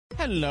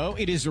Hello,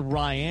 it is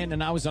Ryan,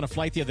 and I was on a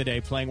flight the other day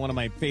playing one of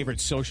my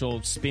favorite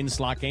social spin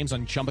slot games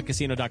on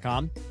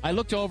ChumbaCasino.com. I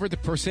looked over at the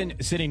person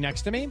sitting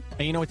next to me, and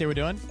you know what they were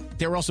doing?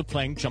 They were also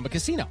playing Chumba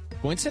Casino.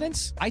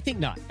 Coincidence? I think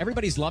not.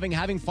 Everybody's loving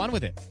having fun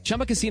with it.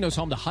 Chumba Casino is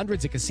home to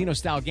hundreds of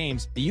casino-style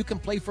games that you can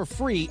play for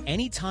free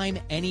anytime,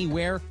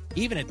 anywhere,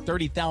 even at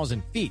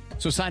 30,000 feet.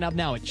 So sign up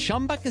now at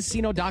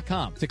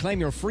ChumbaCasino.com to claim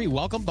your free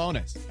welcome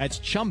bonus. That's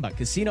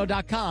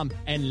ChumbaCasino.com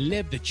and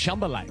live the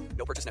Chumba life.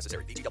 No purchase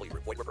necessary. VGW.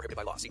 Void where prohibited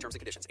by law. See terms and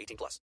conditions.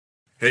 18+.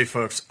 Hey,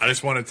 folks, I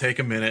just want to take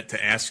a minute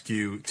to ask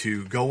you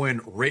to go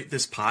and rate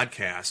this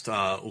podcast.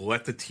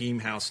 Let the Team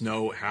House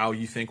know how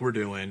you think we're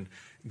doing.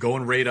 Go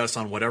and rate us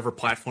on whatever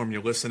platform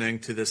you're listening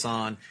to this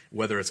on,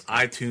 whether it's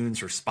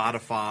iTunes or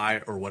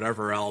Spotify or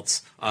whatever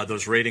else.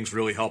 Those ratings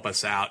really help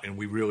us out, and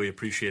we really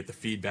appreciate the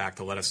feedback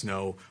to let us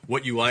know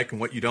what you like and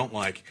what you don't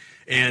like.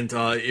 And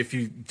if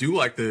you do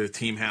like the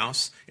Team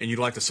House and you'd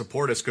like to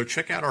support us, go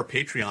check out our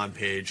Patreon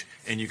page,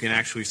 and you can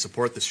actually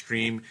support the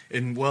stream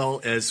as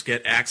well as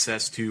get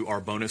access to our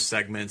bonus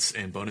segments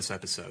and bonus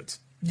episodes.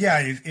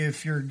 Yeah,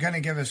 if you're going to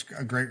give us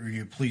a great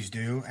review, please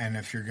do. And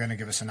if you're going to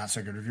give us a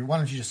not-so-good review, why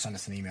don't you just send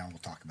us an email and we'll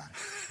talk about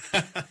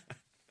it.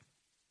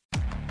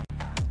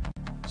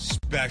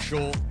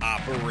 Special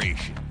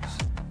Operations.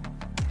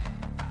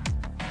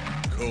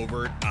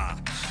 Covert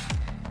Ops.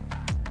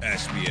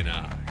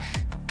 Espionage.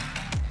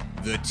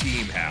 The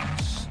Team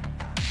House.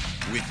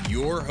 With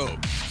your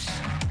hosts,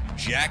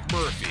 Jack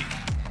Murphy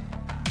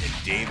and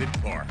David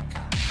Park.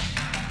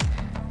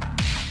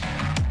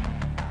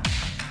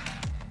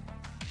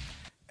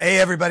 Hey,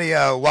 everybody.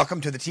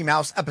 Welcome to the Team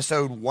House,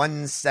 episode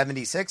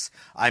 176.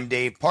 I'm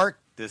Dave Park.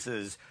 This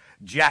is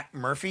Jack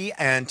Murphy.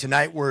 And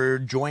tonight we're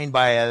joined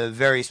by a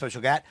very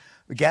special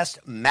guest,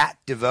 Matt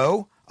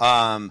DeVoe,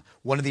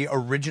 one of the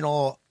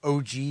original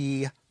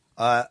OG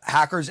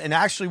hackers and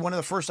actually one of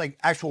the first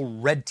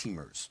actual red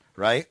teamers,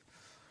 right?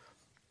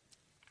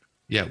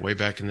 Yeah, way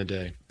back in the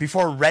day.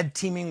 Before red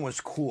teaming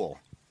was cool.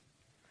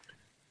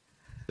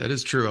 That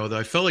is true, although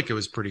I felt like it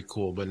was pretty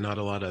cool, but not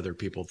a lot of other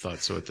people thought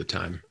so at the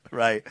time.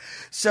 Right.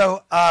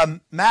 So,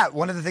 Matt,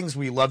 one of the things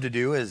we love to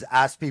do is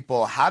ask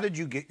people, how did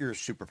you get your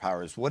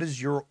superpowers? What is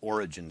your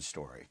origin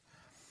story?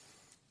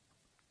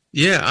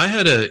 Yeah, I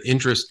had an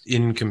interest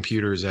in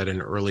computers at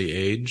an early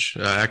age.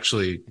 I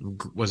actually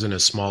was in a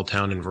small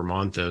town in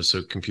Vermont, though,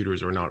 so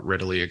computers were not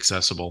readily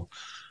accessible.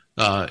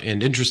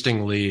 And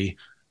interestingly,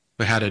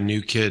 I had a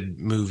new kid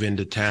move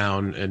into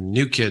town, and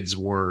new kids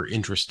were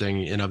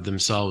interesting in of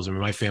themselves. I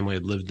mean, my family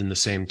had lived in the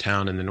same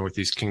town in the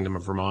Northeast Kingdom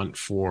of Vermont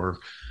for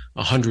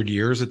 100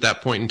 years at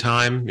that point in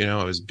time. You know,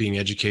 I was being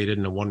educated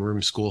in a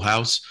one-room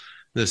schoolhouse.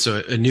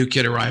 So a new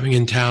kid arriving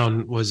in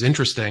town was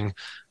interesting.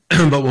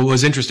 But what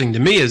was interesting to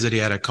me is that he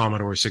had a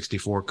Commodore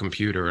 64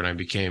 computer, and I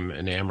became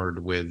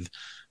enamored with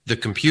the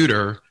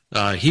computer.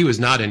 He was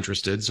not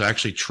interested, so I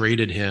actually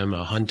traded him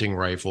a hunting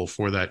rifle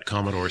for that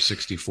Commodore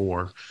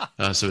 64.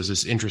 So it was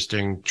this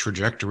interesting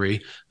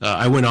trajectory.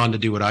 I went on to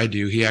do what I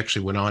do. He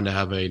actually went on to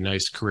have a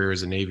nice career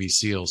as a Navy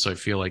SEAL. So I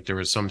feel like there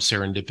was some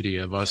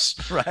serendipity of us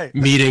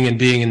meeting and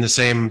being in the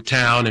same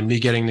town, and me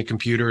getting the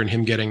computer and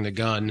him getting the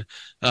gun.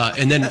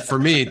 And then for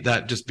me,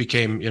 that just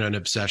became, an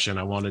obsession.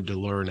 I wanted to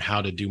learn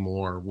how to do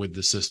more with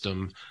the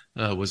system.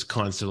 Was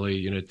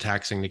constantly,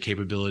 taxing the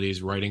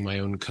capabilities, writing my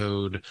own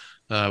code.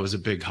 I was a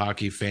big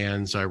hockey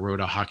fan, so I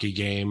wrote a hockey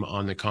game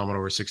on the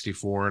Commodore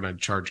 64, and I'd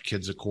charge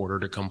kids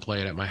 $0.25 to come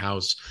play it at my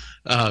house.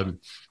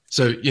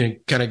 So,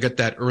 kind of got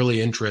that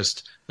early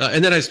interest.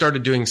 And then I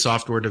started doing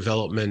software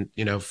development,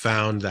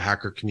 found the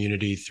hacker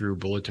community through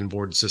bulletin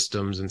board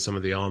systems and some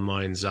of the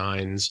online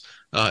Zines,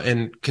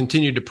 and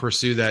continued to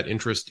pursue that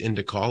interest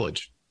into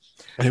college.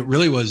 And it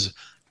really was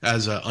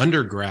as an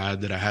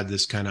undergrad that I had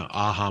this kind of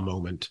aha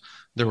moment.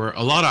 There were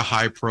a lot of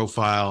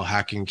high-profile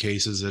hacking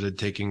cases that had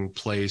taken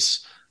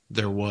place.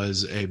 There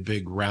was a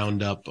big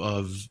roundup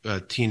of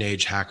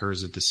teenage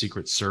hackers that the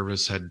Secret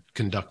Service had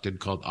conducted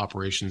called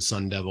Operation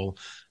Sun Devil.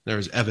 There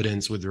was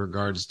evidence with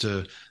regards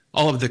to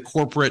all of the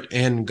corporate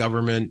and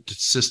government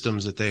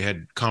systems that they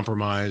had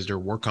compromised or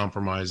were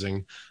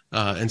compromising.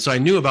 And so I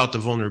knew about the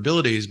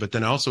vulnerabilities, but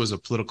then also as a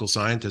political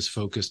scientist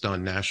focused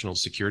on national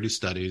security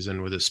studies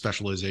and with a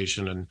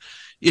specialization in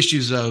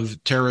issues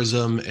of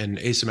terrorism and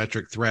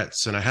asymmetric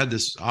threats. And I had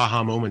this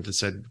aha moment that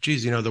said,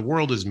 geez, the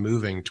world is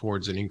moving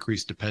towards an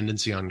increased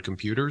dependency on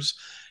computers.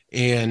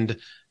 And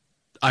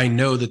I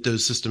know that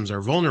those systems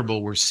are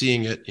vulnerable. We're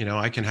seeing it.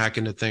 I can hack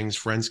into things.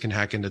 Friends can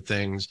hack into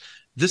things.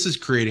 This is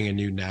creating a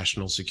new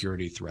national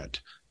security threat.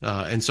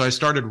 And so I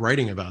started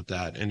writing about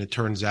that. And it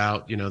turns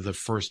out, the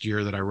first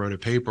year that I wrote a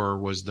paper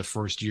was the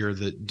first year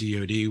that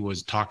DoD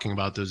was talking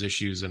about those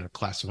issues in a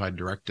classified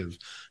directive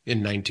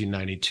in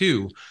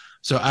 1992.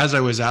 So as I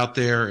was out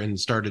there and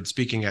started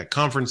speaking at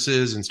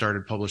conferences and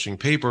started publishing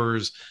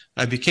papers,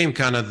 I became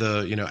kind of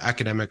the,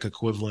 academic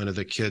equivalent of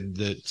the kid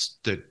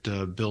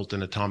that built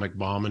an atomic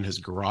bomb in his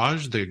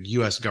garage. The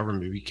U.S.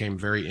 government became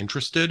very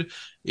interested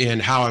in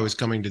how I was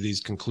coming to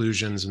these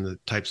conclusions and the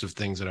types of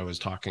things that I was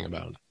talking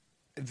about.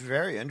 It's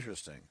very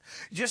interesting.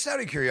 Just out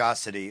of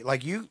curiosity,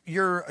 like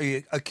you're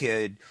a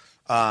kid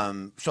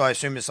So I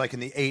assume it's like in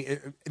the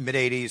mid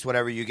 80s,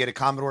 whatever. You get a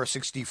Commodore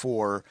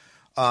 64.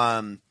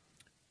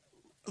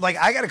 Like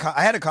I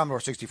had a Commodore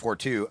 64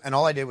 too, and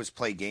all I did was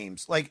play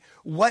games. Like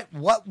what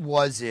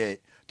was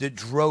it that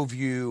drove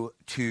you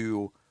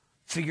to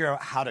figure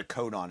out how to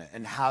code on it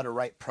and how to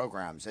write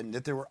programs, and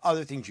that there were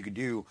other things you could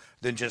do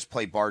than just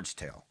play Bard's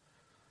Tale?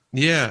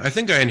 Yeah, I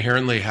think I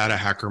inherently had a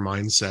hacker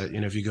mindset.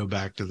 If you go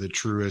back to the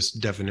truest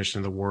definition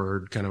of the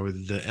word, kind of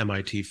with the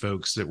MIT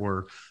folks that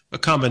were a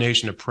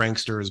combination of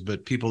pranksters,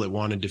 but people that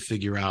wanted to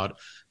figure out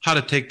how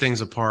to take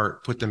things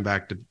apart, put them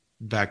back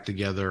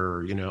together,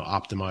 or,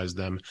 optimize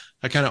them.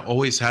 I kind of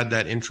always had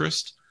that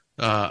interest.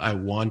 I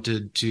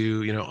wanted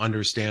to,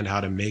 understand how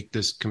to make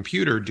this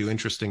computer do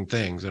interesting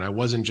things. And I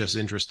wasn't just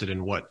interested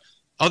in what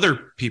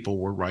other people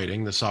were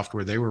writing, the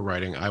software they were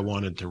writing. I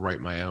wanted to write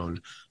my own.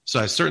 So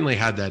I certainly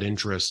had that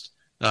interest.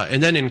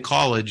 And then in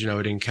college,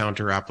 I'd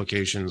encounter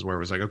applications where it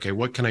was like, okay,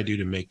 what can I do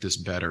to make this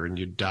better? And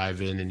you'd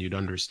dive in and you'd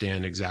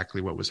understand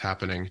exactly what was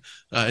happening.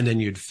 And then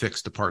you'd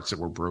fix the parts that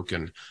were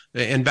broken.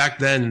 And back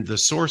then, the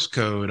source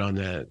code on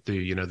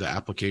the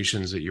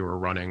applications that you were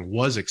running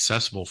was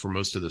accessible for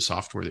most of the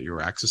software that you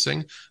were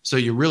accessing. So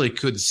you really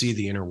could see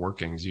the inner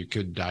workings. You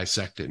could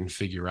dissect it and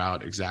figure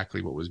out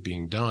exactly what was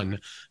being done,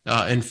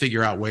 and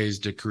figure out ways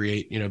to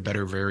create,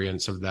 better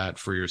variants of that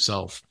for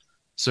yourself.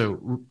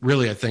 So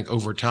really, I think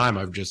over time,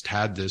 I've just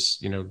had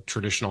this,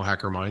 traditional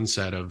hacker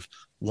mindset of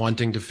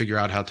wanting to figure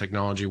out how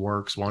technology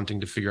works, wanting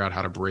to figure out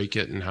how to break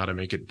it and how to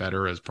make it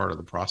better as part of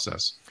the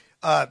process.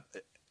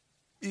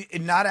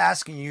 Not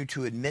asking you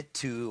to admit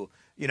to,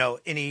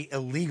 any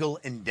illegal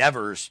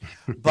endeavors,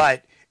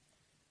 but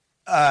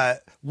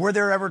were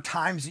there ever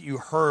times that you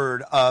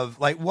heard of,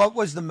 like, what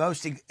was the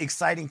most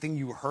exciting thing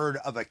you heard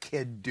of a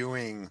kid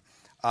doing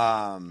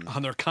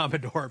on their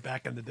Commodore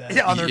back in the day?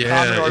 Yeah, on their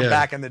Commodore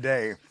back in the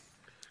day.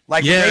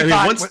 Like,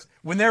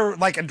 when their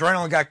like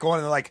adrenaline got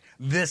going, they're like,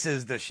 "This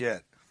is the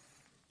shit."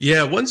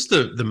 Yeah, once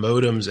the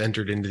modems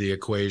entered into the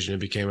equation, it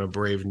became a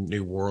brave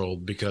new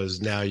world,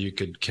 because now you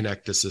could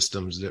connect the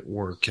systems that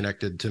were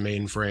connected to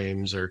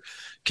mainframes or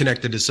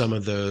connected to some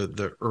of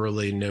the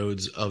early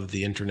nodes of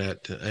the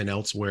internet and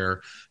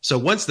elsewhere. So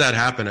once that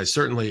happened, I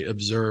certainly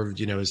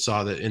observed,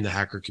 saw that in the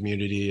hacker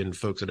community and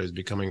folks that I was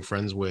becoming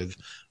friends with,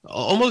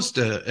 almost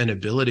an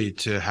ability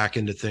to hack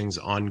into things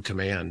on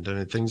command.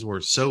 And things were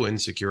so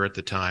insecure at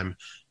the time.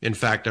 In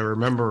fact, I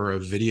remember a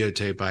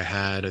videotape I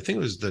had, I think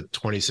it was the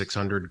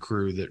 2600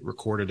 crew that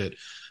recorded it,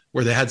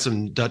 where they had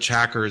some Dutch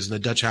hackers, and the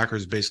Dutch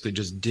hackers basically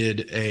just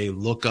did a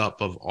lookup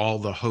of all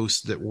the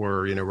hosts that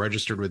were,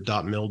 registered with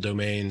 .mil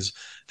domains.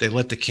 They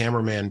let the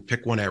cameraman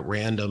pick one at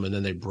random, and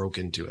then they broke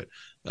into it.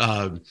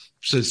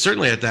 So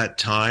certainly at that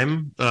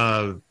time,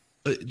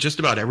 just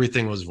about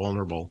everything was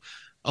vulnerable.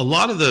 A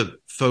lot of the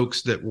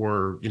folks that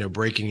were,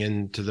 breaking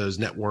into those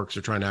networks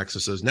or trying to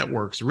access those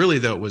networks, really,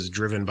 though, it was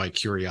driven by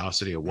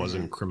curiosity. It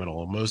wasn't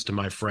criminal. Most of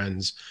my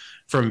friends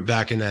from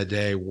back in that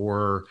day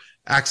were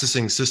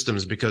accessing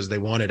systems because they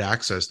wanted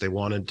access. They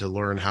wanted to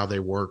learn how they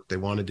work. They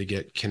wanted to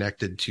get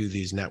connected to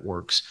these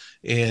networks.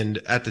 And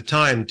at the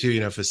time, too,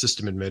 if a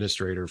system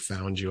administrator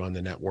found you on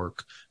the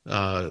network,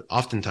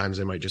 oftentimes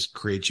they might just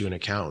create you an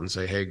account and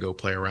say, hey, go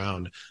play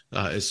around.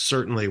 It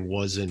certainly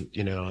wasn't,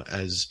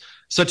 as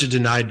such a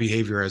denied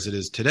behavior as it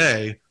is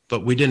today,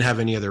 but we didn't have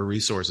any other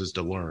resources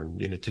to learn.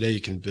 Today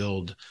you can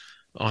build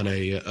on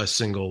a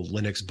single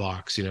Linux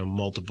box,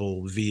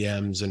 multiple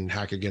VMs and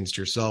hack against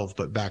yourself.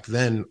 But back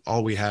then,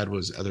 all we had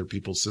was other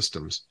people's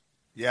systems.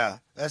 Yeah,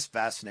 that's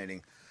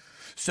fascinating.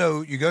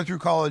 So you go through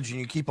college and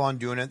you keep on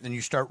doing it, and then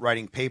you start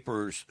writing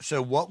papers.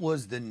 So what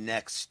was the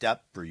next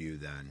step for you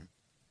then?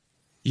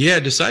 Yeah, I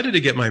decided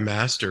to get my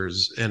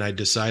master's, and I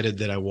decided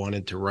that I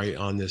wanted to write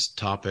on this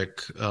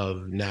topic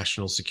of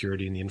national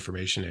security in the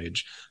information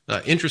age.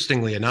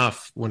 Interestingly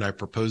enough, when I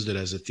proposed it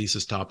as a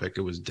thesis topic,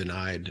 it was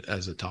denied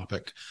as a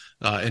topic.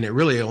 And it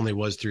really only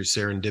was through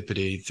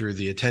serendipity, through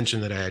the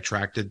attention that I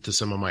attracted to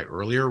some of my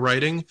earlier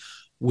writing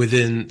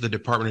within the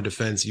Department of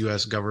Defense,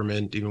 U.S.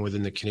 government, even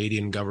within the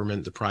Canadian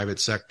government, the private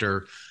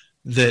sector,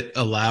 that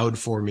allowed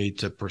for me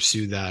to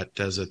pursue that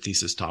as a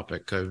thesis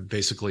topic. I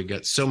basically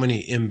get so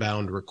many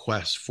inbound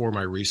requests for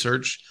my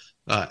research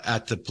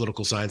at the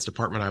political science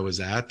department I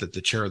was at, that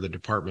the chair of the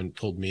department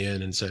pulled me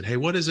in and said, hey,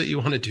 what is it you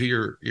want to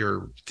do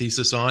your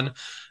thesis on?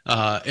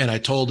 And I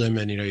told him,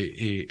 and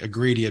he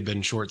agreed. He had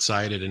been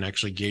short-sighted and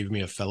actually gave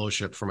me a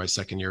fellowship for my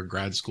second year of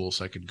grad school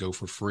so I could go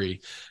for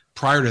free.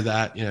 Prior to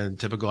that,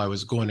 typical, I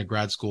was going to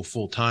grad school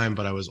full time,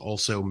 but I was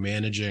also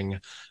managing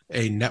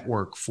a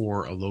network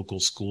for a local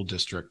school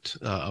district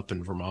up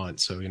in Vermont.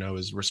 So, I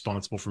was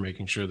responsible for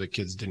making sure that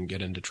kids didn't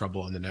get into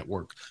trouble on the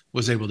network,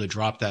 was able to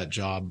drop that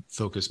job,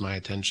 focus my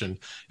attention.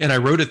 And I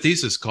wrote a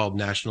thesis called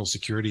National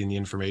Security in the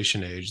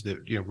Information Age that,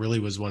 really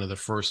was one of the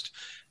first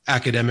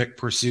academic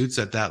pursuits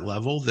at that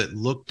level that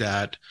looked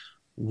at,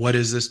 what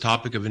is this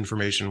topic of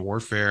information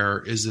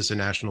warfare? Is this a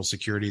national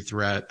security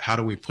threat? How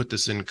do we put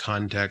this in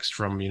context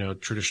from,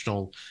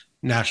 traditional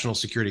national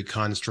security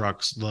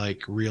constructs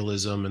like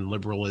realism and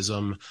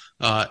liberalism.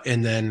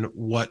 And then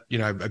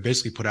I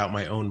basically put out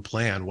my own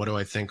plan. What do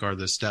I think are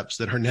the steps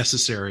that are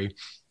necessary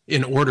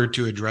in order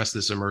to address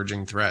this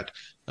emerging threat?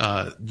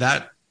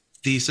 That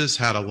thesis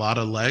had a lot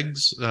of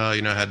legs. I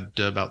had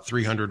about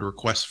 300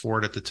 requests for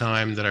it at the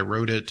time that I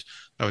wrote it.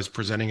 I was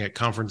presenting at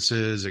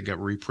conferences. It got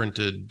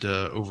reprinted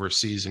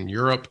overseas in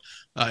Europe.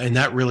 And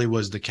that really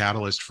was the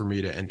catalyst for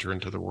me to enter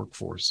into the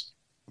workforce.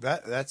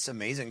 That's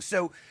amazing.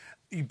 So,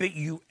 but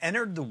you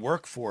entered the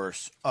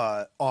workforce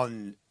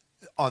on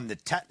the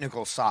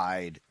technical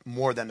side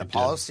more than the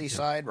policy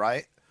side,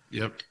 right?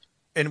 Yep.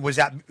 And was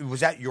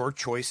that your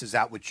choice? Is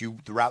that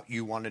the route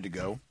you wanted to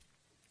go?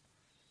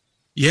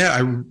 Yeah, I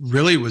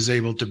really was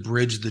able to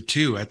bridge the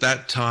two. At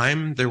that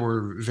time, there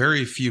were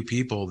very few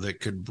people that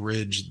could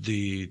bridge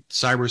the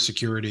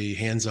cybersecurity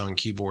hands-on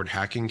keyboard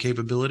hacking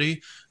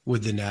capability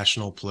with the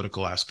national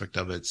political aspect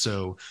of it.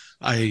 So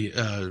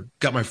I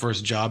got my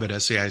first job at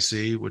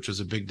SAIC, which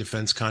was a big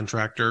defense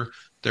contractor.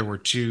 There were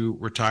 2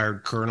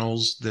 retired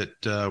colonels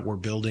that were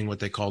building what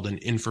they called an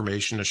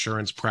information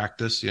assurance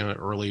practice, an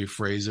early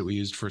phrase that we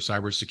used for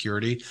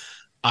cybersecurity.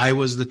 I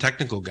was the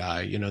technical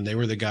guy, and they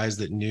were the guys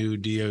that knew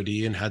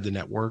DoD and had the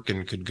network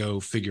and could go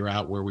figure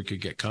out where we could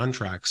get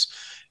contracts.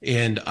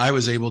 And I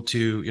was able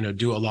to,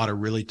 do a lot of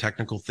really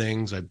technical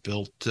things. I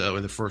built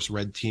the first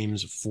red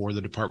teams for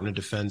the Department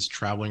of Defense,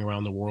 traveling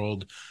around the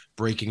world,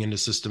 breaking into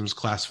systems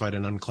classified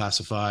and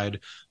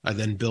unclassified. I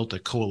then built a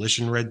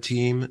coalition red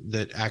team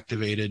that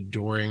activated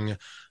during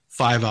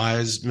Five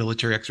Eyes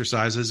military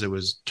exercises. It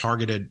was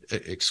targeted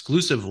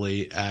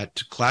exclusively at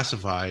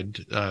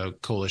classified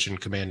coalition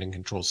command and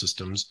control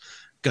systems.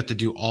 Got to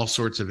do all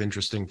sorts of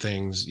interesting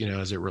things,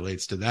 as it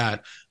relates to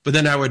that. But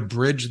then I would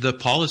bridge the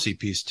policy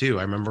piece too.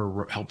 I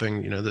remember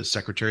helping, the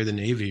Secretary of the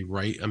Navy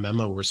write a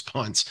memo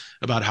response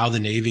about how the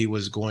Navy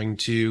was going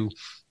to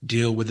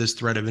deal with this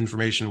threat of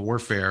information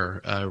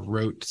warfare.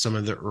 Wrote some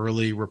of the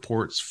early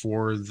reports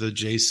for the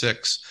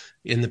J6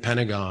 in the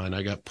Pentagon.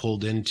 I got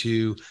pulled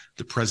into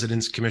the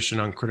President's Commission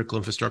on Critical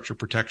Infrastructure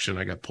Protection.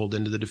 I got pulled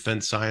into the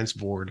Defense Science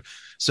Board.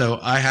 So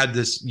I had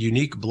this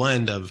unique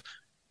blend of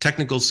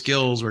technical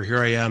skills where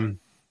here I am,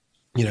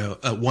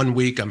 1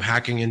 week I'm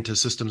hacking into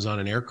systems on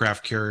an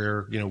aircraft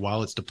carrier,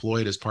 while it's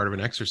deployed as part of an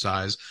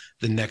exercise.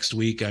 The next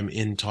week I'm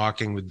in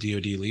talking with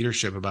DoD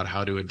leadership about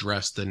how to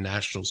address the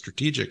national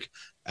strategic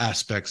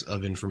aspects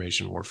of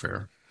information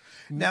warfare.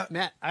 Now,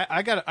 Matt,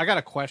 I got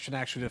a question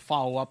actually to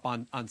follow up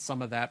on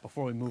some of that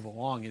before we move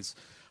along. Is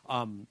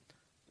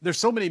there's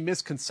so many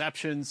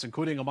misconceptions,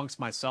 including amongst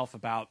myself,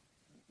 about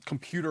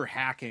computer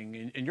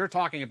hacking, and you're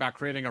talking about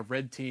creating a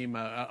red team,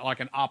 like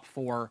an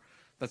OPFOR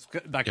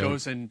that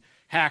goes and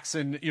hacks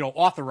and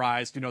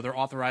authorized. They're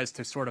authorized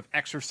to sort of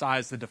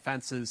exercise the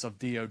defenses of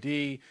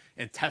DoD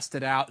and test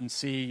it out and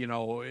see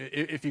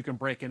if you can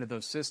break into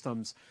those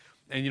systems.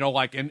 And,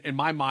 like in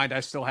my mind,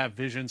 I still have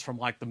visions from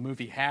like the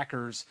movie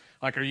Hackers.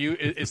 Like,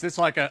 is this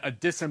like a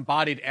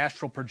disembodied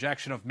astral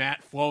projection of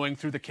Matt flowing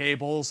through the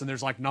cables and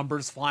there's like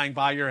numbers flying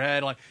by your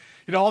head? Like,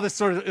 all this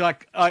sort of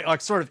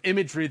like sort of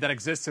imagery that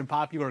exists in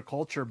popular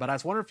culture. But I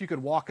was wondering if you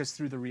could walk us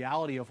through the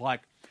reality of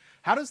like,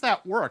 how does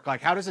that work?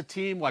 Like, how does a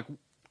team, like,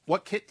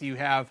 what kit do you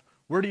have?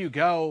 Where do you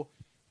go?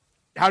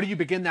 How do you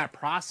begin that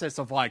process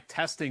of like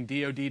testing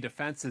DoD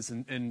defenses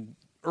in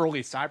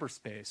early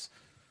cyberspace?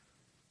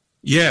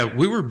 Yeah,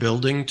 we were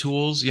building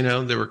tools,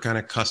 that were kind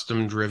of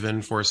custom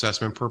driven for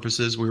assessment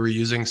purposes. We were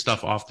using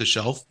stuff off the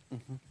shelf.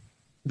 Mm-hmm.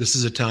 This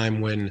is a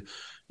time when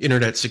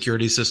Internet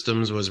Security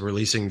Systems was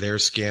releasing their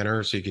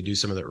scanner, so you could do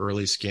some of the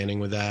early scanning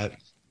with that.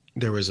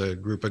 There was a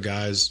group of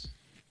guys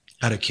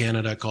out of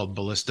Canada called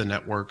Ballista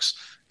Networks.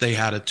 They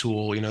had a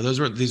tool,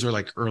 these were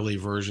like early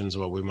versions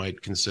of what we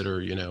might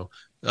consider,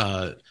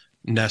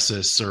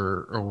 Nessus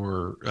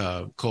or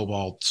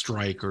Cobalt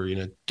Strike, or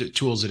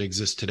tools that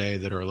exist today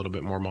that are a little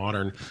bit more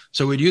modern.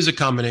 So we'd use a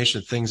combination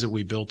of things that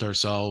we built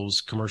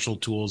ourselves, commercial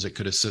tools that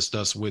could assist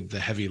us with the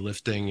heavy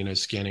lifting,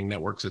 scanning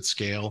networks at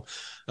scale.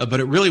 But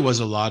it really was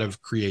a lot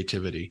of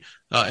creativity.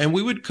 And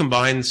we would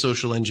combine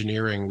social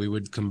engineering. We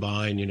would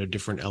combine,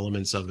 different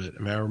elements of it.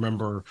 I mean, I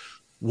remember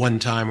one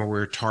time where we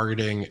were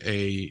targeting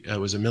it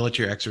was a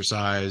military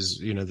exercise.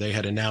 They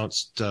had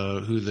announced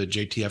who the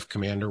JTF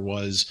commander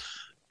was.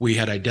 We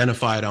had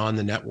identified on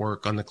the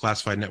network, on the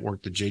classified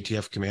network, the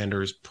JTF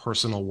commander's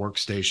personal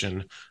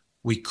workstation.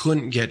 We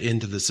couldn't get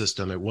into the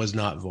system. It was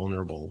not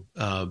vulnerable,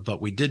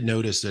 but we did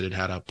notice that it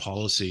had a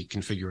policy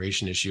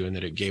configuration issue and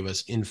that it gave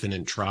us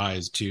infinite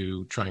tries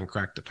to try and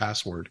crack the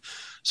password.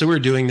 So we were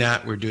doing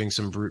that. We're doing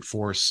some brute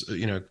force,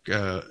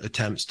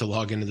 attempts to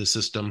log into the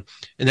system.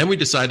 And then we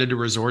decided to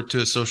resort to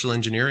a social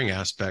engineering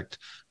aspect.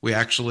 We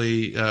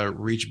actually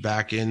reached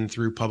back in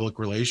through public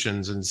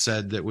relations and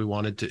said that we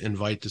wanted to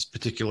invite this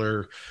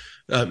particular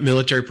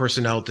military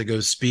personnel to go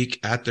speak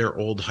at their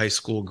old high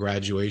school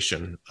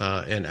graduation,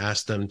 and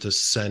asked them to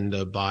send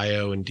a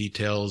bio and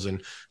details,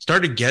 and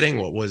started getting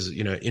what was,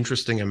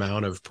 interesting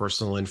amount of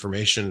personal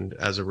information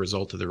as a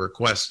result of the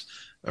request.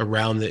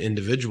 around the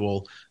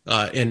individual.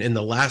 And in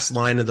the last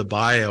line of the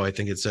bio, I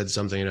think it said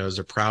something, as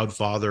a proud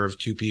father of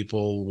two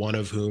people, one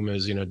of whom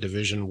is,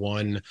 Division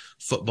I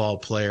football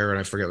player. And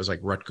I forget, it was like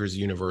Rutgers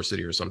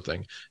University or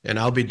something. And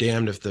I'll be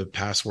damned if the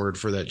password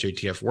for that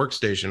JTF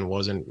workstation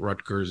wasn't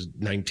Rutgers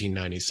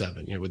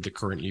 1997, with the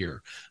current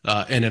year.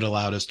 And it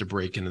allowed us to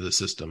break into the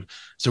system.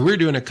 So we're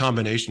doing a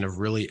combination of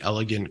really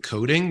elegant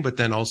coding, but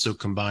then also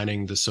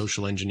combining the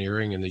social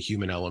engineering and the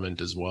human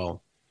element as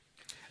well.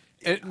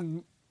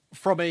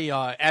 From a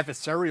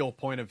adversarial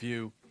point of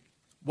view,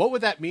 what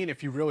would that mean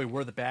if you really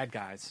were the bad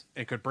guys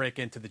and could break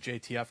into the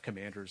JTF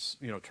commander's,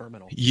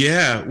 terminal?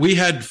 Yeah, we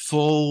had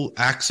full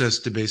access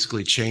to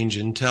basically change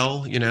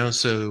intel,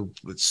 so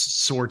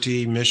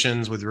sortie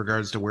missions with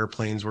regards to where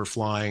planes were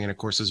flying. And of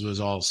course, this was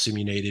all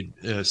simulated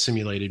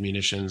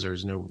munitions.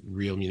 There's no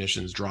real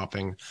munitions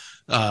dropping.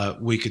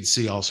 We could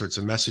see all sorts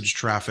of message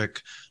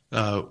traffic.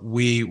 At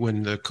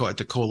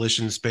the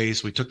coalition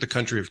space, we took the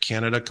country of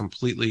Canada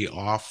completely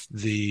off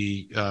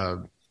the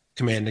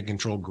command and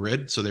control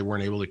grid, so they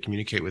weren't able to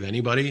communicate with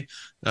anybody.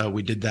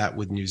 We did that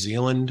with New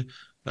Zealand.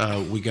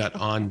 We got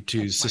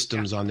onto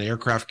systems on the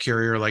aircraft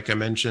carrier, like I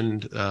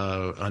mentioned,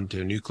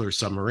 onto a nuclear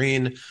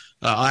submarine.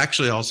 I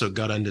actually also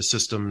got onto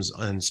systems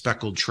on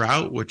Speckled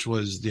Trout, which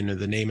was the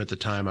name at the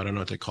time. I don't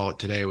know what they call it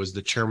today. It was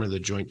the chairman of the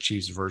Joint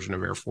Chiefs version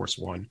of Air Force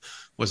One,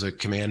 was a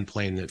command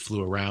plane that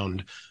flew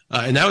around.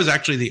 And that was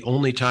actually the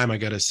only time I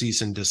got a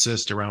cease and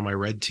desist around my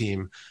red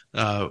team.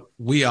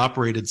 We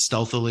operated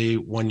stealthily.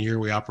 One year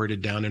we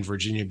operated down in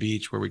Virginia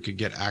Beach where we could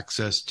get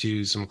access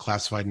to some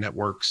classified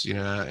networks,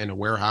 in a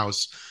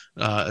warehouse.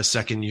 A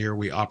second year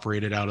we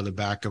operated out of the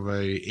back of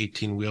a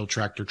 18-wheel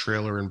tractor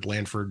trailer in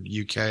Blandford,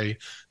 UK,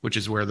 which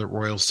is where the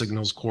Royal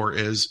Signals Corps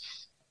is.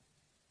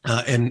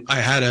 And I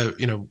had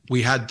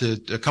we had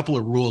a couple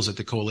of rules at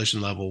the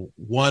coalition level.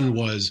 One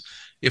was,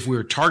 if we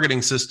were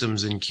targeting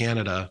systems in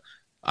Canada,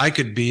 I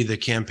could be the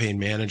campaign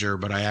manager,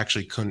 but I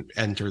actually couldn't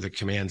enter the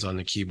commands on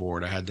the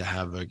keyboard. I had to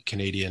have a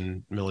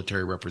Canadian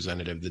military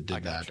representative that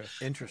did that.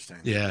 Interesting.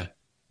 Yeah.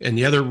 And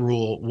the other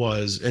rule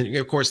was, and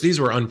of course, these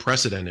were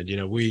unprecedented.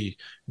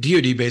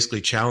 DoD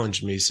basically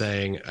challenged me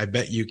saying, I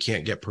bet you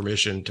can't get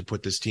permission to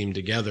put this team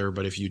together,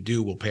 but if you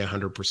do, we'll pay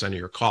 100% of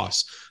your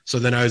costs. So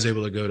then I was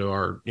able to go to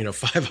our,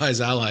 Five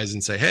Eyes allies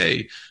and say,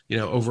 hey,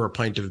 over a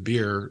pint of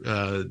beer,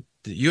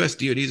 the US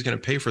DoD is going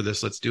to pay for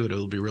this. Let's do it.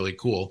 It'll be really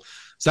cool.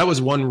 So that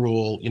was one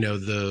rule.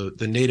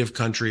 The native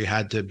country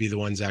had to be the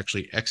ones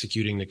actually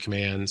executing the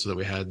command so that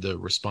we had the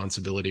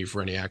responsibility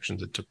for any actions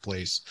that took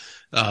place.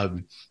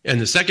 And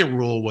the second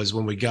rule was,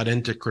 when we got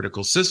into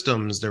critical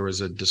systems, there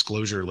was a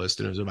disclosure list,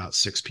 and it was about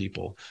 6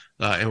 people.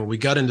 And when we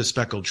got into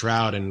Speckled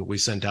Trout and we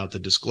sent out the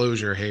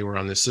disclosure, hey, we're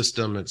on this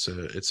system. It's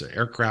an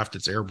aircraft.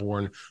 It's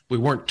airborne. We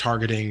weren't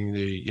targeting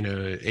the,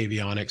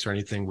 avionics or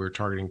anything. We were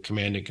targeting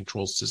command and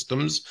control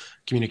systems,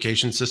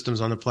 communication systems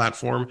on the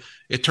platform.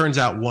 It turns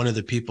out one of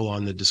the people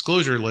on the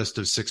disclosure list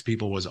of 6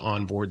 people was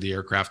on board the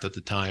aircraft at the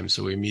time.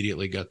 So we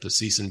immediately got the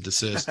cease and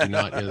desist.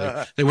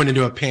 They went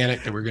into a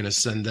panic that we're going to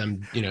send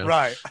them,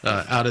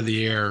 out of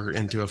the air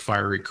into a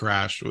fiery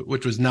crash,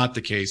 which was not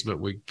the case, but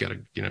we got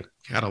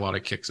had a lot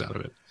of kicks out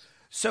of it.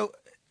 So,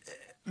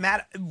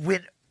 Matt,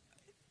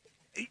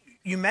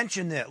 you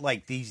mentioned that,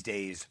 like, these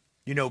days,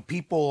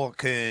 people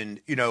can,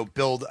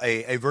 build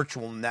a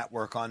virtual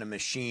network on a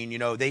machine.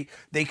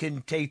 They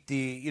can take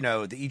the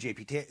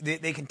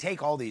EJPT. They can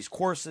take all these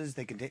courses.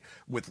 They can take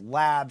with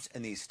labs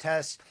and these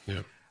tests.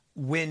 Yeah.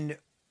 When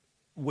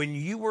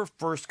you were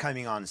first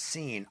coming on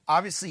scene,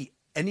 obviously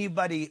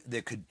anybody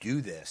that could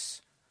do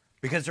this,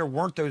 because there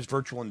weren't those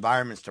virtual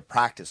environments to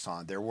practice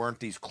on. There weren't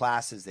these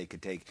classes they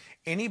could take.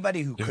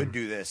 Anybody who could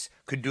do this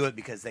could do it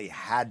because they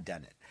had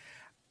done it.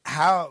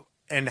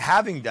 And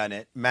having done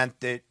it meant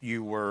that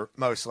you were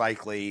most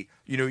likely,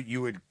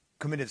 you had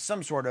committed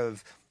some sort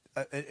of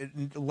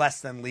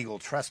less than legal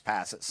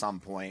trespass at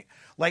some point.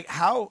 Like,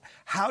 how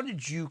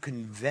did you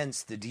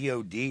convince the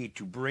DoD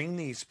to bring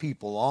these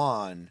people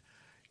on,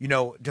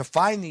 to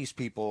find these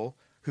people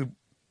who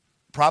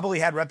probably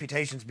had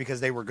reputations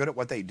because they were good at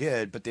what they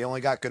did, but they only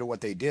got good at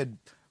what they did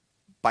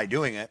by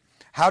doing it?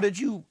 How did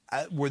you,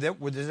 was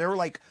there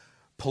like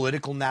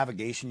political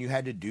navigation you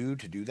had to do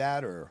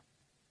that, or?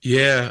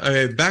 Yeah, I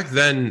mean, back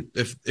then,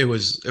 if it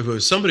was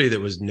somebody that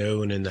was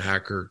known in the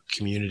hacker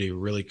community, we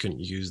really couldn't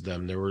use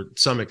them. There were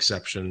some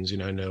exceptions.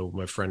 I know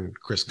my friend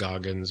Chris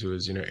Goggins, who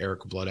was,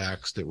 Eric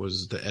Bloodaxe, that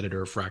was the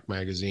editor of Frack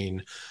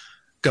Magazine,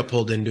 got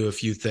pulled into a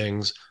few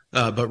things.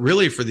 But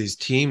really, for these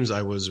teams,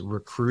 I was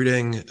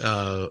recruiting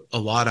a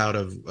lot out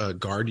of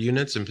guard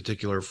units, in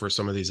particular for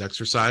some of these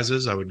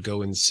exercises. I would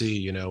go and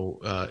see,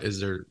 is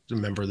there a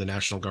member of the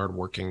National Guard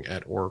working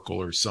at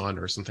Oracle or Sun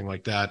or something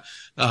like that?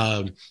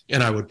 And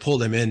I would pull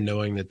them in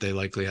knowing that they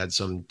likely had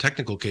some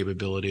technical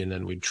capability, and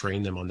then we'd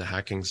train them on the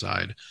hacking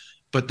side.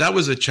 But that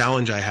was a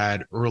challenge I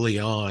had early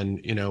on,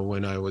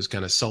 when I was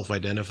kind of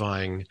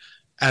self-identifying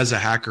as a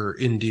hacker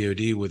in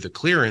DoD with the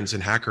clearance,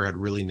 and hacker had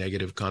really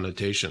negative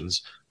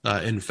connotations.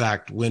 In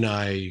fact, when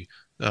I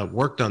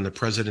worked on the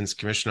President's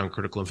Commission on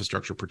Critical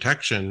Infrastructure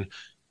Protection,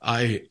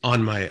 I,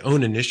 on my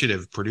own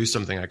initiative, produced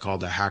something I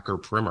called a hacker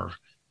primer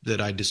that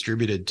I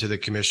distributed to the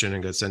commission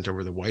and got sent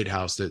over to the White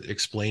House that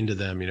explained to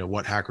them,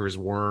 what hackers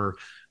were,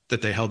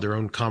 that they held their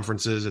own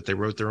conferences, that they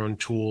wrote their own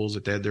tools,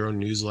 that they had their own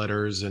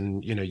newsletters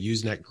and,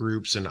 Usenet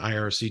groups and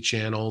IRC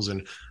channels,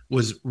 and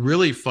was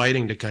really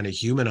fighting to kind of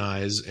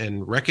humanize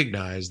and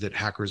recognize that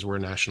hackers were a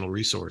national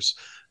resource.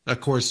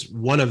 Of course,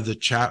 one of the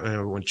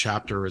one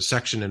chapter or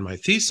section in my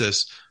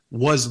thesis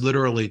was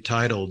literally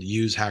titled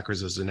 "Use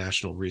Hackers as a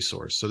National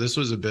Resource." So this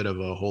was a bit of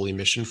a holy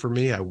mission for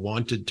me. I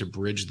wanted to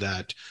bridge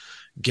that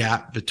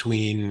gap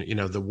between,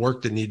 the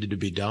work that needed to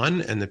be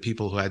done and the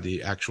people who had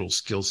the actual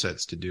skill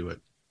sets to do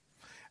it.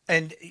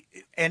 And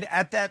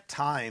at that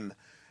time,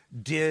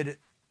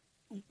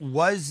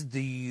 was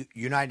the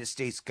United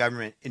States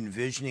government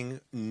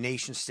envisioning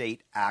nation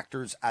state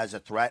actors as a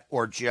threat,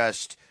 or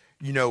just,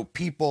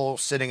 people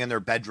sitting in their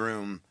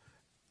bedroom,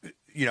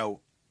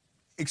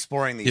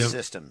 exploring these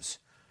systems?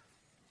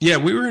 Yeah,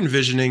 we were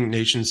envisioning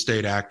nation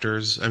state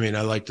actors. I mean,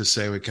 I like to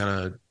say we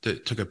kind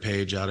of took a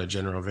page out of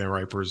General Van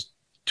Riper's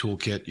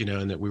toolkit,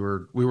 and that we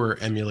were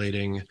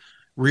emulating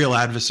real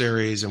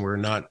adversaries, and we're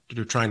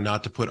trying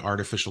not to put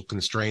artificial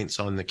constraints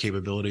on the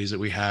capabilities that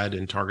we had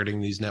in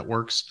targeting these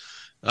networks.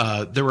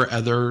 There were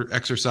other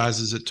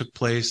exercises that took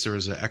place. There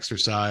was an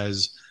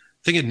exercise,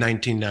 I think in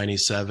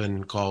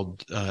 1997,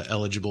 called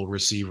Eligible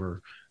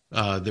Receiver,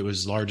 that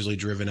was largely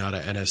driven out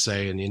of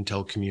NSA and the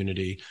intel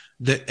community,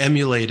 that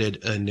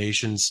emulated a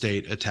nation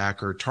state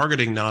attacker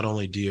targeting not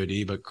only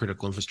DoD but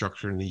critical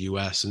infrastructure in the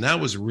U.S. And that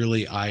was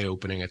really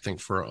eye-opening, I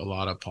think, for a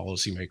lot of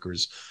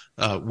policymakers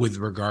with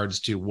regards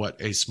to what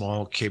a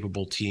small,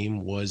 capable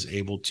team was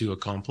able to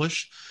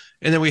accomplish.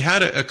 And then we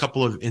had a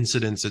couple of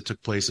incidents that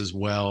took place as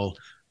well.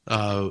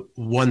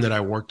 One that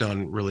I worked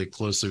on really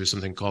closely was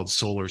something called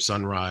Solar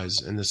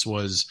Sunrise, and this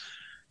was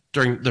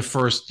during the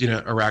first,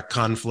 Iraq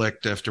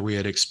conflict. After we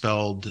had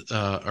expelled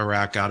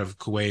Iraq out of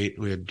Kuwait,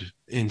 we had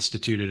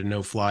instituted a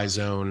no-fly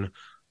zone.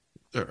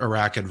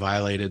 Iraq had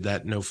violated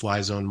that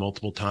no-fly zone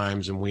multiple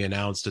times, and we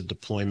announced a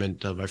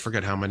deployment of, I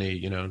forget how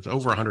many,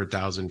 over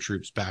 100,000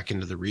 troops back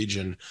into the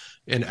region.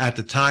 And at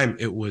the time,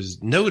 it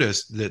was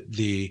noticed that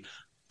the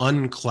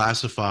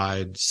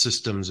unclassified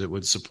systems that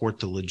would support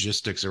the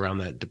logistics around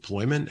that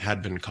deployment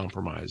had been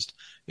compromised.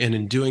 And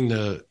in doing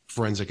the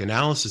forensic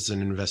analysis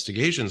and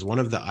investigations, one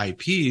of the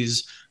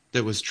IPs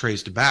that was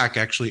traced back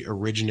actually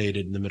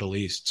originated in the Middle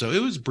East. So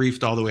it was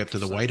briefed all the way up to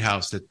the White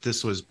House that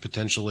this was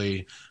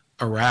potentially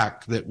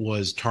Iraq that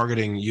was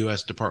targeting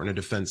U.S. Department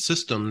of Defense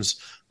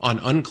systems on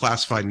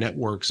unclassified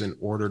networks in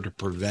order to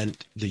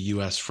prevent the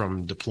U.S.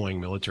 from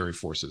deploying military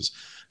forces.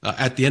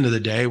 At the end of the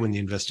day, when the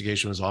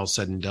investigation was all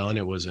said and done,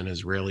 it was an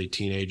Israeli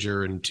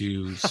teenager and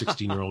two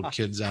 16-year-old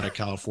kids out of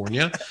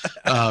California.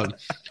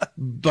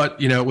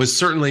 But, it was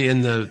certainly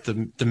in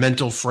the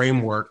mental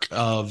framework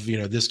of,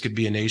 this could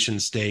be a nation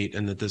state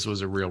and that this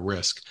was a real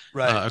risk.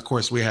 Right. Of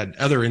course, we had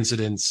other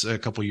incidents a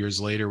couple years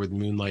later with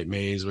Moonlight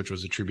Maze, which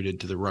was attributed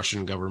to the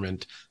Russian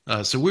government.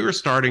 So we were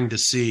starting to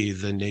see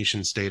the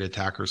nation state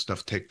attacker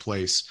stuff take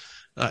place.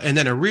 And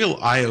then a real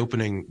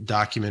eye-opening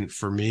document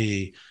for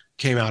me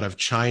came out of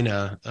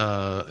China,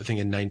 I think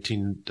in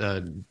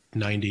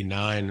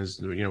 1999 is,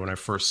 when I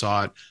first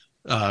saw it,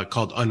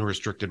 called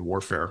Unrestricted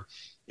Warfare.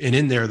 And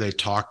in there, they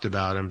talked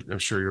about, I'm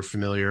sure you're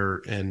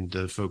familiar, and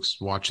the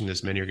folks watching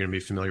this, many are going to be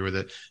familiar with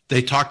it.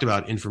 They talked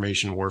about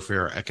information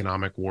warfare,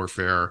 economic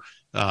warfare.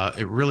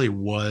 It really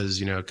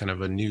was, kind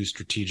of a new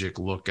strategic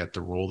look at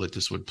the role that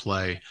this would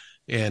play.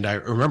 And I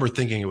remember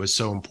thinking it was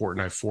so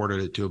important. I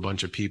forwarded it to a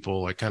bunch of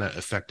people. I kind of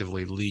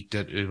effectively leaked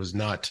it. It was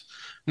not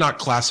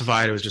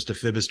classified. It was just a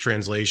FIBIS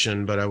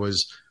translation, but I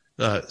was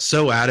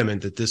so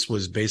adamant that this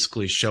was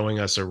basically showing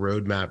us a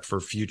roadmap for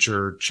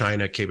future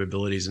China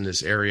capabilities in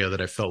this area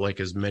that I felt like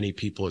as many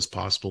people as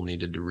possible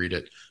needed to read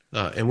it.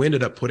 And we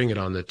ended up putting it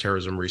on the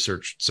Terrorism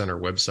Research Center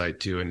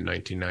website too in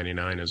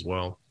 1999 as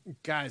well.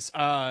 Guys,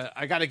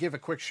 I got to give a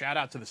quick shout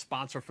out to the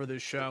sponsor for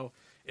this show.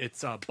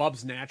 It's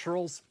Bubs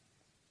Naturals.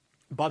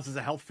 Bubs is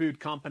a health food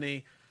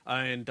company.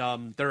 And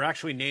they're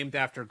actually named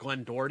after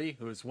Glenn Doherty,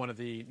 who is one of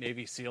the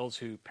Navy SEALs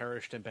who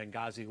perished in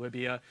Benghazi,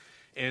 Libya.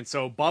 And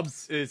so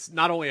Bubs is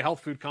not only a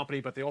health food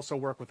company, but they also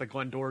work with the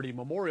Glenn Doherty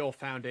Memorial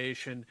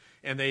Foundation,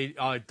 and they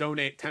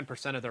donate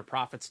 10% of their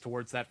profits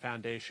towards that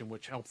foundation,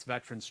 which helps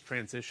veterans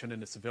transition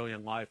into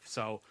civilian life.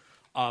 So,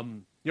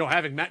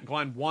 having met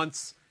Glenn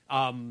once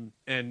and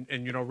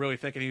really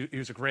thinking he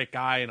was a great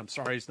guy, and I'm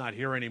sorry he's not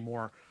here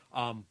anymore.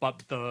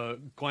 But the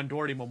Glenn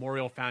Doherty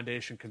Memorial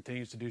Foundation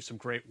continues to do some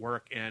great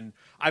work. And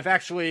I've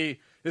actually,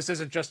 this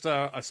isn't just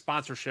a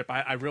sponsorship.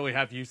 I really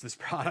have used this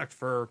product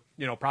for,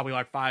 probably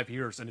like 5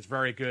 years, and it's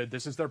very good.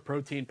 This is their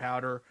protein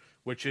powder,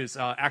 which is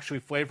actually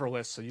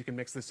flavorless. So you can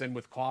mix this in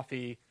with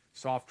coffee,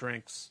 soft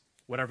drinks,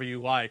 whatever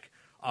you like.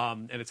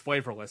 And it's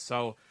flavorless.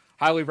 So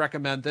highly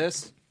recommend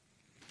this.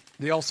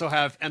 They also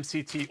have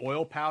MCT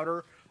oil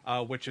powder,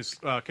 which is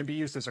can be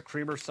used as a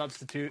creamer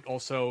substitute.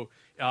 Also,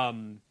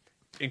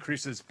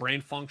 increases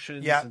brain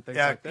functions Yeah, and things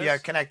yeah, like this. yeah.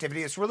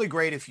 Connectivity. It's really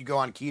great if you go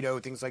on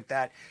keto, things like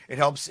that. It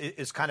helps.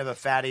 It's kind of a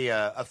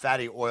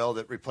fatty oil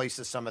that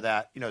replaces some of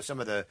that. Some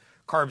of the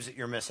carbs that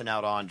you're missing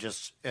out on,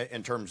 just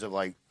in terms of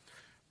like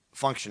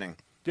functioning.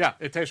 Yeah,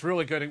 it tastes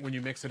really good when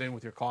you mix it in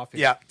with your coffee.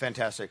 Yeah,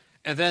 fantastic.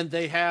 And then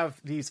they have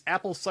these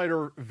apple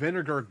cider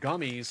vinegar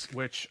gummies,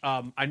 which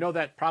I know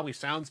that probably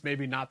sounds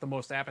maybe not the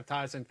most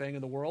appetizing thing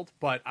in the world,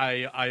 but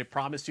I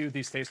promise you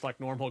these taste like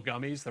normal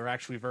gummies. They're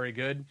actually very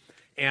good.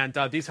 And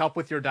these help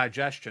with your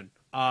digestion.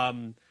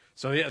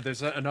 So, yeah,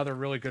 there's another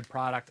really good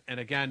product. And,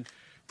 again,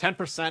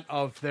 10%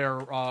 of their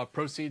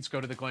proceeds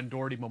go to the Glenn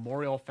Doherty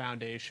Memorial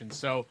Foundation.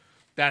 So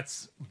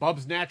that's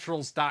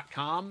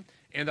bubsnaturals.com.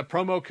 And the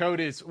promo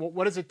code is,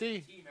 what is it,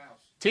 D?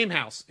 Team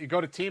House. You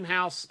go to Team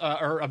House,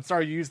 you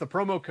use the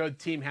promo code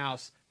Team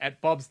House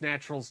at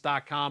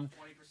bubsnaturals.com. 20%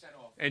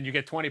 off. And you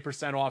get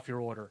 20% off your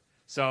order.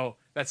 So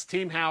that's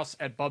Team House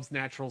at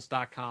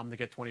bubsnaturals.com to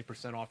get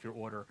 20% off your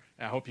order.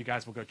 I hope you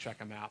guys will go check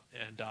them out.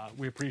 And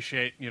we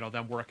appreciate,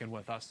 them working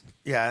with us.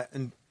 Yeah.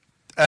 And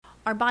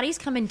our bodies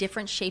come in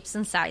different shapes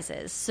and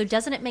sizes. So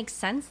doesn't it make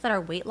sense that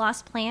our weight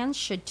loss plans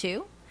should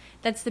too?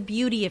 That's the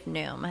beauty of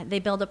Noom. They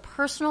build a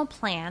personal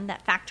plan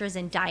that factors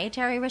in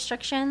dietary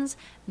restrictions,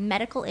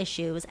 medical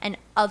issues, and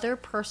other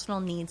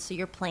personal needs so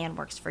your plan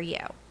works for you.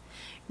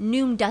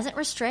 Noom doesn't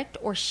restrict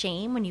or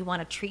shame when you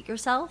want to treat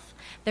yourself.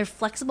 Their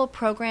flexible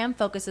program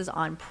focuses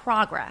on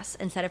progress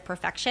instead of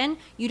perfection.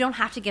 You don't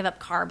have to give up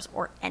carbs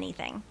or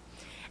anything.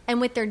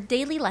 And with their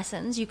daily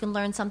lessons, you can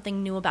learn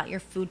something new about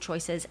your food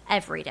choices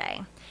every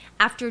day.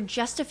 After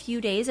just a few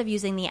days of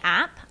using the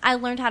app, I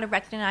learned how to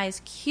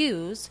recognize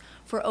cues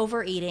for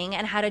overeating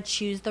and how to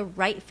choose the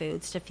right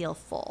foods to feel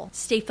full.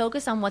 Stay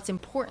focused on what's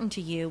important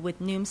to you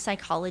with Noom's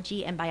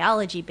psychology and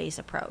biology-based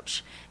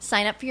approach.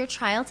 Sign up for your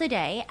trial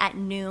today at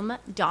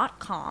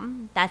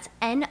Noom.com. That's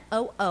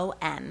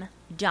Noom.com.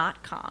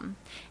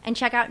 And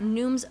check out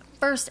Noom's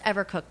first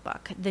ever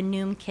cookbook, The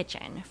Noom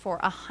Kitchen, for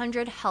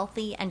 100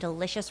 healthy and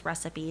delicious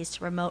recipes to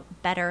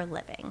promote better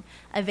living.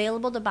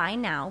 Available to buy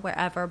now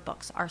wherever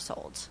books are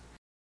sold.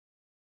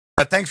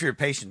 Thanks for your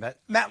patience, Matt.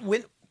 Matt,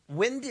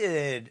 when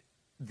did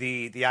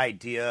the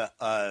idea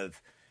of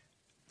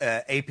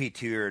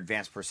APT or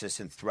advanced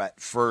persistent threat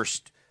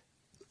first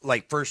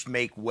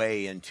make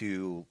way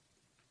into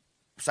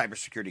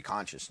cybersecurity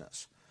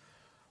consciousness?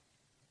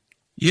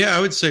 Yeah,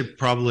 I would say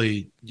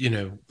probably,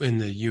 in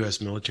the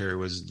U.S. military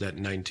was that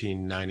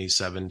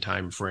 1997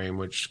 time frame,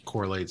 which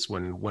correlates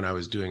when I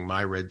was doing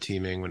my red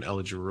teaming, when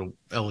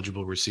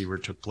eligible receiver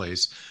took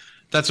place.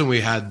 That's when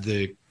we had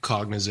the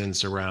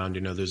cognizance around,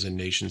 there's a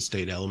nation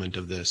state element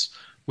of this.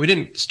 We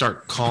didn't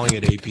start calling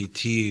it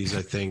APTs,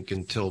 I think,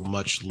 until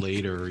much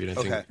later, I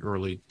think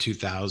early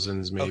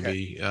 2000s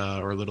maybe,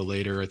 or a little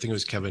later. I think it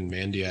was Kevin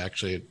Mandia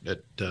actually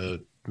at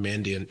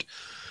Mandiant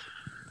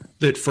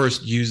that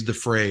first used the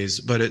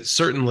phrase, but it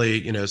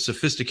certainly,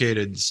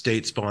 sophisticated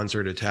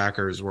state-sponsored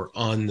attackers were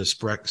on the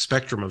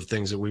spectrum of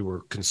things that we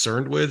were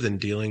concerned with and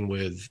dealing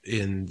with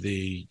in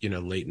the,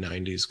 late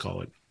 90s,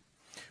 call it.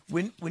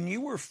 When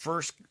you were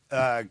first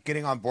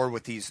getting on board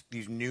with these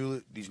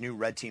new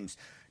red teams,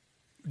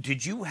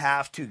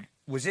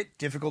 was it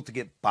difficult to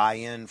get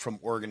buy-in from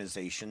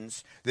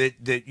organizations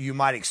that you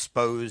might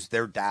expose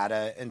their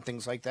data and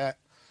things like that?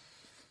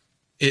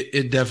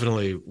 It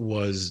definitely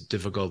was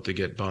difficult to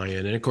get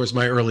buy-in. And of course,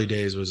 my early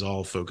days was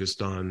all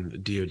focused on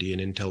DoD and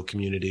Intel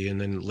community,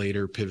 and then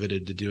later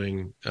pivoted to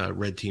doing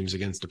red teams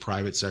against the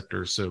private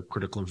sector. So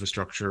critical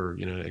infrastructure,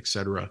 et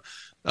cetera.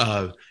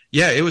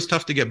 It was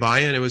tough to get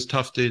buy-in. It was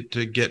tough to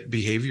get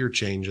behavior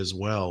change as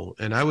well.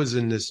 And I was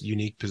in this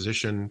unique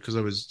position because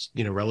I was,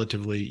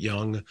 relatively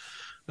young,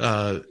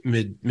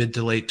 mid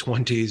to late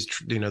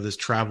 20s, this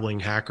traveling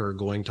hacker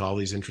going to all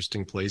these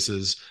interesting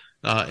places.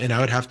 And I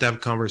would have to have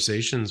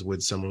conversations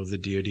with some of the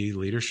DoD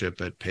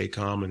leadership at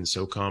PACOM and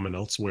SOCOM and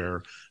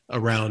elsewhere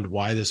around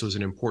why this was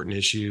an important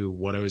issue,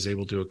 what I was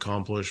able to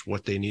accomplish,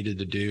 what they needed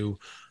to do.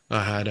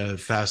 I had a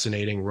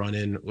fascinating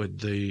run-in with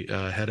the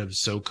head of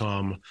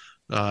SOCOM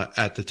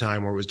at the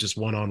time where it was just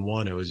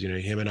one-on-one. It was,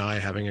 him and I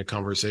having a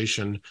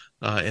conversation.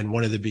 And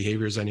one of the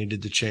behaviors I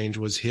needed to change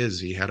was his.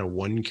 He had a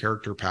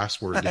one-character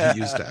password that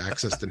he used to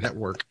access the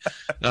network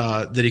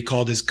that he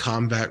called his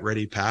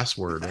combat-ready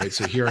password, right?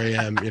 So here I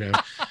am, and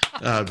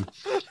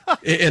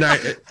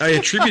I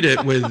attribute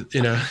it with,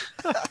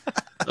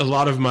 a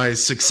lot of my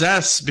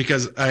success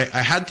because I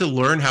had to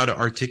learn how to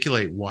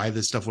articulate why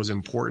this stuff was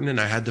important, and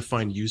I had to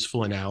find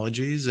useful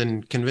analogies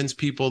and convince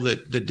people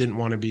that didn't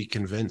want to be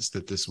convinced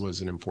that this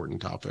was an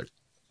important topic.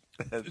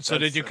 So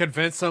did you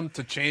convince him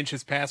to change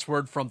his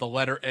password from the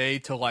letter A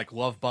to like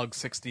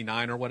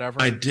Lovebug69 or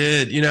whatever? I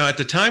did. At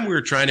the time we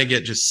were trying to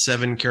get just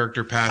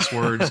 7-character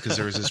passwords because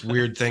there was this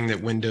weird thing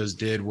that Windows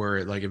did where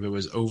if it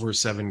was over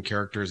 7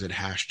 characters, it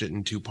hashed it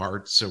in 2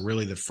 parts. So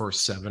really the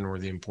first 7 were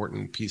the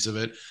important piece of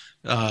it.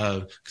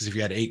 Because if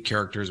you had 8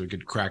 characters, we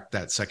could crack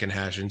that second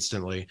hash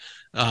instantly.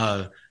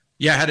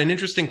 Yeah, I had an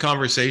interesting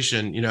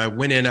conversation. I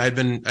went in, I'd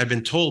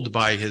been told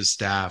by his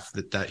staff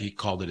that he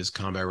called it his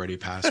combat ready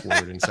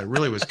password. And so I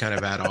really was kind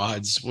of at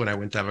odds when I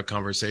went to have a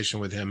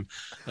conversation with him.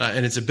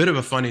 And it's a bit of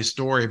a funny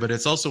story, but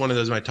it's also one of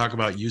those when I talk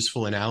about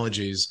useful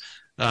analogies.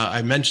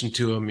 I mentioned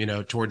to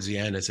him, towards the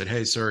end, I said,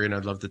 "Hey, sir,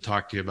 I'd love to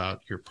talk to you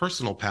about your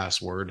personal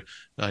password.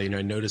 I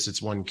notice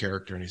it's one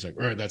character." And he's like,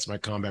 "Right, that's my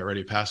combat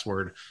ready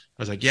password."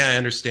 I was like, "Yeah, I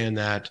understand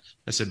that."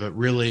 I said, "But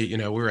really,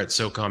 we're at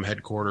SOCOM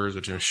headquarters,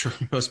 which I'm sure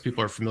most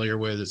people are familiar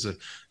with. It's a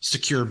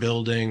secure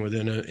building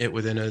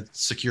within a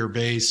secure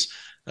base.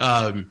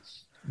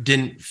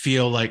 Didn't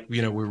feel like,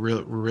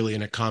 we're really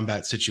in a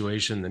combat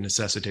situation that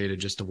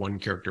necessitated just a one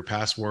character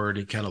password."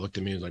 He kind of looked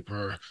at me and was like,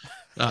 "Brr."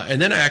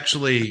 And then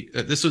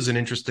this was an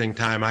interesting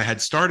time. I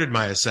had started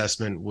my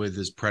assessment with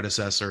his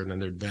predecessor, and then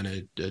there'd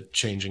been a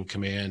change in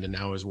command, and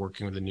now I was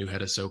working with a new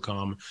head of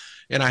SOCOM,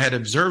 and I had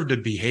observed a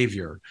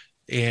behavior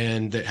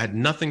and that had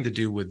nothing to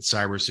do with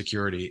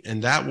cybersecurity.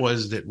 And that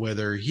was that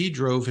whether he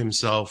drove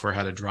himself or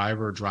had a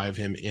driver drive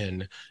him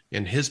in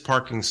his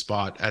parking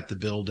spot at the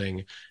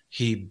building,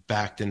 he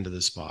backed into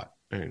the spot.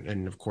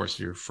 And of course,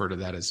 you refer to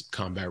that as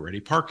combat ready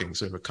parking.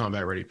 So you have a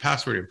combat ready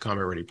password, you have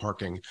combat ready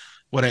parking.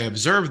 What I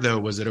observed, though,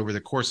 was that over the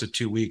course of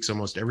 2 weeks,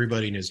 almost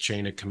everybody in his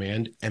chain of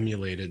command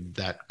emulated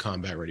that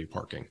combat ready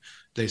parking.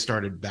 They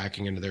started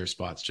backing into their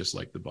spots just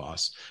like the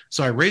boss.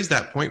 So I raised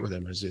that point with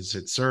him. I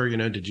said, "Sir,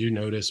 did you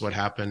notice what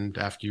happened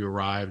after you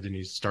arrived and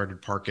you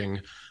started parking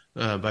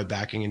by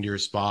backing into your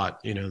spot,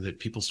 that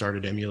people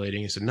started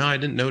emulating?" He said, "No, I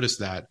didn't notice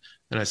that."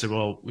 And I said,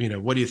 "Well,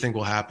 what do you think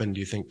will happen?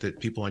 Do you think that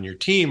people on your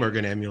team are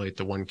going to emulate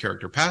the one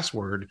character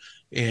password?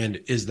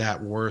 And is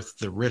that worth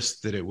the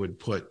risk that it would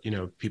put,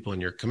 people in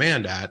your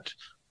command at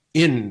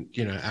in,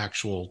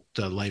 actual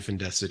life and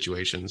death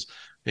situations?"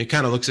 And he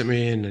kind of looks at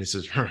me and he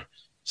says,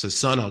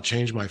 "Son, I'll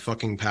change my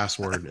fucking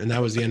password." And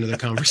that was the end of the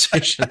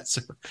conversation.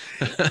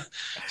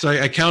 So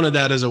I counted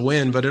that as a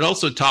win, but it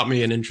also taught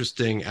me an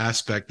interesting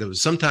aspect of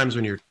sometimes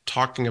when you're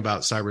talking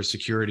about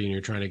cybersecurity and you're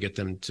trying to get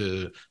them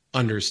to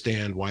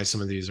understand why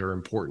some of these are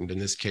important. In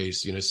this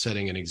case,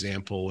 setting an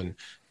example and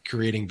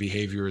creating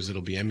behaviors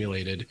that'll be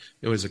emulated.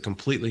 It was a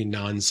completely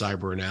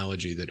non-cyber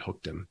analogy that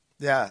hooked him.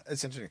 Yeah,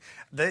 it's interesting.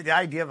 The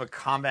idea of a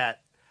combat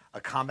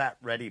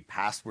ready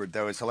password,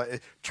 though, is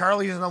hilarious.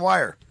 Charlie's in the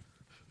wire.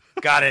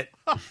 Got it.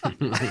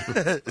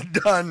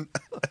 Done.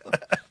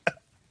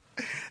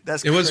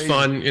 That's it was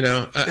fun.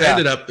 I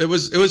ended up, it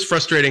was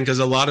frustrating because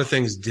a lot of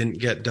things didn't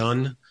get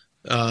done.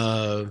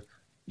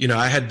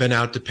 I had been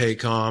out to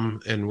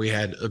Paycom and we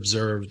had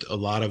observed a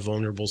lot of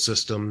vulnerable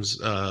systems,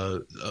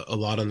 a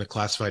lot on the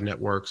classified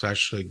networks. I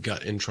actually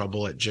got in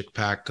trouble at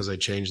JICPAC because I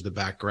changed the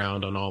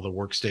background on all the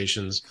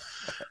workstations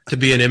to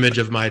be an image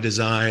of my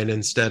design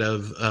instead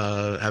of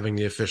having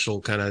the official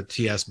kind of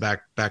TS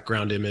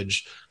background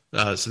image.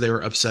 So they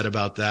were upset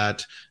about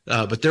that.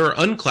 But there were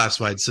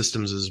unclassified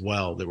systems as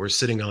well that were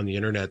sitting on the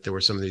internet. There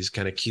were some of these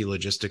kind of key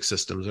logistic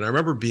systems. And I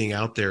remember being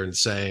out there and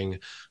saying,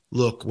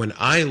 "Look, when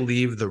I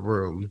leave the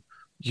room,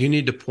 you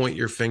need to point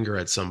your finger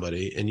at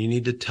somebody and you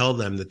need to tell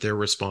them that they're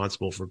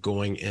responsible for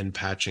going and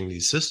patching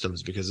these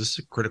systems because this is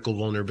a critical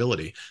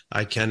vulnerability.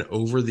 I can,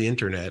 over the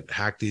internet,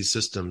 hack these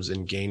systems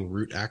and gain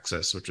root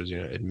access," which was,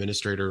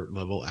 administrator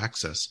level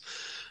access.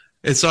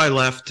 And so I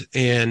left,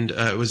 and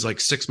it was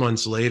like 6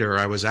 months later,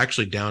 I was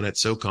actually down at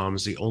SOCOM.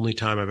 It's the only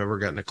time I've ever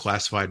gotten a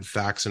classified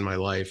fax in my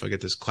life. I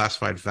get this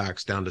classified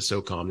fax down to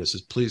SOCOM. This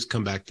says, "Please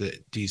come back to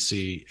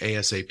DC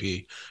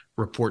ASAP,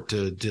 report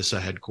to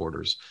DISA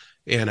headquarters."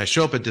 And I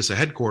show up at DISA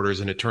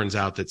headquarters, and it turns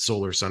out that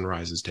Solar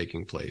Sunrise is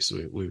taking place.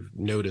 We've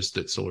noticed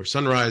that Solar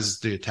Sunrise,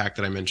 the attack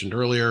that I mentioned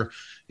earlier,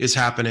 is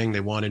happening. They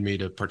wanted me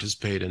to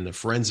participate in the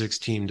forensics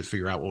team to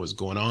figure out what was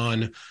going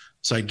on.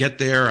 So I get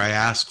there, I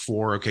ask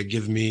for, "Okay,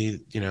 give me,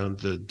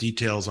 the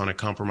details on a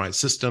compromised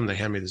system." They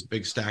hand me this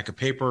big stack of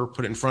paper,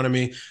 put it in front of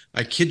me.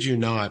 I kid you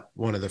not,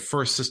 one of the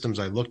first systems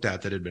I looked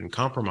at that had been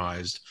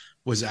compromised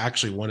was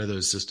actually one of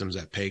those systems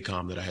at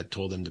Paycom that I had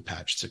told them to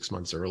patch 6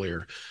 months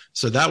earlier.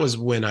 So that was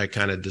when I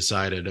kind of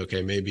decided,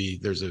 okay, maybe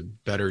there's a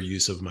better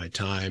use of my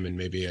time and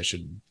maybe I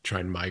should try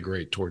and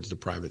migrate towards the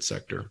private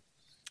sector.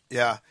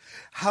 Yeah.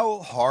 How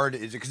hard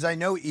is it? Because I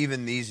know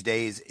even these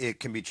days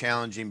it can be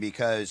challenging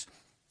because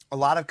a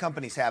lot of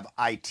companies have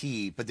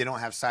IT, but they don't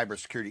have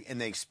cybersecurity, and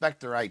they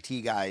expect their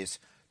IT guys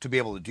to be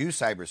able to do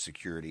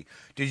cybersecurity.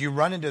 Did you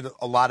run into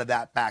a lot of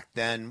that back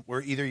then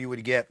where either you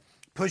would get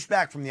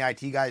pushback from the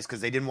IT guys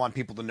because they didn't want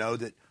people to know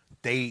that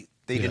they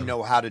didn't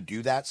know how to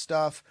do that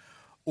stuff,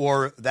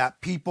 or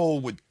that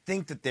people would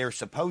think that they're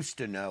supposed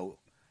to know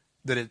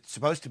that it's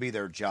supposed to be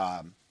their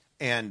job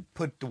and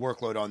put the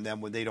workload on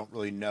them when they don't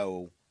really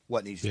know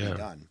what needs to be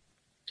done?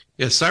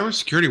 Yeah,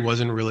 cybersecurity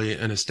wasn't really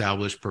an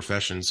established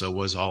profession, so it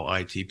was all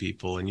IT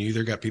people. And you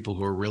either got people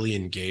who are really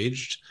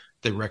engaged,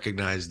 they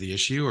recognized the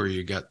issue, or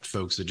you got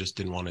folks that just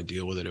didn't want to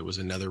deal with it. It was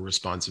another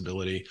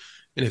responsibility.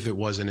 And if it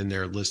wasn't in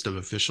their list of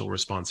official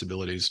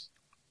responsibilities,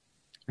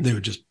 they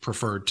would just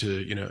prefer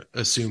to,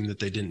 assume that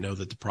they didn't know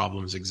that the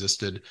problems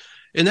existed.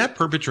 And that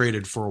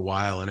perpetrated for a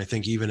while. And I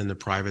think even in the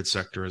private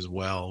sector as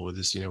well with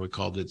this, we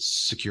called it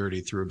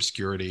security through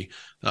obscurity.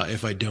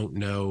 If I don't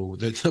know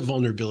that the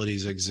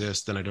vulnerabilities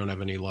exist, then I don't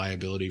have any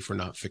liability for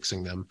not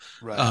fixing them.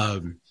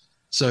 Right.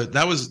 So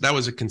that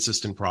was a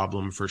consistent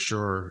problem for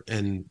sure.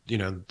 And,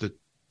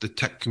 the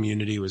tech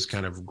community was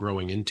kind of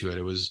growing into it.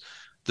 It was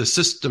the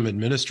system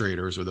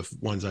administrators were the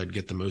ones I'd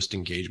get the most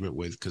engagement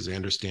with because they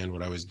understand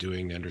what I was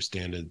doing. They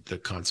understand the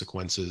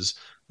consequences,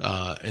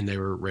 and they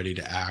were ready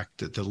to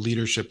act. At the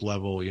leadership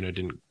level,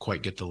 didn't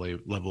quite get the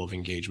level of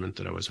engagement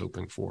that I was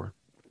hoping for.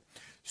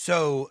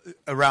 So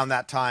around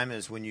that time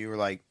is when you were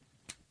like,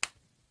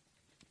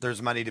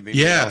 there's money to be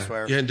made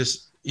elsewhere.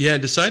 Yeah,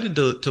 decided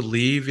to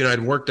leave. I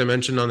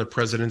mentioned on the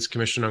President's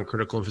Commission on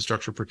Critical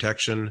Infrastructure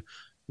Protection.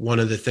 One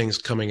of the things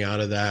coming out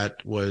of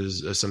that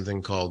was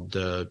something called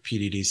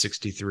PDD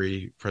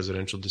 63,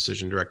 Presidential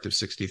Decision Directive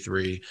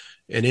 63.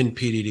 And in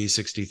PDD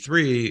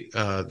 63,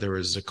 there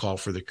was a call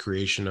for the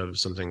creation of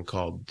something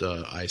called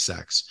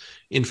ISACs,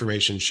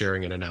 Information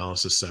Sharing and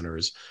Analysis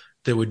Centers,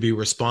 that would be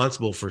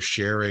responsible for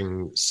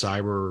sharing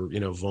cyber,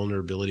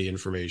 vulnerability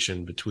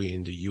information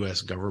between the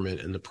U.S. government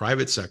and the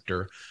private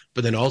sector,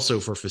 but then also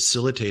for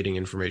facilitating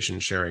information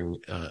sharing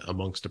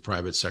amongst the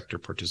private sector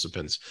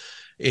participants.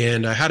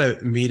 And I had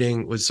a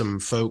meeting with some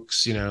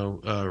folks,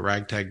 a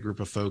ragtag group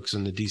of folks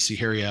in the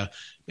DC area,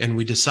 and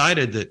we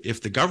decided that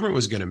if the government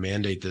was going to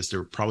mandate this,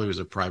 there probably was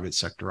a private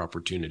sector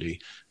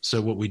opportunity.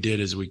 So what we did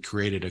is we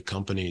created a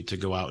company to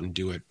go out and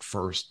do it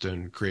first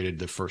and created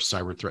the first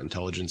cyber threat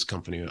intelligence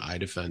company,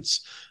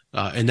 iDefense.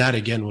 And that,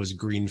 again, was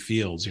green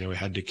fields. We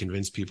had to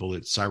convince people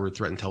that cyber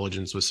threat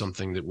intelligence was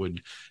something that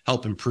would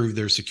help improve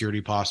their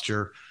security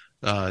posture.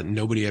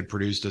 Nobody had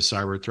produced a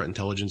cyber threat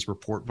intelligence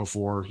report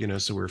before,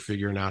 so we're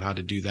figuring out how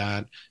to do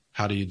that.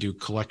 How do you do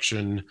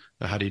collection?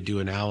 How do you do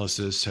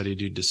analysis? How do you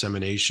do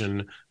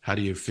dissemination? How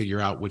do you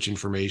figure out which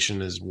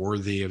information is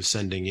worthy of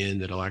sending in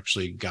that'll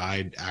actually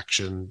guide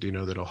action,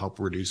 that'll help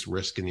reduce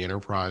risk in the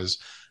enterprise?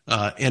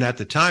 And at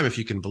the time, if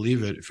you can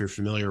believe it, if you're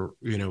familiar,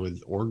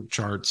 with org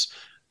charts,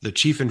 the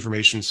chief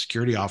information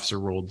security officer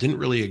role didn't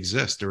really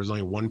exist. There was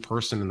only one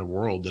person in the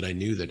world that I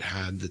knew that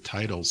had the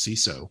title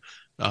CISO.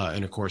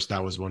 And of course,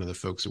 that was one of the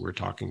folks that we're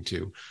talking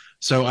to.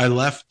 So I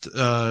left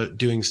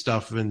doing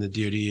stuff in the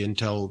DoD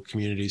intel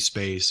community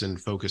space and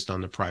focused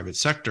on the private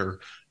sector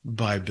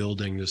by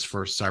building this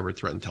first cyber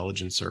threat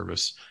intelligence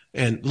service.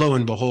 And lo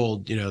and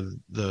behold,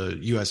 the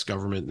U.S.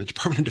 government, the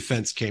Department of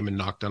Defense came and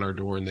knocked on our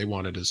door, and they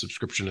wanted a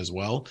subscription as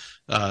well.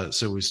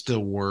 So we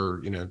still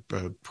were,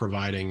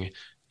 providing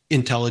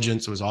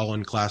intelligence. It was all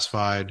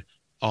unclassified,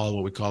 all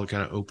what we call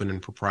kind of open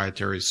and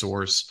proprietary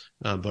source,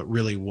 but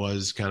really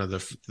was kind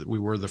of we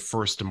were the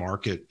first to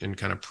market in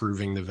kind of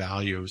proving the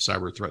value of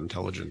cyber threat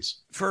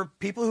intelligence. For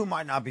people who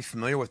might not be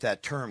familiar with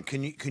that term,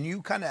 can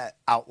you kind of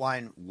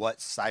outline what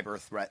cyber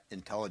threat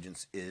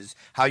intelligence is?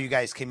 How you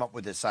guys came up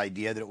with this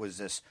idea that it was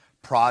this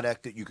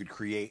product that you could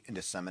create and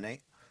disseminate?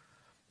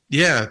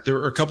 Yeah, there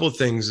were a couple of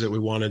things that we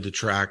wanted to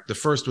track. The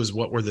first was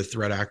what were the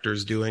threat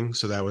actors doing?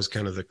 So that was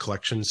kind of the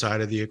collection side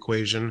of the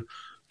equation.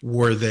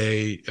 Were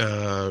they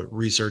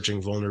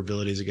researching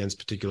vulnerabilities against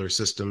particular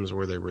systems?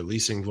 Were they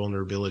releasing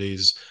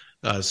vulnerabilities?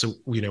 So,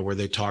 were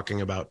they talking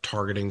about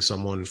targeting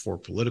someone for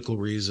political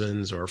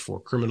reasons or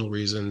for criminal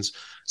reasons?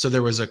 So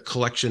there was a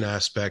collection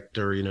aspect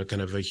or,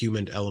 kind of a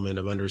human element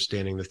of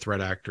understanding the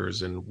threat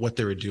actors and what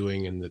they were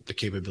doing and the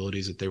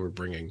capabilities that they were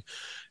bringing.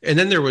 And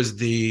then there was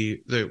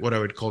the what I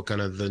would call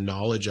kind of the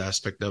knowledge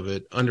aspect of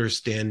it,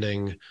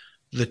 understanding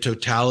the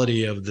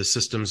totality of the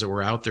systems that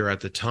were out there at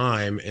the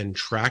time and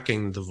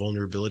tracking the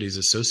vulnerabilities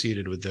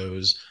associated with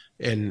those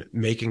and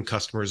making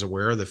customers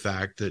aware of the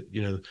fact that,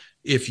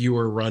 if you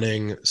were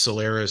running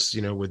Solaris,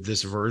 with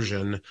this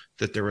version,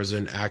 that there was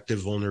an active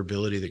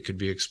vulnerability that could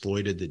be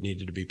exploited that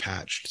needed to be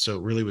patched. So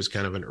it really was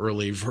kind of an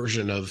early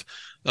version of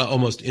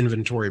almost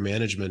inventory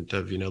management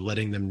of,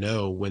 letting them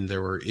know when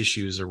there were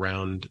issues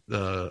around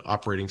the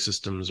operating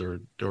systems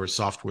or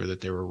software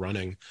that they were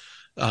running.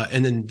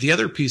 And then the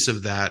other piece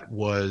of that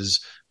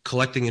was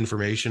collecting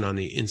information on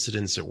the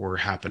incidents that were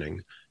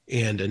happening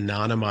and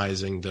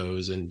anonymizing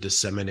those and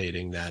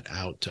disseminating that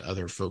out to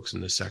other folks in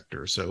the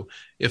sector. So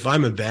if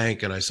I'm a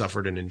bank and I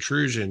suffered an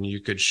intrusion,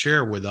 you could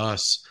share with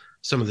us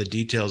some of the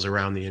details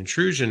around the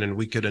intrusion, and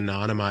we could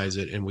anonymize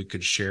it and we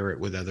could share it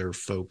with other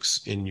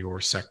folks in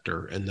your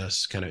sector, and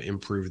thus kind of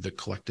improve the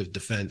collective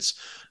defense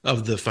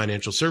of the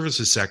financial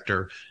services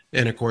sector.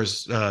 And of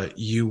course,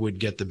 you would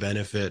get the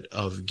benefit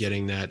of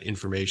getting that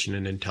information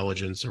and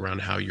intelligence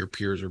around how your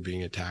peers are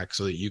being attacked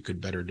so that you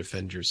could better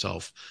defend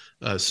yourself.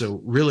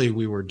 So really,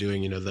 we were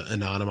doing, the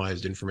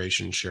anonymized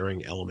information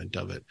sharing element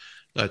of it.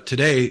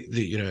 Today,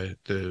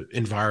 the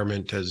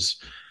environment has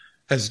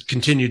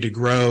continued to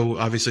grow.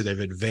 Obviously,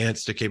 they've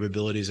advanced the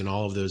capabilities in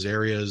all of those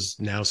areas.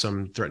 Now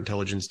some threat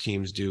intelligence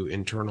teams do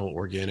internal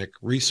organic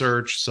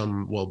research.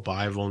 Some will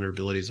buy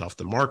vulnerabilities off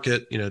the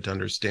market, to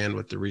understand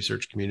what the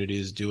research community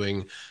is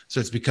doing. So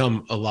it's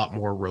become a lot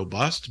more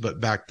robust. But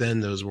back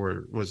then,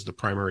 was the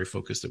primary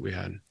focus that we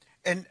had.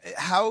 And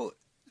how,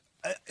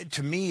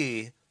 to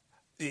me,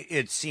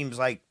 it seems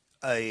like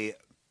a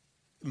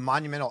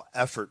monumental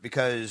effort,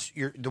 because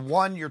you're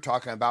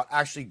talking about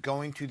actually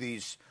going to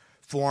these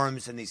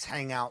forums and these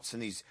hangouts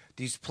and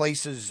these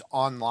places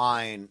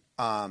online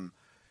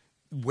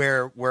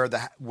where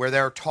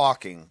they're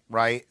talking,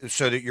 right?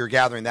 So that you're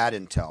gathering that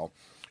intel.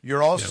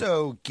 You're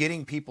also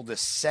getting people to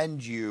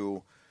send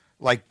you,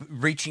 like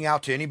reaching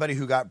out to anybody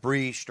who got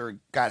breached or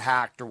got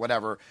hacked or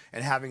whatever,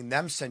 and having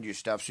them send you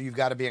stuff. So you've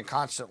got to be in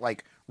constant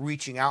like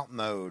reaching out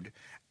mode,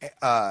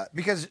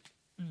 because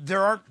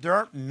there aren't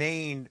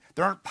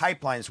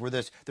pipelines where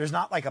there's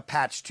not like a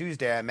Patch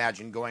Tuesday, I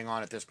imagine, going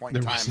on at this point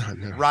in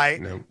time,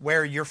 right? No.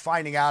 Where you're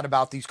finding out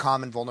about these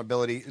common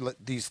vulnerabilities,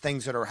 these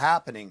things that are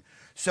happening.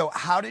 So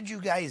how did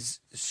you guys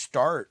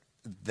start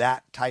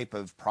that type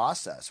of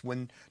process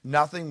when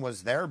nothing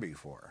was there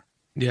before?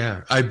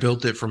 Yeah, I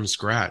built it from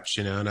scratch,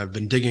 and I've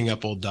been digging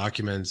up old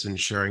documents and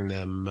sharing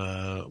them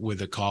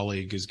with a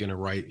colleague who's going to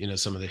write,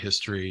 some of the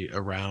history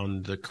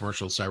around the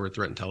commercial cyber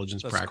threat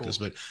intelligence practice.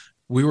 Cool. But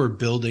we were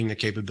building the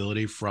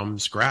capability from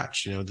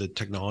scratch, the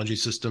technology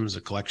systems,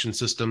 the collection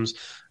systems.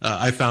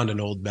 I found an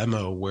old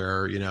memo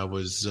where, I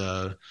was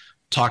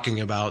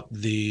talking about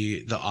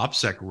the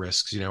OPSEC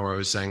risks, where I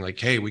was saying like,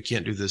 hey, we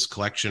can't do this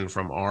collection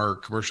from our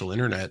commercial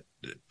internet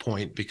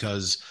point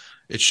because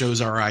it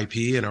shows our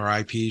IP, and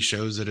our IP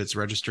shows that it's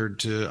registered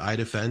to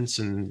iDefense,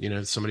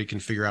 and somebody can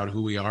figure out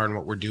who we are and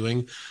what we're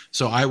doing.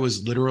 So I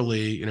was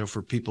literally,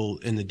 for people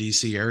in the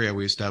DC area,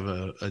 we used to have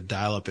a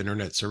dial-up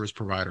internet service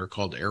provider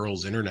called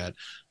Errol's Internet.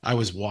 I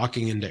was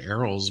walking into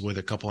Errol's with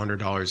a couple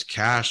 $100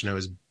 cash, and I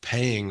was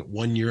paying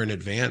 1 year in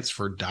advance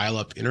for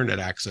dial-up internet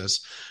access,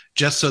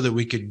 just so that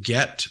we could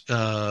get,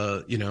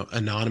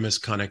 anonymous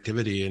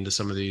connectivity into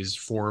some of these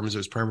forums. It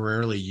was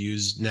primarily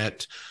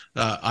Usenet,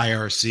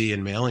 IRC,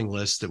 and mailing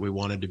lists that we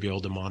wanted to be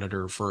able to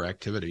monitor for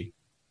activity.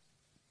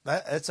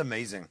 That's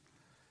amazing.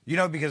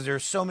 Because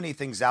there's so many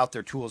things out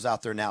there, tools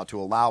out there now to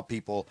allow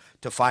people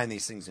to find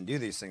these things and do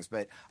these things.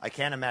 But I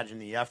can't imagine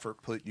the effort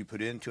you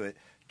put into it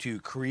to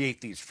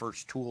create these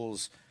first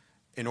tools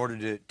in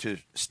order to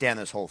stand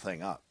this whole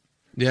thing up.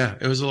 Yeah,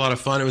 it was a lot of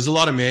fun. It was a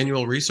lot of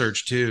manual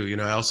research too.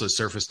 I also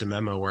surfaced a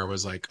memo where I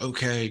was like,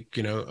 okay,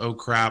 oh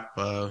crap.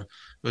 It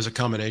was a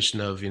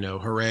combination of,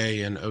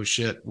 hooray and oh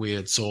shit, we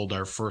had sold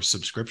our first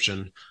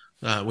subscription.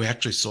 We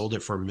actually sold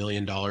it for $1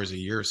 million a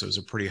year. So it was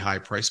a pretty high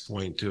price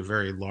point to a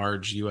very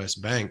large US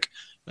bank.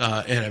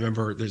 And I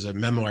remember there's a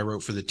memo I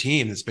wrote for the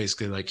team that's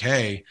basically like,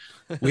 hey,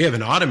 we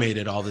haven't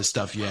automated all this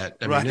stuff yet.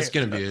 I mean, it's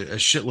going to be a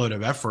shitload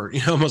of effort,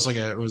 almost like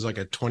it was like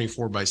a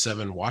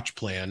 24/7 watch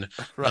plan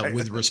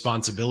with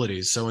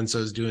responsibilities.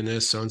 So-and-so's doing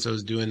this,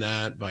 so-and-so's doing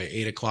that. By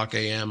 8:00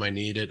 a.m., I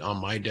need it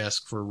on my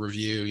desk for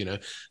review.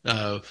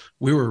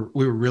 We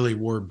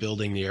were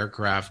building the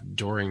aircraft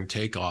during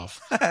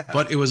takeoff,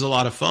 but it was a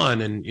lot of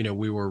fun. And,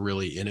 we were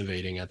really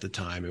innovating at the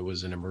time. It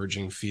was an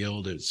emerging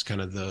field. It's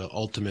kind of the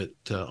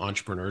ultimate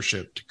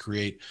entrepreneurship to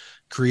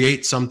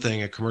create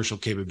something, a commercial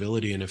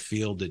capability in a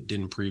field that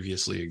didn't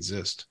previously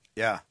exist.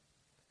 Yeah.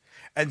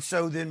 And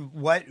so then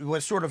what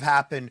sort of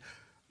happened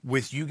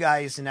with you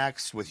guys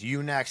next, with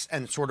you next,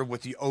 and sort of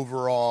with the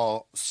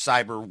overall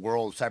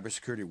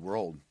cybersecurity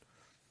world?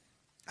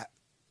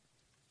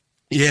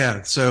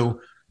 Yeah. So,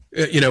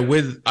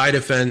 with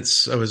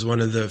iDefense, I was one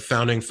of the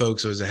founding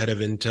folks. I was the head of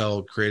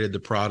Intel, created the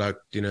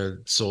product,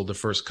 sold the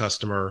first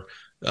customer,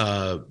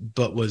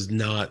 but was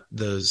not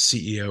the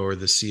CEO or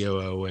the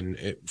COO.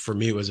 And for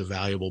me, it was a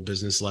valuable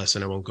business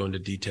lesson. I won't go into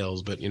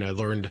details, but, I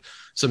learned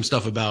some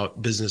stuff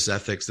about business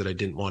ethics that I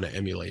didn't want to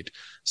emulate.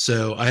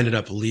 So I ended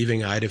up leaving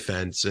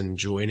iDefense and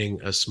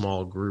joining a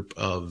small group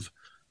of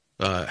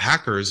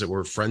hackers that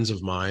were friends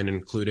of mine,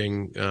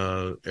 including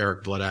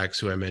Eric Bloodaxe,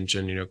 who I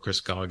mentioned, Chris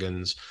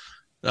Goggins,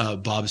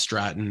 Bob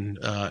Stratton,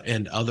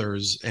 and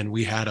others. And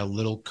we had a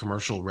little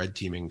commercial red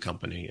teaming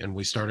company, and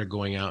we started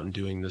going out and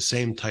doing the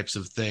same types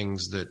of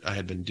things that I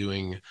had been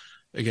doing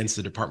against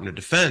the Department of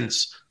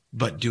Defense,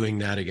 but doing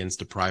that against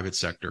the private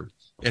sector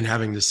and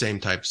having the same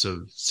types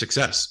of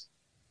success,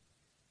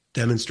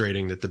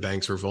 demonstrating that the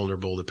banks were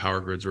vulnerable, the power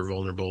grids were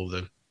vulnerable,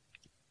 the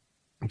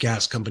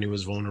gas company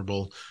was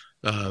vulnerable.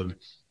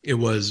 It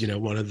was,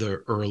 one of the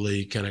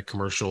early kind of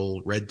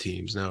commercial red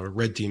teams. Now,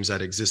 red teams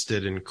that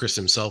existed, and Chris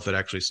himself had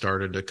actually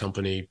started a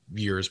company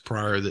years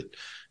prior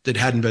that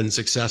hadn't been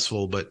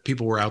successful, but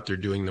people were out there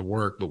doing the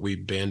work. But we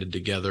banded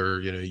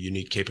together,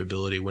 unique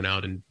capability, went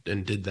out and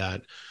did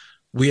that.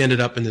 We ended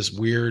up in this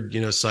weird,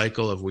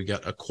 cycle of we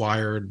got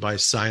acquired by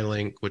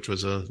Cylink, which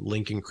was a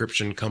link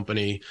encryption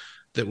company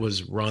that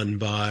was run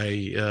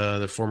by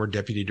the former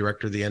deputy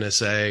director of the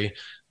NSA.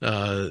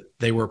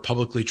 They were a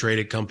publicly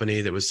traded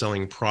company that was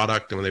selling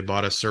product. And when they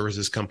bought a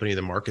services company,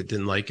 the market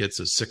didn't like it.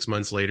 So 6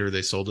 months later,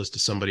 they sold us to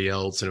somebody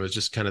else. And it was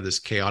just kind of this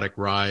chaotic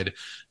ride.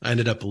 I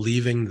ended up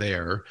leaving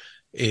there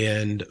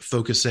and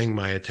focusing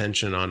my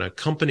attention on a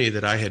company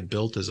that I had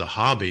built as a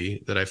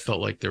hobby that I felt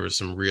like there was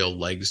some real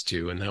legs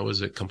to. And that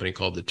was a company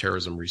called the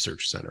Terrorism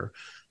Research Center.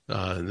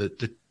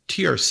 The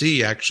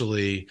TRC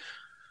actually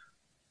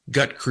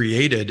got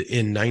created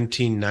in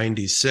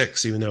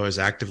 1996. Even though I was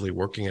actively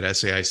working at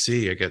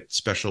SAIC, I got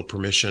special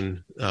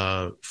permission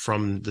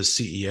from the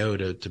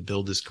CEO to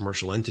build this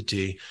commercial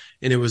entity.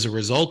 And it was a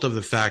result of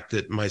the fact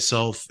that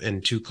myself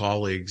and two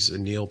colleagues,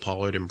 Neil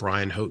Pollard and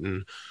Brian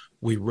Houghton,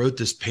 we wrote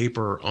this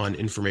paper on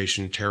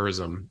information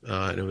terrorism.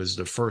 And it was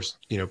the first,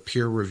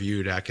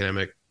 peer-reviewed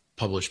academic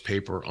published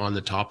paper on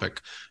the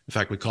topic. In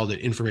fact, we called it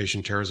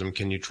Information Terrorism,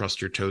 Can You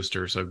Trust Your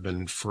Toaster? So I've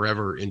been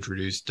forever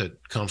introduced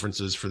at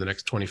conferences for the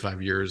next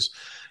 25 years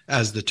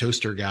as the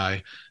toaster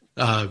guy.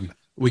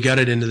 We got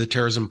it into the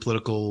Terrorism and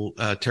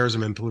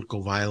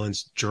Political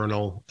Violence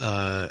Journal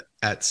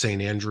at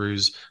St.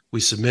 Andrews.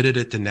 We submitted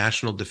it to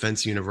National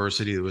Defense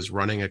University that was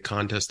running a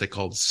contest they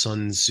called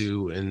Sun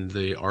Tzu in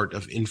the Art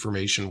of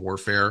Information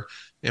Warfare.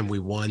 And we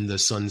won the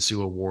Sun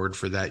Tzu Award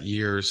for that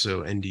year.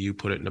 So NDU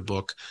put it in a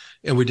book.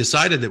 And we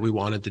decided that we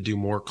wanted to do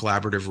more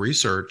collaborative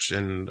research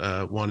and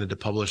wanted to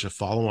publish a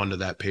follow-on to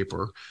that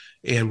paper.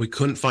 And we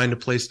couldn't find a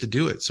place to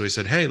do it. So we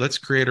said, hey, let's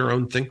create our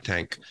own think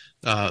tank.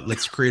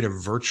 Let's create a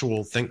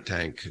virtual think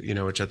tank,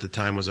 which at the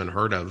time was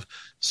unheard of.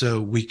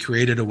 So we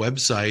created a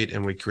website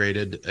and we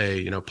created a,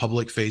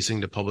 public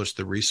facing to publish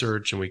the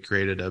research. And we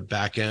created a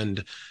back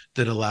end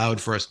that allowed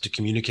for us to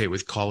communicate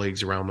with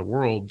colleagues around the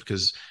world,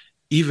 because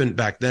even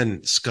back then,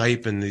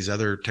 Skype and these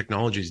other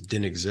technologies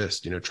didn't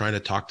exist. Trying to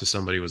talk to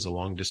somebody was a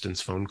long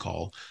distance phone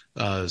call.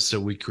 So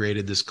we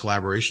created this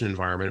collaboration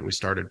environment. We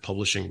started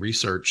publishing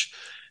research.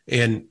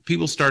 And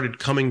people started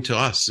coming to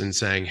us and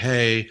saying,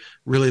 hey,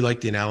 really like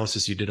the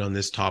analysis you did on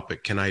this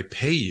topic. Can I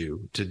pay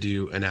you to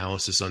do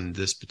analysis on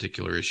this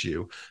particular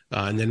issue?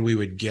 And then we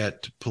would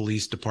get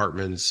police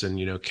departments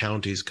and,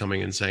 counties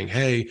coming and saying,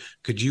 hey,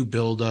 could you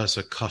build us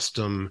a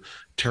custom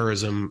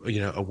terrorism,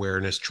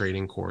 awareness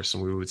training course?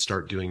 And we would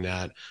start doing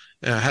that.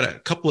 I had a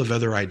couple of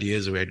other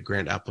ideas that we had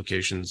grant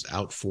applications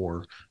out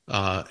for.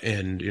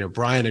 And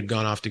Brian had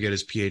gone off to get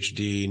his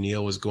PhD.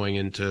 Neil was going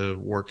into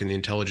work in the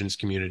intelligence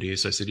community.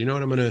 So I said, you know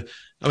what, I'm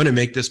going to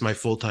make this my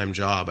full-time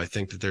job. I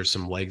think that there's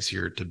some legs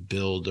here to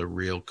build a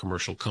real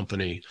commercial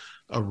company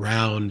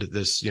around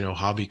this,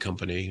 hobby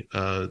company.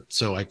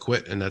 So I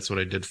quit, and that's what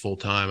I did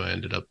full-time. I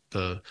ended up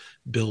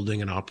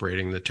building and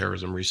operating the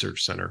Terrorism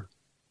Research Center.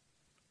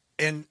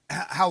 And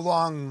how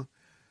long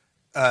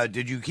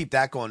did you keep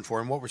that going for,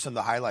 and what were some of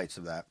the highlights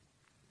of that?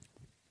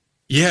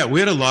 Yeah, we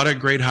had a lot of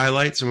great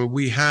highlights. I mean,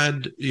 we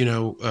had,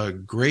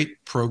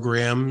 great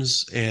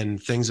programs and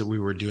things that we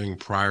were doing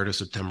prior to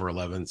September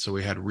 11th. So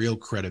we had real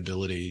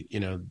credibility,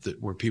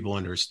 where people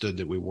understood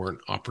that we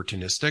weren't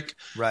opportunistic.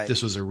 Right.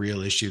 This was a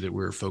real issue that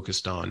we were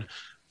focused on.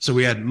 So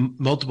we had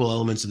multiple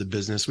elements of the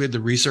business. We had the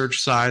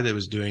research side that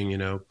was doing,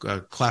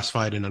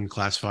 classified and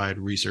unclassified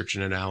research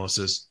and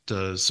analysis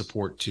to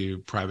support to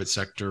private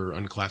sector,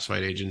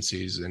 unclassified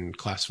agencies, and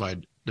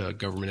classified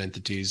government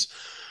entities.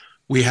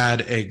 We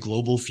had a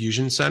global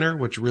fusion center,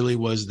 which really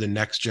was the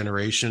next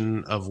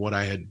generation of what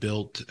I had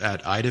built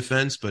at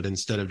iDefense. But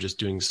instead of just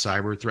doing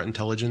cyber threat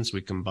intelligence,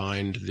 we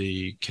combined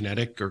the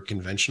kinetic or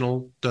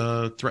conventional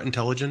threat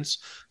intelligence.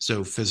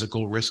 So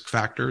physical risk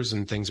factors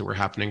and things that were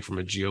happening from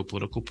a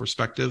geopolitical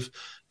perspective.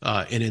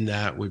 And in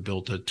that, we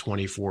built a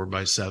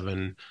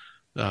 24/7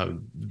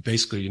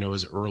 basically, it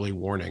was early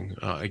warning.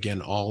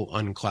 Again, all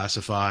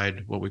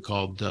unclassified, what we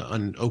called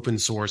open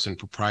source and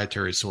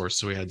proprietary source.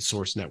 So we had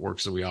source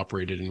networks that we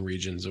operated in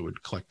regions that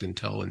would collect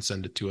intel and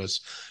send it to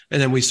us.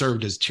 And then we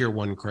served as tier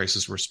 1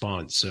 crisis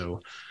response.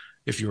 So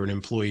if you were an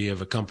employee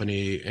of a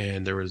company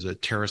and there was a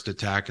terrorist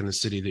attack in the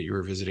city that you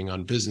were visiting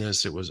on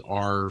business, it was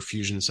our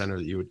fusion center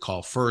that you would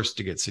call first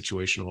to get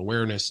situational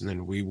awareness. And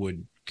then we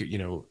would,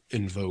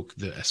 invoke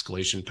the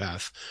escalation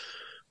path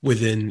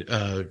within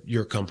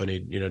your company,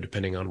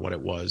 depending on what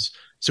it was.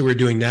 So we're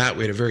doing that.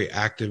 We had a very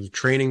active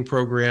training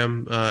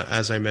program,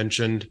 as I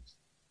mentioned.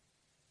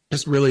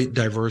 It's really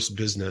diverse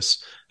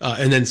business.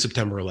 And then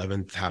September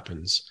 11th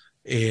happens.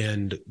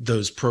 And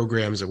those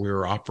programs that we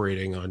were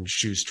operating on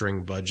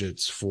shoestring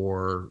budgets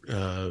for,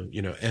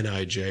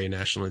 NIJ,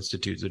 National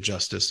Institutes of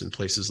Justice, and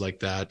places like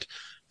that,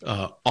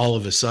 all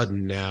of a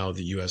sudden now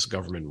the U.S.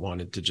 government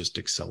wanted to just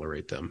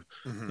accelerate them.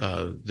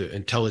 Mm-hmm. The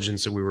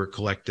intelligence that we were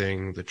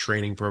collecting, the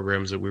training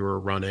programs that we were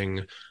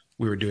running,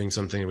 we were doing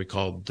something that we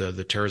called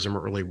the Terrorism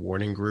Early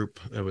Warning Group.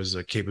 It was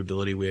a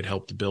capability we had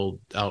helped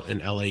build out in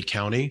LA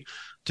County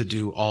to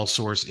do all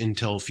source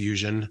intel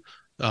fusion,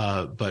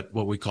 but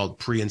what we called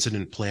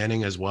pre-incident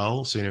planning as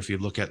well. So, if you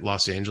look at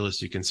Los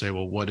Angeles, you can say,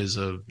 well, what is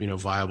a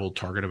viable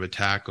target of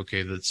attack?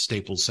 Okay, the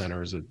Staples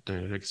Center is I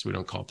guess we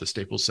don't call it the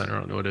Staples Center. I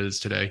don't know what it is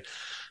today.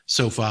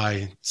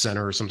 SoFi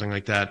Center or something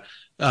like that,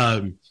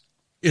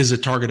 is a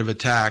target of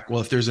attack.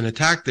 Well, if there's an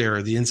attack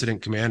there, the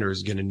incident commander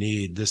is going to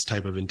need this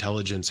type of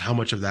intelligence. How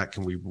much of that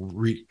can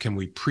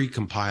we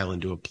pre-compile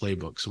into a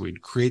playbook? So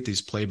we'd create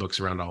these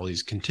playbooks around all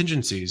these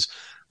contingencies,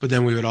 but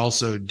then we would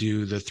also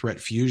do the threat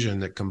fusion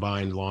that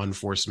combined law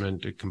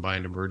enforcement, it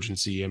combined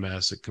emergency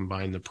EMS, it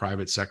combined the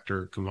private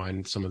sector, it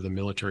combined some of the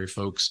military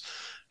folks.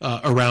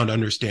 around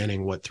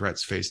understanding what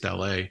threats faced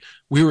LA.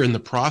 We were in the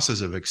process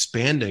of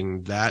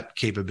expanding that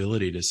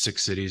capability to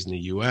 6 cities in the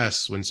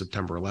US when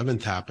September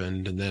 11th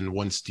happened. And then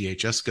once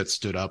DHS got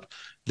stood up,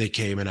 they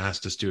came and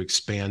asked us to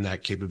expand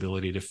that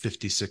capability to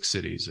 56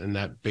 cities. And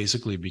that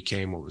basically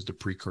became what was the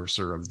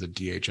precursor of the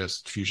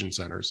DHS fusion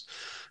centers.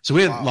 So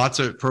we had lots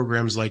of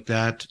programs like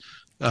that.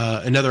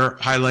 Another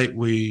highlight,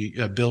 we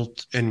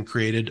built and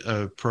created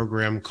a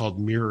program called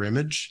Mirror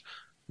Image,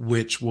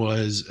 which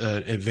was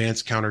an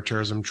advanced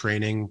counterterrorism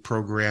training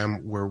program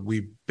where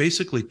we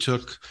basically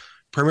took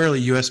primarily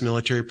U.S.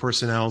 military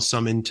personnel,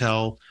 some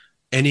intel,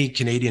 any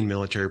Canadian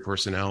military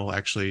personnel.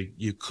 Actually,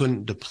 you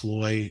couldn't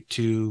deploy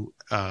to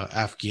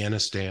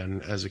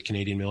Afghanistan as a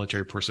Canadian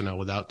military personnel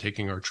without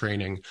taking our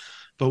training.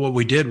 But what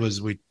we did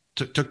was we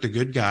took the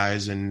good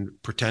guys and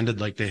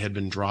pretended like they had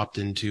been dropped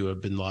into a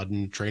bin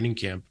Laden training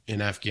camp in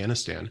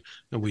Afghanistan.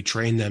 And we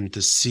trained them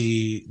to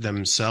see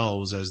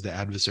themselves as the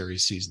adversary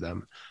sees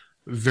them.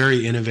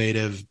 Very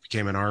innovative,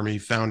 became an Army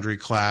Foundry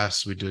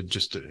class. We did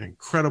just an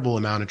incredible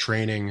amount of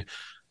training,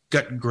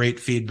 got great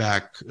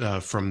feedback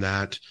from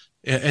that.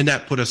 And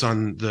that put us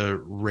on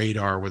the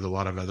radar with a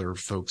lot of other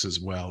folks as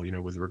well,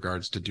 with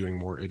regards to doing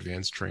more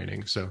advanced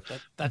training. So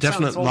that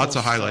definitely lots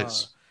of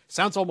highlights.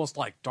 Sounds almost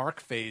like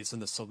Dark Phase in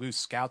the Selous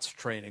Scouts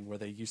training, where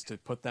they used to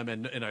put them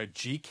in a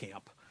G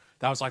camp.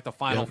 That was like the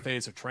final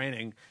phase of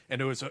training.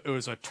 And it was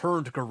a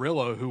turned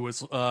guerrilla who was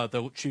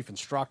the chief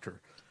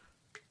instructor.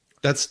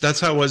 That's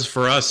how it was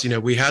for us.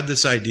 We had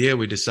this idea.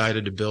 We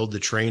decided to build the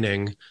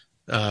training.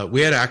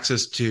 We had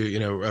access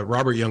to,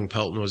 Robert Young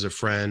Pelton was a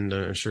friend.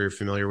 I'm sure you're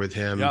familiar with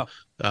him.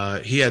 Yeah.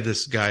 He had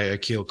this guy,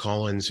 Akil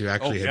Collins, who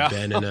actually had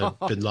been in a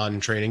bin Laden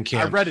training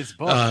camp. I read his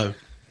book.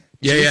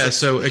 Yeah.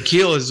 So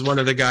Akil is one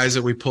of the guys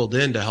that we pulled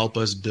in to help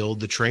us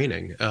build the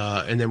training.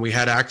 And then we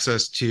had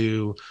access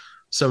to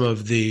some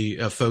of the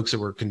folks that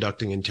were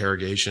conducting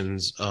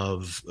interrogations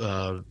of,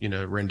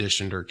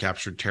 renditioned or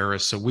captured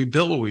terrorists. So we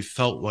built what we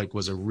felt like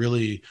was a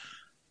really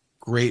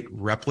great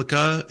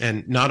replica,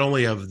 and not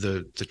only of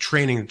the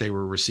training that they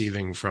were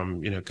receiving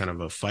from, kind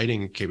of a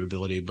fighting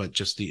capability, but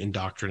just the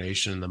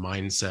indoctrination and the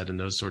mindset and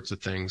those sorts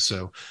of things.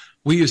 So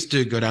we used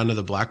to go down to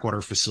the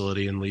Blackwater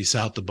facility and lease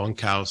out the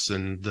bunkhouse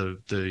and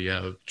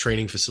the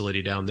training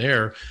facility down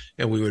there.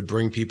 And we would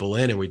bring people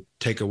in and we'd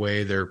take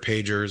away their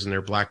pagers and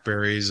their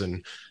Blackberries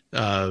and,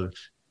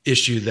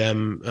 issue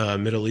them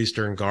Middle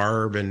Eastern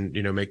garb and,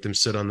 make them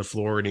sit on the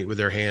floor and eat with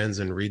their hands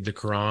and read the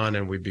Quran.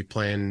 And we'd be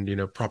playing,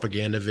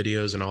 propaganda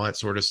videos and all that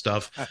sort of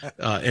stuff.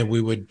 And we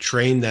would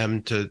train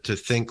them to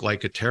think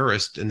like a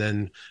terrorist, and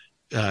then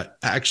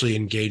actually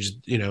engage,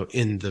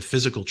 in the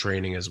physical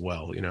training as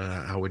well.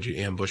 How would you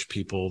ambush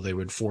people? They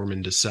would form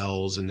into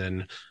cells. And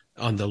then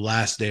on the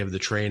last day of the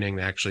training,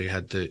 they actually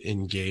had to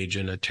engage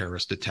in a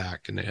terrorist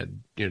attack, and they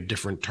had,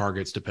 different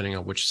targets depending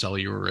on which cell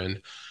you were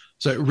in.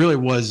 So it really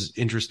was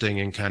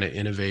interesting and kind of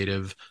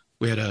innovative.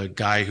 We had a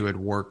guy who had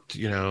worked,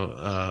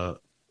 as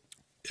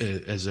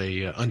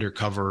a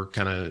undercover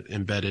kind of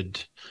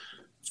embedded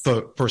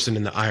person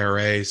in the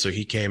IRA. So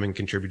he came and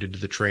contributed to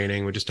the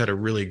training. We just had a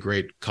really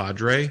great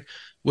cadre.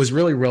 Was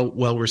really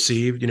well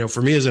received.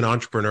 For me as an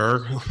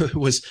entrepreneur, it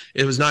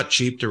was not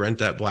cheap to rent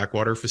that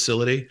Blackwater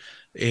facility.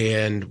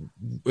 And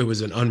it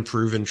was an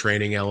unproven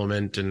training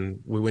element.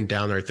 And we went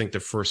down there. I think the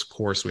first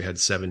course we had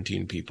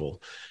 17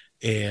 people.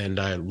 And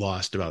I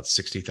lost about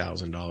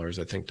 $60,000,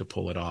 I think, to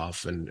pull it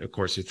off. And of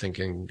course, you're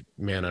thinking,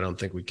 man, I don't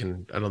think we're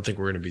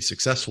going to be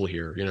successful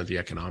here. The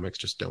economics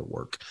just don't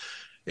work.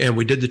 And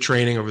we did the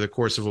training over the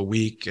course of a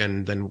week.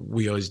 And then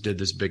we always did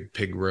this big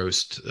pig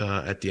roast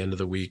at the end of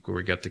the week where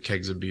we got the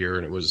kegs of beer.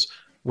 And it was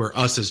where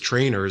us as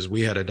trainers,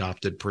 we had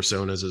adopted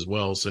personas as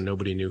well. So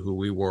nobody knew who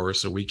we were.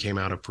 So we came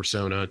out of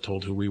persona,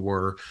 told who we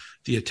were.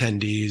 The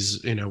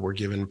attendees, were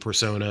given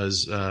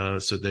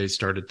personas. So they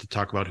started to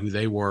talk about who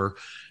they were.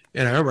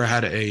 And I remember I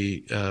had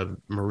a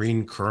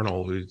Marine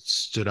colonel who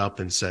stood up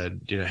and said,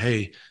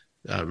 hey,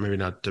 maybe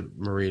not the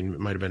Marine, it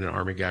might have been an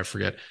Army guy, I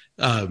forget.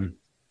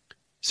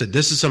 Said,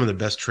 this is some of the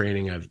best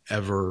training I've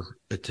ever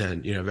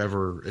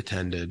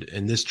attended.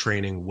 And this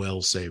training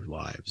will save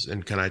lives.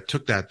 And I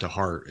took that to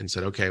heart and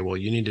said, okay, well,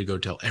 you need to go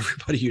tell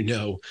everybody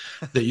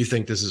that you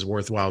think this is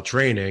worthwhile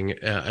training.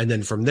 And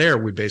then from there,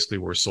 we basically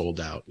were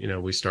sold out.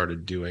 We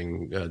started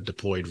doing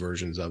deployed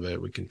versions of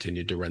it. We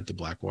continued to rent the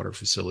Blackwater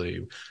facility.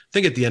 I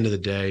think at the end of the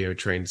day, I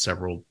trained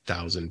several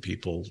thousand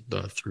people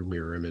through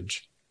Mirror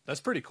Image.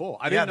 That's pretty cool.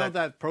 I didn't know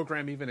that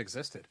program even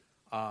existed.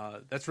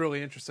 That's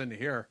really interesting to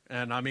hear.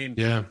 And I mean,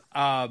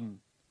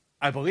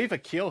 I believe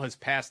Akil has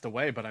passed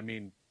away, but I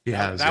mean,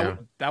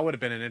 that would have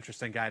been an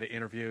interesting guy to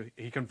interview.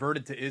 He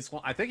converted to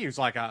Islam. I think he was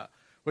like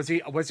was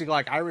he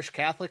like Irish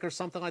Catholic or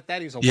something like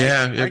that? He's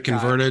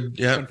converted.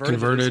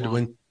 Converted.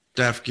 Went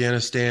to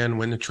Afghanistan,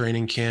 went to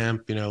training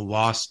camp,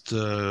 lost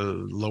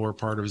the lower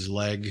part of his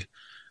leg,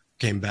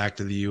 came back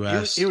to the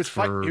U.S. He was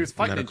fighting in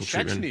Chechnya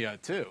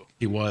treatment. Too.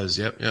 He was.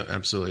 Yep.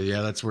 Absolutely.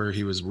 Yeah. That's where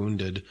he was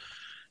wounded.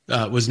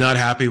 Was not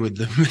happy with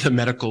the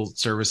medical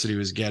service that he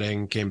was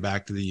getting, came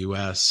back to the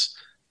U.S.,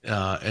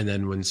 And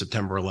then when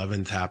September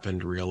 11th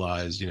happened,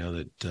 realized,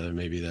 that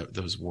maybe that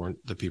those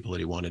weren't the people that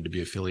he wanted to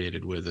be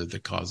affiliated with, or the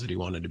cause that he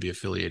wanted to be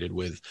affiliated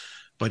with.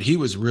 But he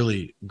was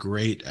really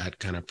great at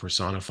kind of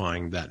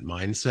personifying that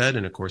mindset.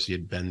 And of course, he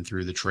had been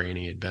through the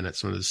training, had been at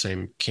some of the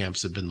same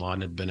camps that bin Laden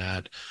had been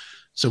at.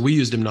 So we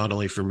used him not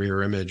only for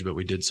mirror image, but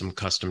we did some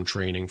custom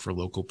training for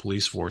local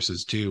police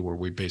forces too, where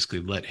we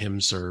basically let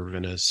him serve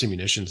in a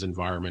simunitions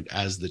environment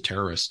as the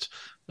terrorist.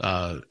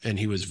 And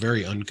he was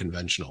very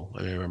unconventional.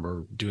 I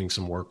remember doing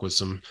some work with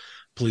some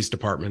police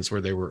departments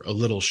where they were a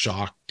little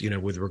shocked,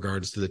 with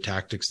regards to the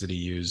tactics that he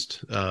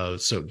used.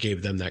 So it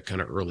gave them that kind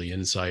of early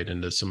insight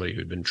into somebody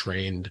who'd been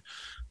trained,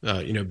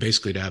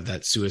 basically to have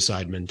that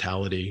suicide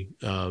mentality,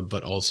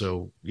 but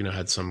also,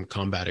 had some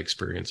combat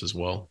experience as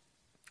well.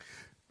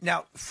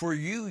 Now, for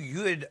you,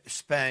 you had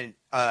spent,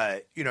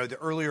 the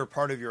earlier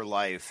part of your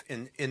life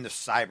in the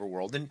cyber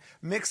world, and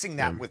mixing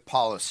that with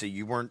policy.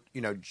 You weren't,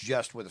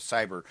 just with a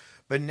cyber,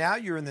 but now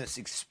you're in this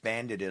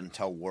expanded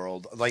intel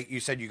world. Like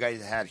you said, you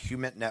guys had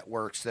human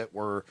networks that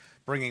were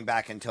bringing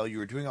back intel. You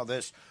were doing all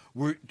this.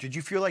 Did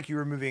you feel like you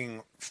were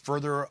moving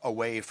further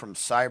away from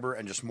cyber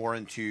and just more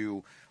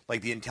into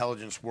like the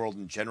intelligence world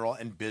in general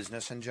and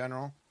business in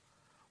general?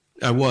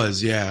 I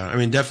was, yeah. I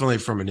mean, definitely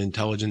from an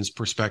intelligence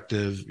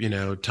perspective,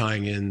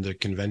 tying in the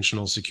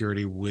conventional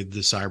security with the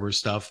cyber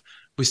stuff.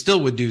 We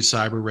still would do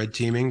cyber red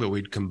teaming, but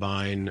we'd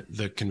combine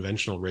the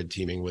conventional red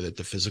teaming with it,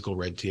 the physical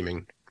red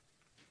teaming.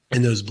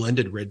 And those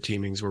blended red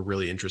teamings were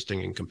really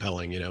interesting and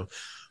compelling.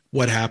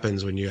 What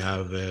happens when you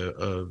have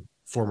a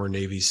former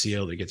Navy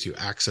SEAL that gets you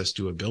access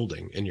to a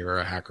building and you're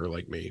a hacker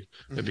like me?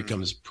 It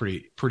becomes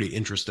pretty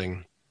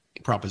interesting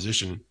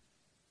proposition.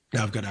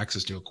 Now I've got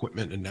access to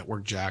equipment and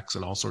network jacks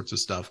and all sorts of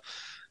stuff.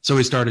 So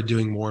we started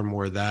doing more and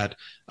more of that.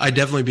 I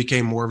definitely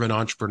became more of an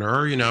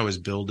entrepreneur. I was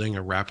building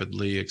a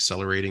rapidly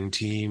accelerating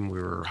team.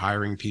 We were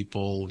hiring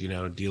people,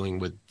 dealing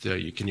with,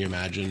 can you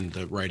imagine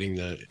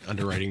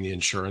underwriting the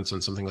insurance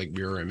on something like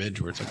Mirror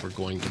Image, where it's like we're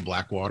going to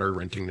Blackwater,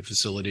 renting the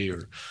facility,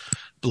 or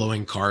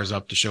blowing cars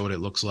up to show what it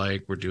looks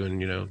like. We're doing,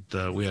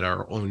 we had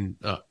our own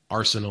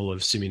arsenal of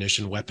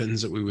simunition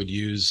weapons that we would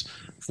use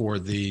for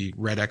the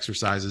red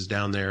exercises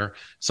down there.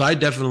 So I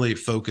definitely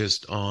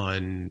focused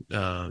on,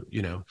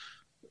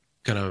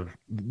 kind of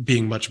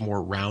being much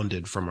more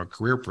rounded from a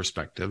career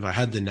perspective. I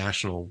had the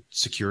national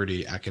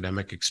security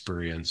academic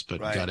experience, but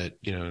got it,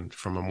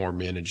 from a more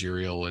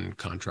managerial and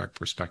contract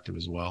perspective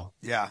as well.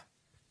 Yeah.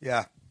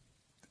 Yeah.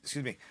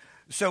 Excuse me.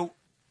 So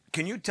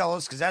can you tell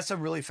us, because that's a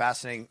really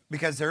fascinating,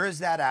 because there is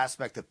that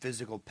aspect of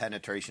physical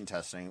penetration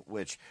testing,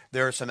 which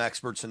there are some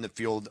experts in the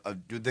field of,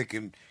 they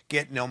can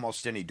get in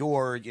almost any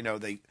door,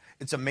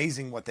 it's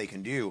amazing what they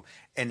can do,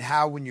 and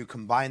how when you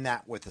combine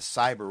that with a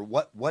cyber,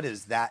 what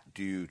does that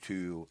do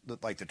to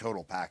like the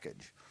total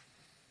package?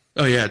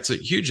 Oh yeah, it's a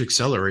huge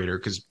accelerator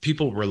because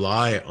people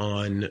rely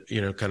on,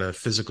 kind of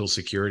physical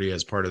security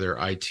as part of their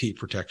IT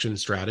protection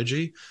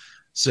strategy.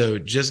 So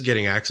just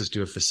getting access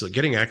to a facility,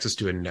 getting access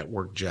to a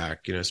network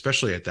jack,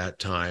 especially at that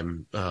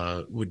time,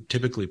 would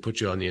typically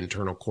put you on the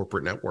internal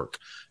corporate network.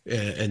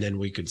 And then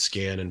we could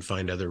scan and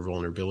find other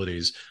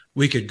vulnerabilities.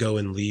 We could go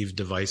and leave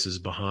devices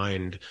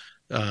behind.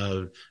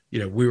 We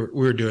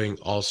were doing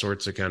all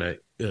sorts of kind of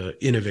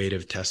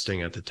innovative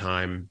testing at the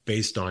time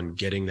based on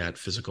getting that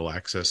physical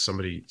access.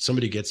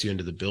 Somebody gets you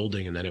into the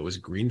building, and then it was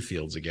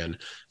greenfields again.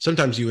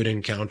 Sometimes you would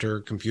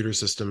encounter computer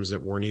systems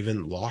that weren't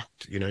even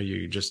locked.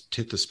 You just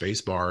hit the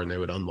space bar and they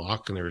would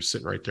unlock, and they were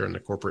sitting right there in the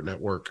corporate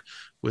network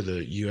with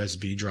a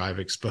USB drive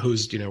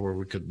exposed, where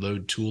we could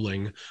load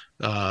tooling,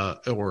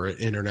 or an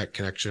internet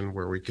connection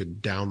where we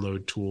could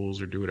download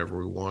tools or do whatever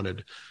we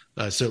wanted.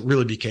 So it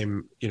really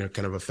became,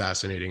 kind of a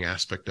fascinating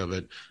aspect of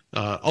it.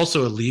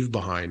 Also a leave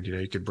behind,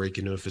 you could break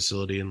into a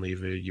facility and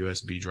leave a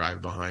USB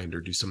drive behind,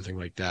 or do something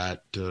like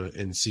that,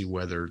 and see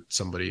whether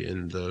somebody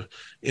in the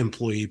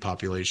employee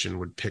population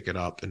would pick it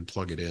up and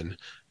plug it in.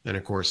 And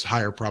of course,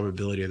 higher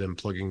probability of them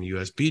plugging the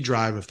USB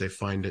drive if they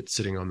find it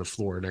sitting on the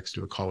floor next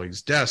to a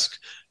colleague's desk,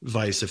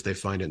 vice if they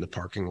find it in the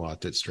parking lot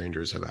that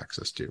strangers have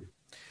access to.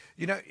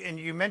 And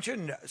you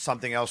mentioned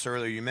something else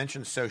earlier. You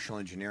mentioned social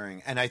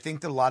engineering. And I think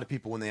that a lot of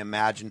people, when they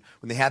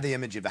have the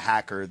image of a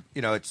hacker,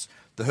 it's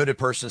the hooded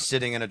person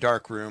sitting in a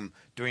dark room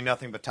doing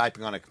nothing but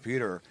typing on a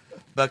computer.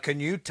 But can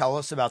you tell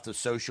us about the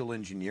social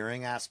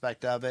engineering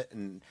aspect of it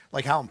and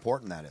like how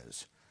important that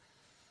is?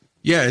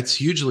 Yeah, it's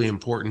hugely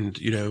important.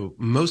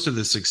 Most of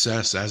the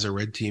success as a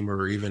red teamer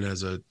or even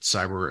as a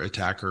cyber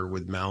attacker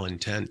with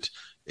malintent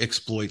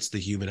exploits the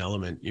human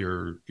element.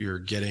 You're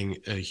getting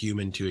a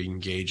human to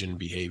engage in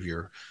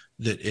behavior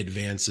that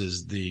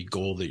advances the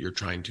goal that you're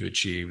trying to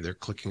achieve. They're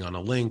clicking on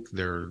a link,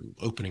 they're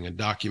opening a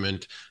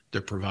document,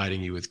 they're providing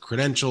you with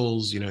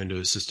credentials, into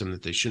a system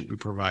that they shouldn't be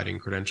providing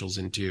credentials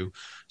into.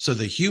 So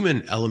the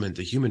human element,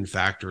 the human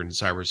factor in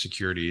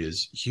cybersecurity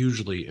is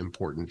hugely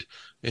important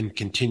and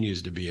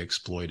continues to be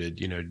exploited,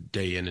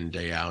 day in and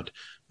day out.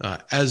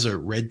 As a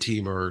red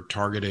teamer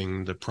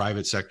targeting the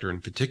private sector in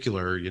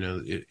particular,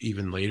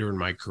 even later in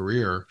my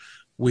career,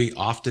 we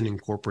often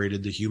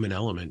incorporated the human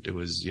element. It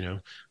was,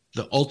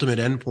 the ultimate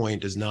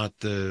endpoint is not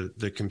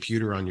the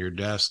computer on your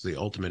desk. The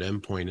ultimate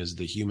endpoint is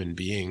the human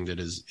being that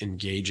is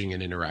engaging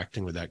and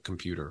interacting with that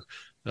computer.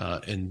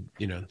 And,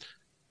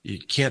 you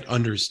can't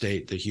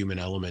understate the human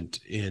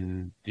element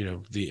in,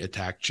 the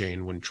attack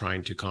chain when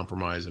trying to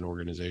compromise an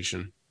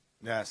organization.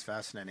 Yeah, it's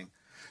fascinating.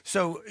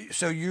 So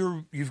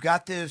you've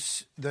got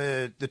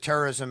the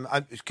terrorism.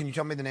 Can you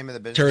tell me the name of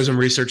the business? Terrorism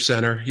Research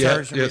Center.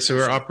 Yeah. So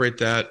we operate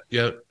that.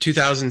 Yeah.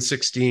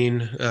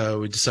 2016,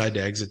 we decided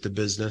to exit the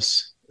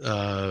business.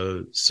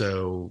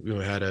 So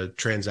we had a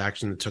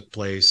transaction that took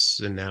place,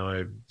 and now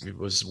I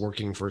was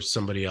working for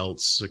somebody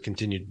else. So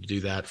continued to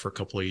do that for a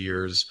couple of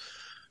years.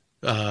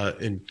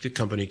 And the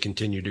company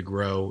continued to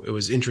grow. It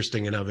was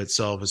interesting in of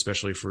itself,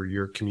 especially for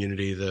your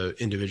community. The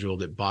individual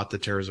that bought the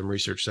Terrorism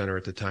Research Center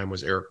at the time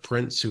was Eric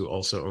Prince, who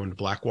also owned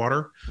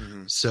Blackwater.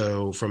 Mm-hmm.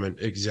 So from an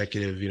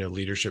executive,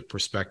 leadership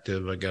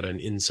perspective, I got an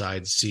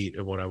inside seat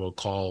of what I will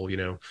call,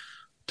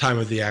 time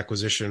of the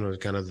acquisition was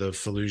kind of the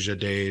Fallujah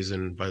days.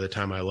 And by the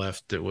time I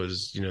left, it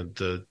was,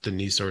 the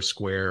Nisour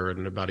Square.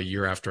 And about a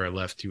year after I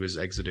left, he was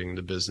exiting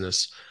the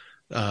business.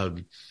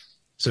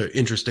 So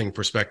interesting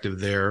perspective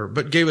there,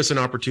 but gave us an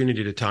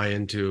opportunity to tie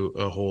into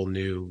a whole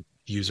new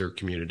user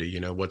community.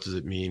 What does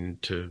it mean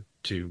to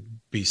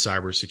be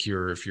cyber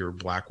secure if you're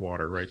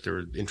Blackwater, right? There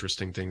are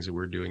interesting things that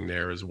we're doing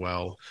there as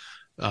well.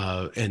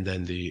 And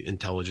then the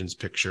intelligence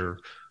picture,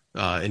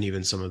 and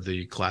even some of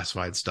the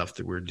classified stuff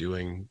that we're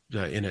doing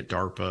in at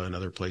DARPA and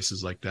other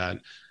places like that.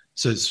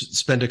 So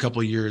spent a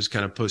couple of years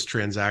kind of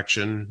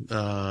post-transaction,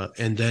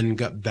 and then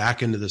got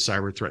back into the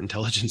cyber threat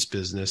intelligence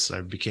business.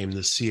 I became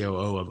the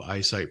COO of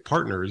Eyesight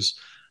Partners,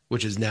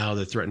 which is now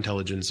the threat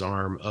intelligence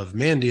arm of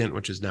Mandiant,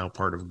 which is now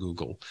part of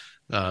Google.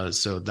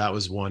 So that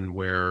was one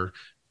where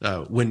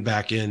went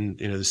back in,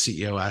 the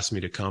CEO asked me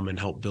to come and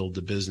help build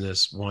the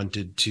business,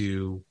 wanted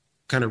to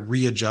kind of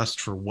readjust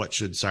for what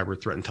should cyber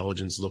threat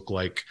intelligence look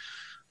like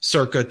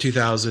circa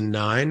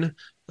 2009.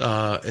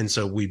 And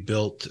so we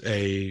built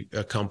a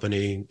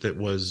company that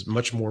was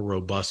much more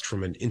robust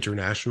from an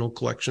international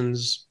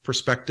collections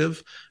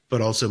perspective, but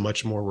also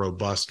much more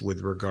robust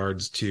with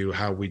regards to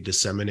how we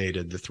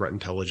disseminated the threat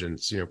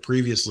intelligence.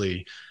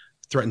 Previously,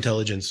 threat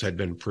intelligence had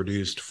been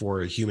produced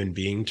for a human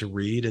being to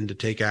read and to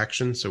take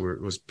action. So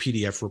it was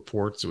PDF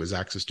reports, it was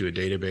access to a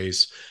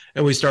database.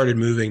 And we started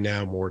moving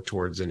now more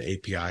towards an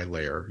API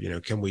layer.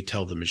 Can we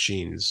tell the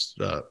machines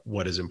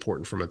what is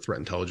important from a threat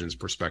intelligence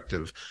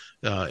perspective,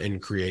 and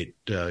create,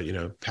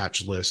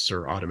 patch lists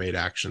or automate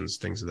actions,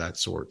 things of that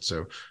sort.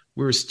 So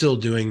we were still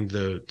doing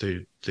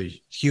the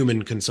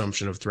human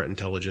consumption of threat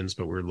intelligence,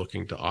 but we're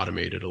looking to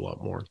automate it a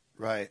lot more.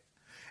 Right.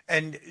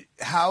 And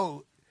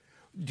how...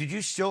 Did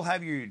you still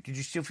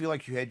feel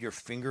like you had your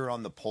finger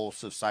on the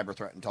pulse of cyber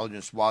threat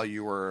intelligence while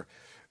you were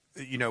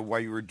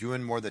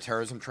doing more of the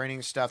terrorism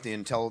training stuff, the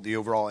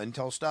overall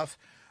intel stuff?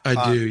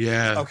 I do,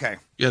 yeah. Okay.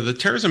 Yeah, the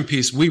terrorism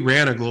piece, we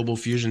ran a global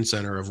fusion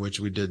center of which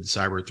we did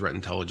cyber threat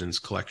intelligence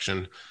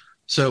collection.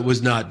 So it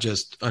was not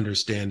just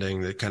understanding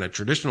the kind of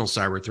traditional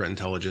cyber threat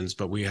intelligence,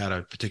 but we had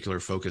a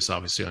particular focus,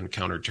 obviously, on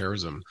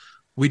counterterrorism.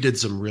 We did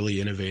some really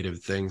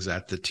innovative things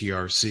at the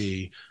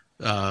TRC.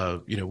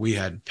 We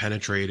had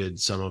penetrated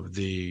some of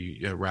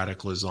the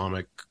radical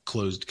Islamic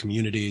closed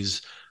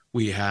communities.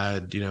 We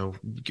had,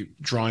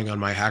 drawing on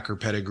my hacker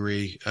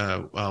pedigree,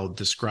 I'll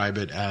describe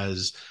it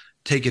as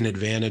taking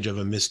advantage of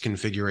a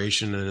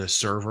misconfiguration in a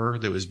server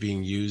that was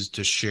being used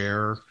to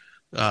share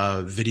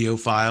video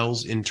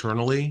files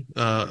internally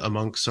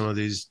amongst some of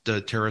these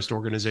terrorist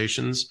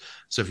organizations.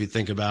 So if you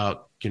think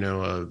about,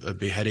 a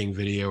beheading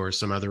video or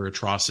some other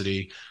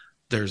atrocity,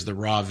 there's the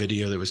raw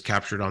video that was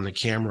captured on the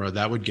camera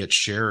that would get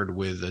shared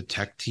with a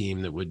tech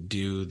team that would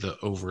do the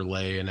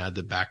overlay and add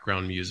the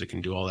background music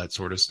and do all that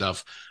sort of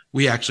stuff.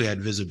 We actually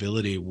had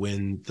visibility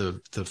when the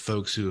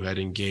folks who had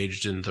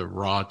engaged in the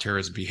raw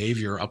terrorist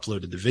behavior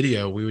uploaded the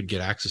video. We would get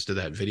access to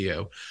that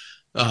video.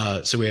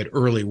 So we had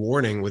early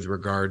warning with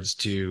regards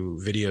to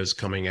videos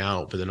coming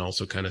out, but then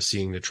also kind of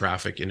seeing the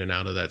traffic in and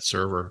out of that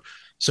server.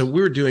 So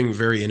we were doing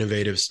very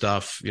innovative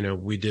stuff.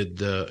 We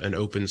did an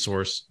open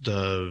source,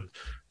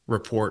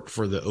 report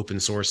for the open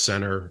source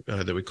center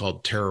that we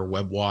called Terror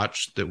Web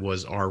Watch. That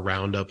was our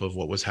roundup of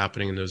what was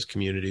happening in those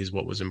communities,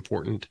 what was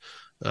important.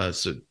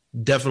 So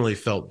definitely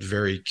felt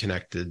very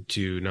connected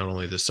to not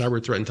only the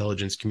cyber threat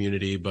intelligence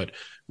community, but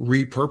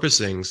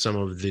repurposing some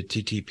of the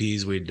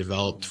TTPs we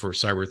developed for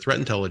cyber threat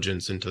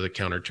intelligence into the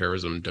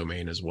counterterrorism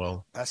domain as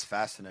well. That's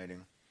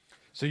fascinating.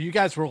 So you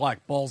guys were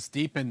like balls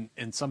deep in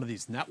some of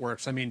these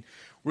networks. I mean,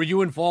 were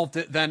you involved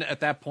then at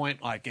that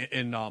point, like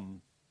in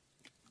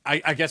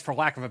I guess, for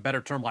lack of a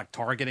better term, like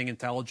targeting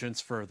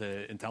intelligence for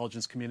the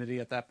intelligence community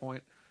at that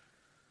point?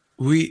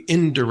 We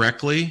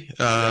indirectly,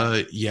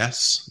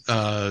 yes.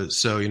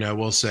 So,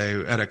 we'll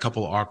say at a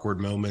couple awkward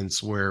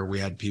moments where we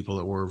had people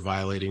that were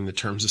violating the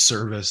terms of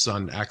service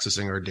on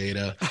accessing our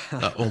data,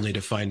 only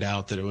to find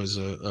out that it was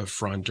a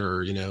front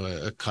or,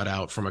 a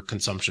cutout from a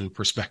consumption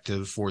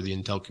perspective for the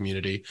intel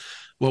community.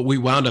 What we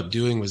wound up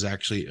doing was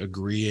actually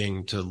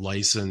agreeing to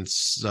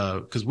license,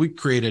 because we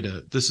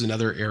created this is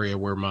another area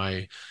where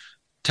my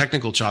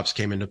technical chops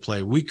came into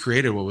play. We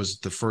created what was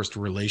the first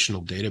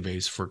relational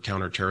database for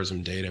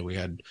counterterrorism data. We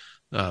had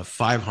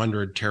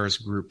 500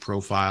 terrorist group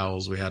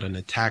profiles. We had an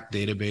attack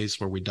database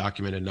where we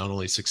documented not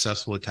only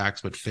successful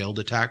attacks, but failed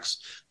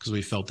attacks, because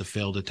we felt the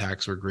failed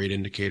attacks were great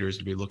indicators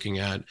to be looking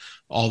at.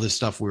 All this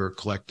stuff we were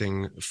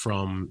collecting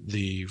from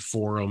the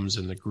forums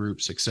and the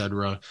groups, et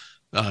cetera.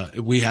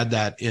 We had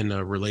that in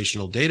a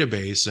relational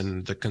database,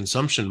 and the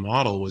consumption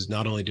model was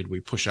not only did we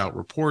push out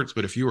reports,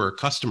 but if you were a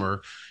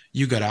customer,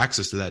 you got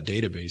access to that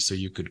database. So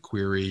you could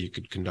query, you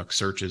could conduct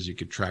searches, you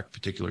could track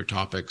particular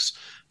topics.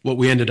 What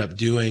we ended up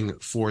doing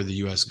for the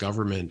US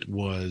government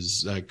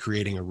was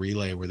creating a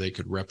relay where they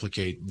could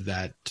replicate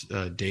that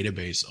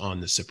database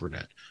on the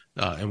CIPRNet.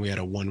 And we had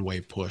a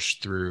one-way push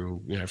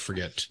through, I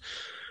forget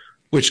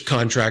which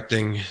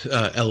contracting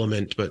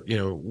element, but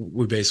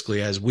we basically,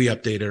 as we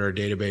updated our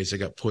database, it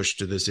got pushed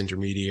to this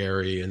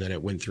intermediary, and then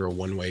it went through a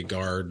one-way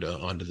guard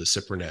onto the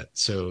CIPRNet.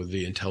 So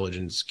the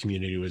intelligence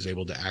community was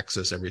able to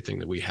access everything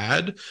that we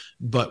had,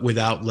 but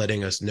without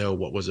letting us know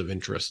what was of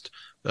interest.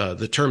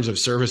 The terms of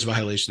service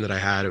violation that I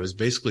had, it was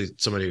basically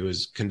somebody who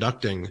was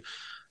conducting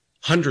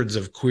hundreds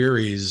of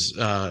queries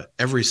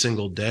every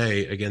single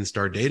day against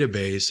our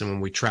database, and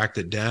when we tracked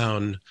it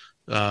down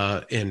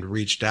and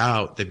reached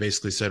out, they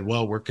basically said,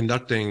 well, we're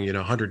conducting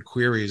 100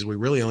 queries. We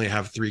really only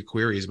have 3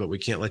 queries, but we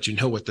can't let you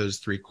know what those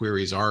 3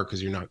 queries are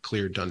because you're not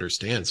cleared to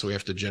understand. So we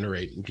have to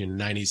generate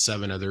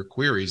 97 other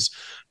queries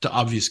to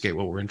obfuscate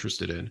what we're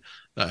interested in.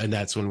 And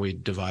that's when we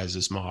devised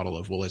this model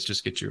of, well, let's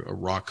just get you a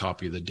raw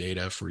copy of the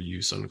data for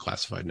use on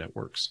classified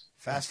networks.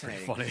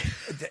 Fascinating. Funny.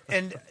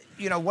 And,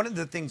 one of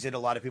the things that a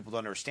lot of people don't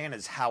understand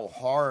is how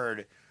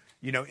hard,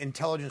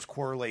 intelligence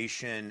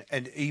correlation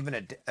and even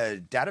a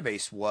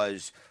database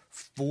was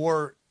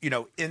for,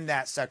 in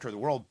that sector of the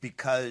world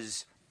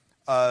because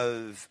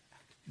of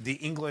the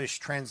English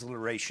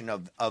transliteration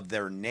of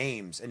their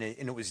names. And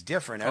it was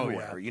different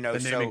everywhere,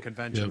 the naming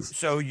conventions.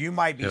 So you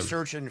might be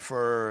searching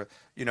for,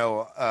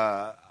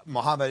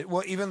 Muhammad,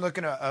 well, even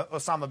looking at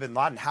Osama bin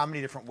Laden, how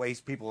many different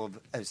ways people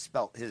have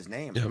spelt his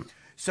name. Yeah.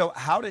 So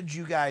how did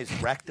you guys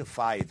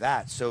rectify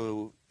that?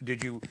 So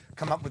did you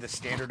come up with a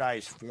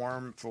standardized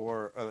form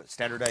for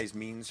standardized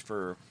means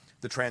for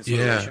the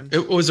translation? Yeah,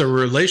 it was a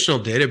relational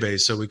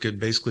database, so we could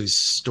basically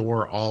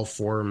store all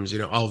forms,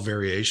 all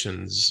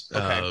variations,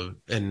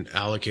 and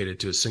allocate it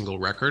to a single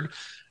record.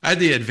 I had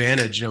the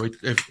advantage,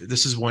 if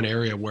this is one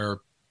area where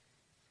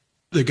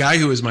the guy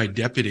who was my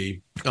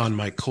deputy on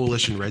my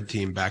Coalition Red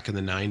team back in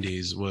the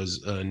 90s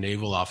was a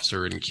naval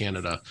officer in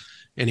Canada.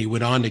 And he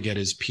went on to get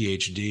his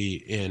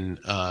PhD in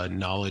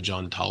knowledge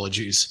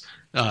ontologies.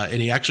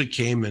 And he actually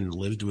came and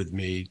lived with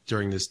me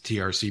during this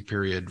TRC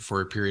period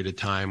for a period of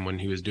time when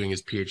he was doing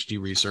his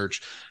PhD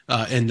research.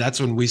 And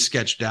that's when we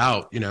sketched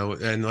out,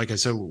 and like I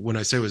said, when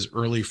I say it was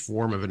early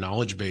form of a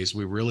knowledge base,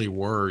 we really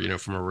were,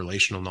 from a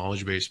relational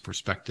knowledge base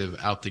perspective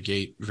out the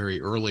gate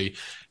very early.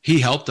 He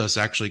helped us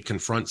actually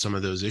confront some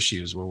of those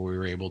issues where we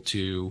were able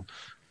to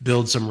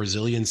build some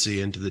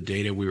resiliency into the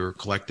data we were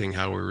collecting,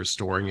 how we were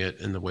storing it,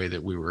 and the way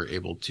that we were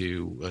able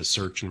to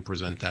search and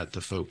present that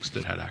to folks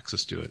that had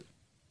access to it.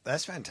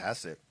 That's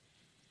fantastic.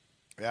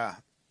 Yeah,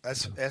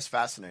 that's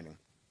fascinating.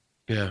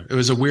 Yeah, it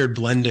was a weird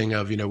blending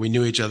of, we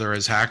knew each other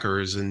as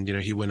hackers, and,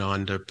 he went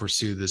on to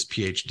pursue this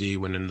PhD,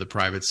 went into the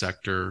private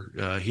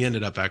sector. He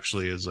ended up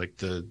actually as like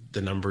the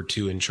number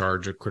 2 in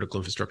charge of critical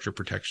infrastructure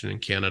protection in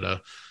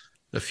Canada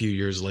a few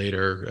years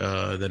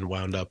later, then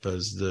wound up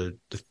as the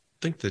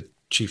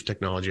chief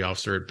technology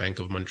officer at Bank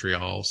of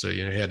Montreal. So, he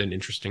had an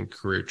interesting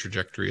career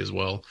trajectory as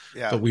well.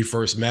 Yeah. But we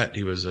first met,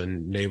 he was a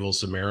naval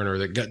submariner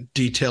that got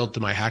detailed to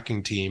my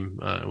hacking team.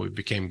 We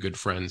became good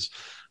friends.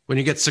 When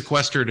you get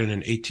sequestered in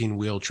an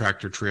 18-wheel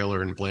tractor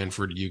trailer in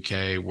Blandford,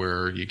 UK,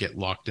 where you get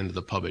locked into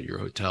the pub at your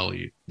hotel,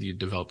 you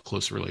develop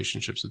close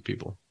relationships with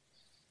people.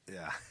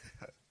 Yeah.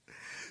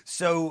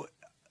 So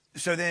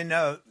then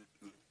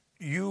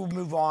you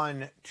move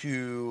on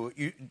to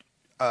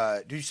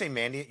did you say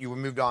Mandiant? You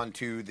moved on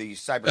to the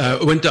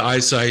cyber. Went to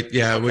Eyesight,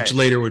 which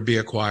later would be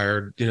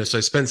acquired. So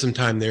I spent some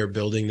time there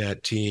building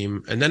that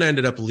team, and then I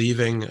ended up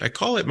leaving. I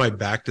call it my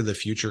Back to the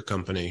Future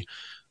company.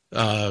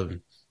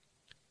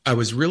 I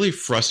was really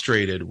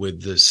frustrated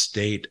with the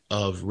state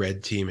of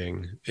red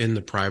teaming in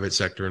the private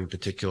sector in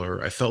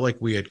particular. I felt like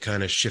we had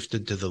kind of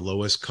shifted to the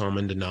lowest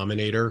common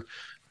denominator.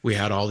 We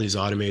had all these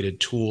automated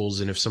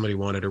tools, and if somebody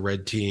wanted a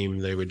red team,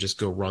 they would just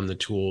go run the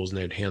tools and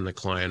they'd hand the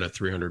client a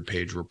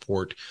 300-page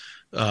report.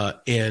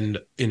 And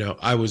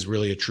I was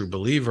really a true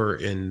believer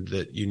in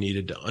that you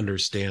needed to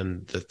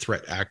understand the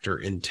threat actor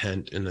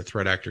intent and the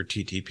threat actor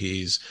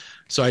TTPs.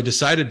 So I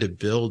decided to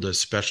build a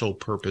special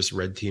purpose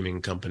red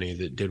teaming company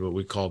that did what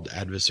we called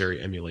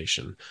adversary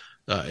emulation.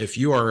 If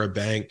you are a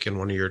bank and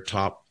one of your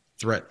top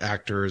threat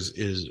actors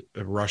is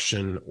a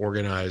Russian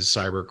organized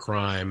cyber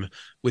crime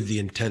with the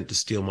intent to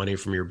steal money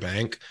from your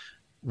bank,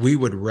 we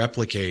would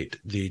replicate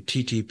the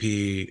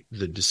TTP,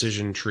 the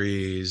decision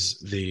trees,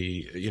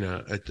 the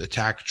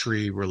attack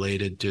tree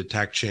related to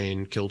attack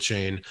chain, kill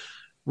chain.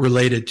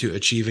 related to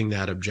achieving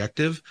that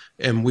objective.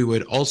 And we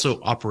would also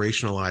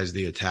operationalize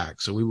the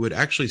attack. So we would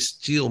actually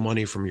steal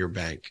money from your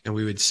bank, and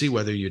we would see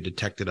whether you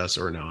detected us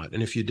or not.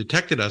 And if you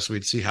detected us,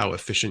 we'd see how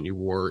efficient you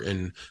were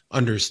in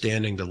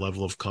understanding the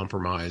level of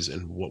compromise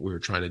and what we were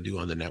trying to do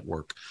on the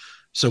network.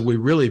 So we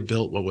really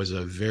built what was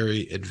a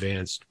very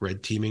advanced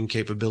red teaming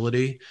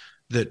capability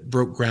that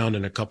broke ground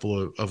in a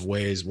couple of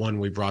ways. One,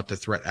 we brought the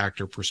threat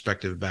actor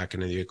perspective back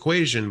into the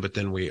equation, but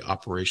then we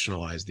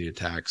operationalized the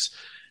attacks.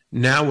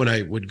 Now, when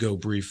I would go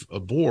brief a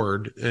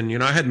board, and,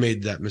 I had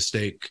made that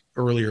mistake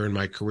earlier in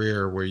my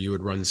career where you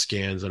would run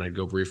scans and I'd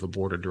go brief a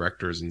board of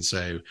directors and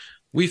say,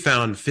 we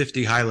found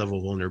 50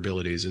 high-level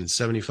vulnerabilities and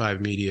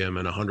 75 medium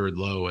and 100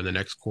 low. And the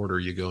next quarter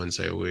you go and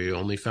say, we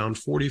only found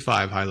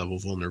 45 high-level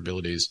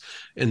vulnerabilities.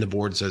 And the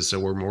board says, so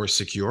we're more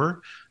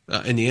secure?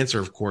 And the answer,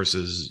 of course,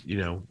 is,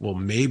 well,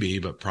 maybe,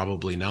 but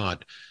probably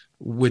not.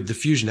 With the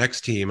Fusion X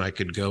team, I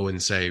could go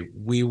and say,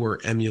 we were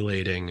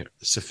emulating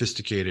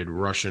sophisticated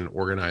Russian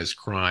organized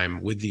crime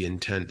with the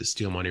intent to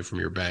steal money from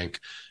your bank.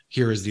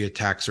 Here is the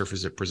attack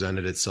surface that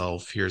presented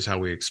itself. Here's how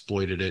we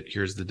exploited it.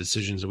 Here's the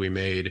decisions that we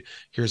made.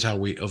 Here's how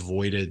we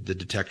avoided the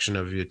detection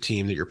of your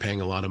team that you're paying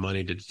a lot of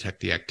money to detect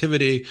the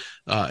activity.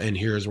 And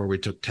here's where we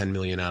took 10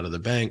 million out of the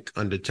bank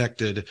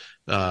undetected.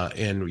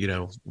 And,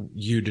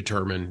 you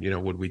determine,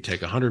 would we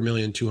take 100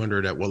 million,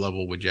 200? At what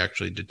level would you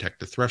actually detect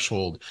the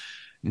threshold?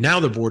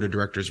 Now the board of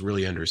directors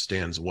really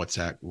understands what's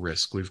at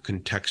risk. We've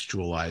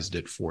contextualized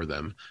it for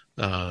them,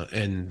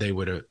 and they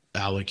would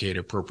allocate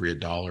appropriate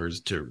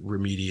dollars to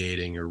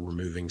remediating or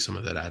removing some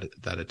of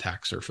that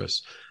attack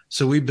surface.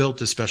 So we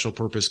built a special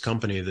purpose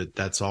company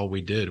that's all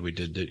we did. We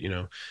did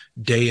it,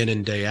 day in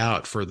and day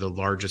out for the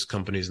largest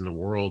companies in the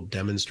world,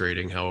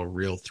 demonstrating how a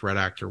real threat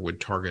actor would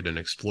target and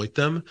exploit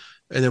them.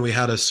 And then we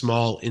had a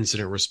small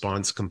incident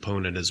response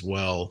component as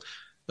well.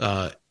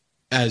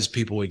 As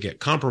people would get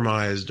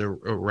compromised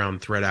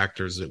around threat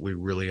actors that we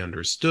really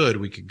understood,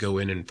 we could go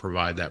in and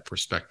provide that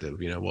perspective.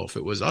 Well, if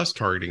it was us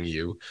targeting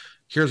you,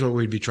 here's what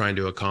we'd be trying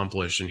to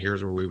accomplish, and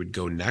here's where we would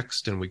go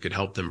next, and we could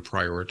help them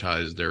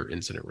prioritize their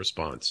incident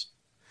response.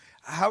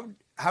 How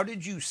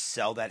did you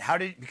sell that?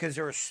 Because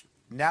there was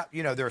now,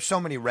 there are so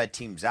many red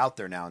teams out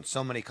there now and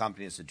so many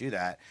companies that do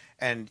that.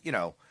 And,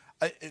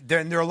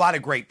 there are a lot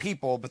of great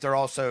people, but there are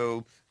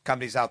also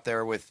companies out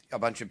there with a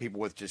bunch of people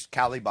with just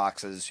Kali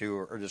boxes who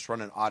are just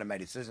running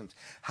automated systems.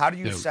 How do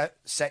you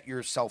set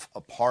yourself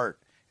apart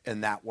in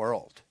that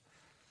world?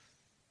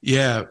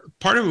 Yeah,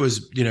 part of it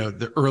was,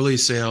 the early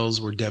sales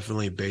were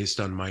definitely based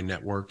on my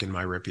network and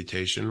my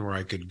reputation, where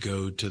I could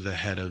go to the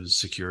head of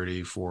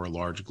security for a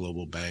large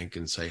global bank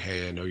and say,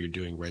 hey, I know you're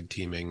doing red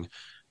teaming.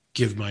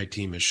 Give my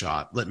team a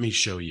shot. Let me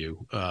show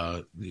you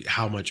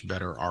how much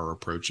better our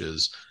approach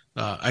is.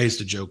 I used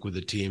to joke with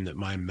the team that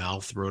my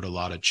mouth wrote a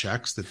lot of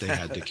checks that they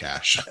had to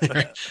cash,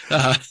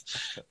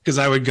 because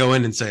I would go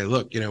in and say,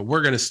 look,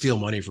 we're going to steal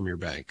money from your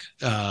bank.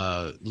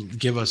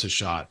 Give us a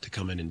shot to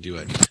come in and do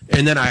it.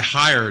 And then I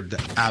hired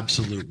the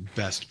absolute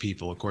best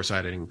people. Of course, I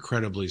had an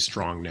incredibly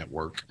strong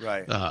network.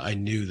 Right. I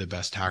knew the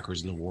best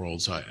hackers in the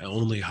world, so I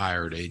only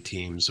hired a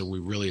team. So we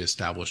really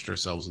established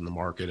ourselves in the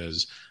market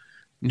as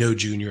no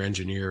junior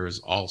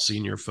engineers, all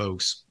senior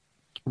folks.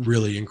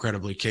 Really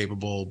incredibly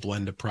capable,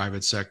 blend of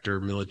private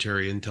sector,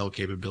 military intel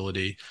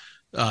capability.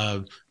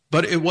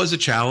 But it was a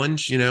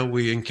challenge.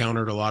 We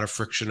encountered a lot of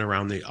friction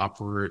around the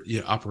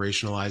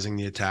operationalizing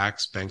the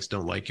attacks. Banks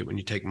don't like it when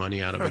you take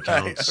money out of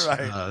accounts,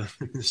 right.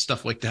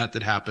 Stuff like that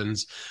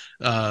happens.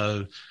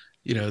 The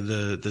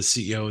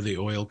CEO of the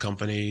oil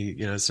company,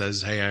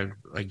 says, hey,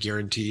 I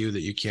guarantee you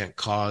that you can't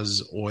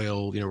cause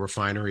oil,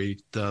 refinery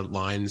the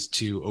lines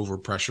to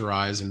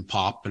overpressurize and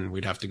pop. And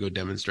we'd have to go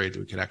demonstrate that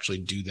we could actually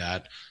do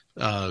that.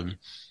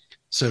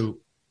 So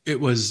it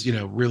was,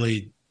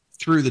 really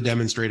through the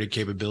demonstrated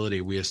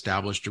capability, we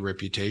established a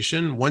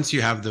reputation. Once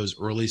you have those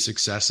early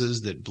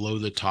successes that blow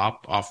the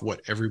top off what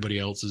everybody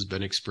else has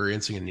been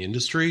experiencing in the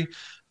industry,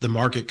 the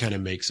market kind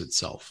of makes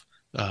itself.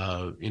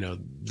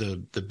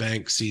 The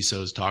bank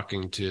CISOs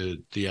talking to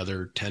the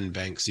other 10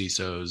 bank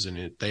CISOs,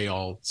 and they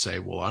all say,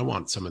 well, I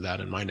want some of that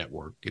in my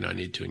network. I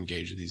need to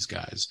engage with these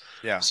guys.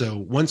 Yeah. So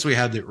once we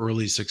had the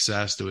early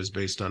success that was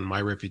based on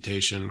my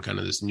reputation, kind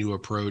of this new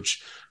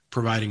approach,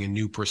 providing a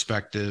new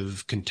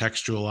perspective,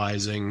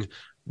 contextualizing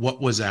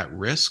what was at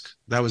risk,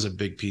 that was a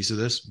big piece of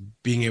this,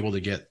 being able to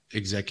get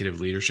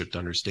executive leadership to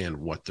understand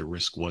what the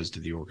risk was to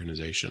the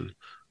organization.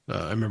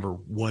 I remember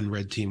one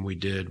red team we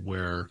did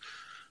where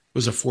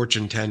was a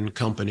Fortune 10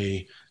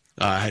 company,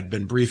 had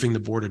been briefing the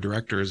board of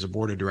directors. The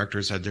board of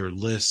directors had their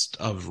list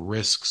of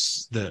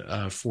risks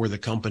that for the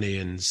company,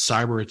 and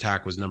cyber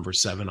attack was number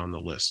 7 on the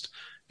list.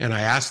 And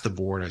I asked the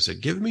board, I said,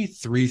 give me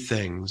 3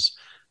 things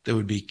that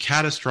would be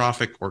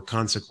catastrophic or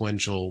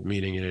consequential,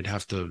 meaning you'd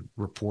have to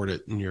report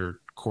it in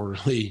your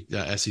quarterly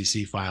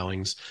SEC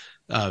filings,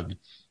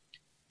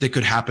 that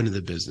could happen to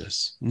the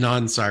business,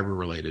 non-cyber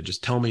related.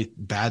 Just tell me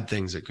bad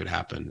things that could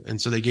happen.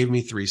 And so they gave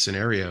me 3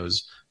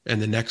 scenarios.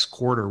 And the next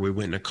quarter, we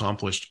went and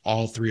accomplished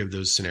all 3 of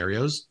those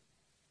scenarios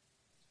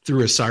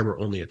through a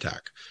cyber-only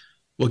attack.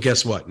 Well,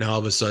 guess what? Now all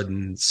of a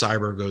sudden,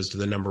 cyber goes to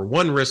the number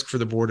one risk for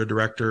the board of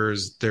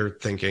directors. They're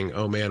thinking,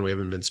 oh man, we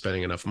haven't been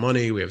spending enough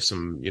money. We have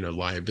some,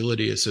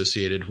 liability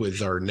associated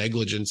with our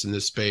negligence in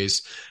this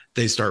space.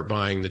 They start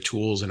buying the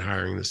tools and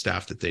hiring the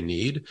staff that they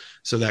need.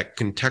 So that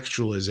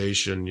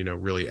contextualization,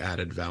 really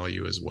added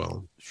value as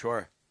well.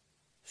 Sure.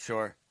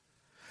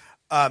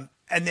 And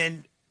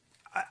then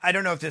I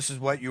don't know if this is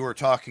what you were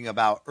talking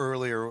about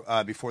earlier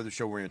before the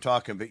show we were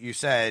talking, but you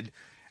said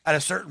at a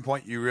certain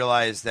point you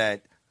realized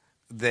that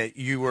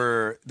you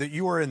were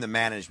in the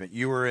management,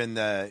 you were in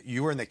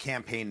the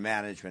campaign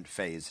management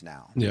phase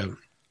now.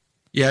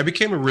 Yeah, I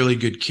became a really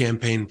good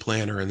campaign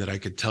planner, and that I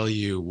could tell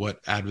you what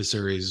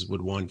adversaries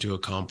would want to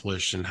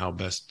accomplish and how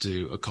best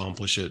to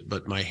accomplish it.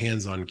 But my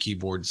hands-on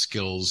keyboard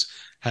skills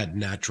had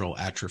natural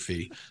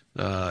atrophy.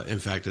 In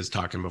fact, as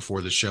talking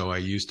before the show, I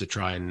used to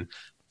try and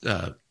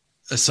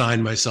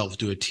assign myself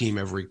to a team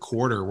every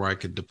quarter where I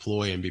could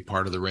deploy and be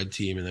part of the red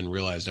team, and then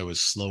realized I was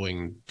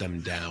slowing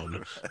them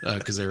down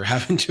because they were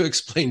having to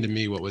explain to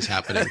me what was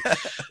happening.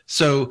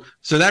 So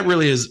that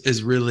really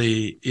is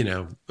really,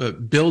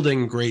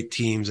 building great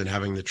teams and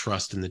having the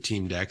trust in the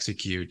team to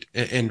execute,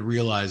 and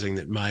realizing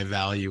that my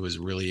value is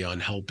really on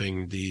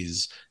helping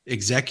these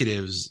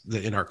executives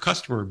that in our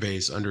customer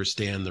base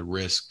understand the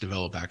risk,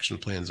 develop action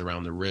plans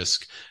around the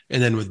risk.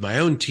 And then with my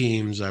own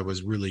teams, I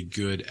was really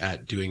good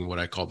at doing what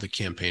I called the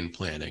campaign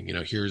planning.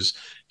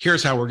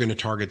 Here's how we're going to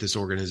target this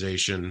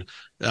organization.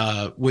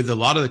 With a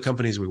lot of the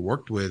companies we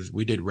worked with,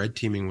 we did red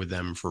teaming with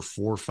them for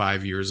 4 or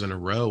 5 years in a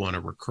row on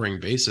a recurring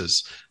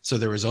basis. So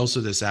there was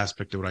also this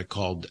aspect of what I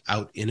called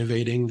out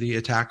innovating the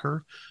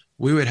attacker.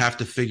 We would have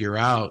to figure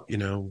out,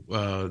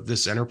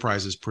 this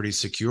enterprise is pretty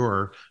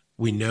secure.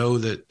 We know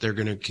that they're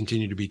going to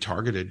continue to be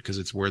targeted because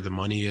it's where the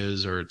money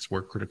is, or it's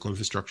where critical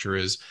infrastructure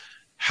is.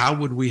 How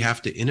would we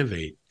have to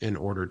innovate in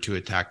order to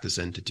attack this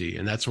entity?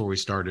 And that's where we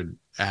started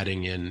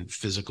adding in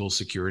physical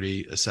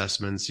security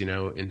assessments,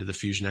 into the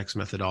FusionX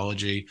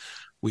methodology.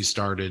 We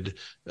started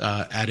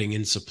adding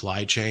in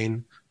supply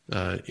chain.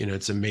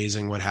 It's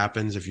amazing what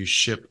happens if you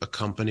ship a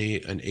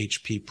company an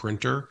HP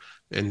printer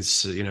and,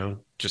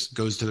 just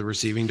goes to the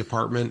receiving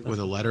department with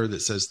a letter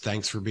that says,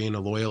 thanks for being a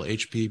loyal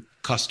HP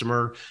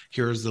customer.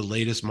 Here's the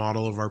latest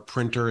model of our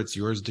printer. It's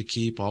yours to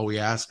keep. All we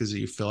ask is that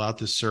you fill out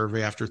this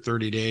survey after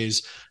 30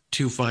 days.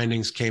 2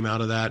 findings came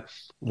out of that.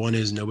 One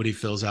is nobody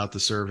fills out the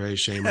survey.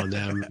 Shame on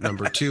them.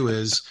 Number 2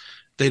 is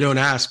they don't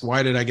ask,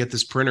 why did I get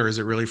this printer? Is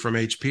it really from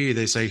HP?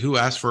 They say, who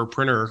asked for a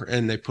printer?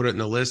 And they put it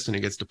in a list, and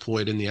it gets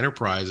deployed in the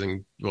enterprise.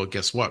 And well,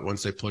 guess what?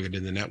 Once they plug it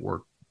in the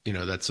network,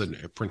 that's a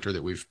printer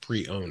that we've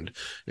pre-owned.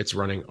 It's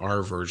running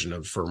our version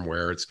of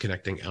firmware. It's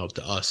connecting out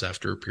to us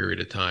after a period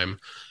of time.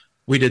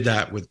 We did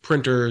that with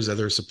printers,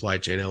 other supply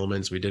chain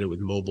elements. We did it with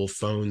mobile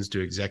phones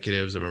to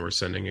executives. I remember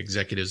sending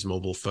executives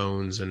mobile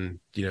phones, and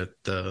if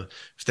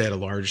they had a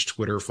large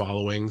Twitter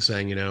following,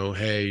 saying,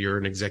 hey, you're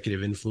an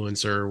executive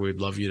influencer, we'd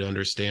love you to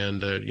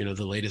understand the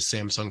latest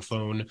Samsung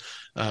phone.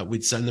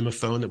 We'd send them a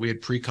phone that we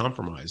had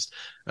pre-compromised.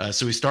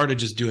 So we started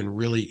just doing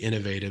really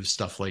innovative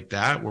stuff like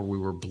that, where we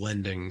were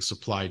blending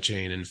supply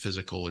chain and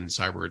physical and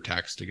cyber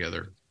attacks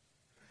together.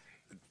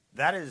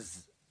 That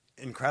is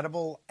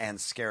incredible and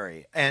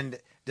scary. And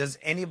does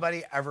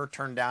anybody ever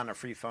turn down a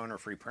free phone or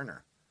free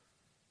printer?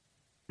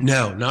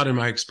 No, not in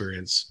my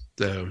experience.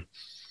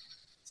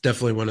 It's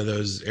definitely one of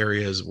those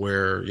areas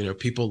where,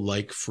 people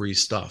like free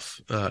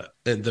stuff.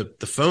 And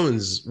the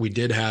phones, we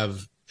did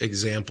have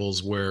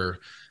examples where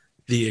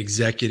the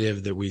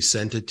executive that we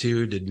sent it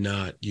to did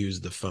not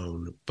use the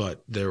phone,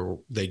 but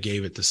they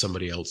gave it to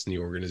somebody else in the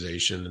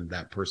organization, and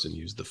that person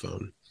used the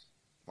phone.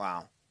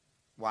 Wow.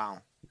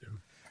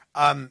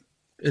 Yeah.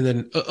 And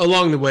then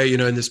along the way,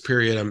 in this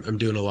period, I'm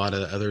doing a lot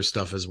of other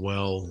stuff as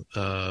well.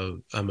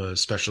 I'm a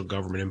special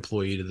government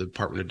employee to the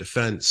Department of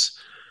Defense.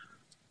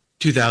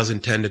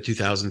 2010 to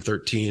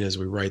 2013, as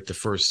we write the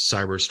first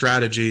cyber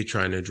strategy,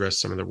 trying to address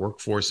some of the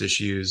workforce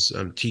issues.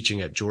 I'm teaching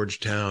at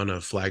Georgetown,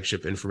 a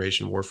flagship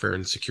information warfare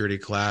and security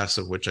class,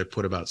 of which I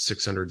put about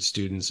 600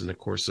 students in the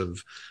course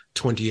of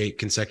 28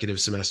 consecutive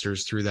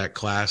semesters through that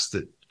class,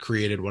 that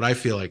created what I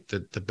feel like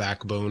the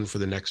backbone for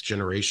the next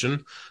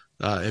generation.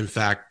 In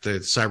fact, the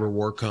Cyber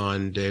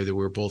WarCon day that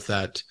we were both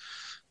at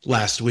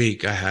last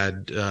week, I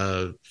had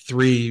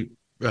 3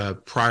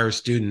 prior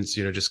students,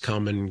 just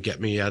come and get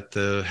me at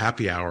the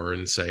happy hour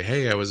and say,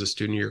 hey, I was a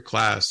student of your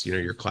class.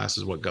 Your class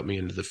is what got me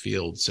into the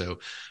field. So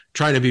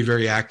trying to be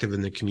very active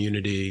in the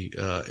community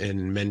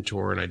and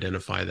mentor and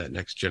identify that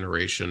next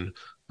generation.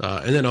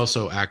 And then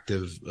also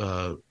active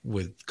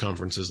with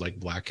conferences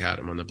like Black Hat.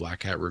 I'm on the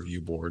Black Hat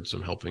review board, so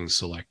I'm helping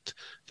select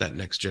that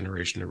next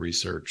generation of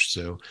research.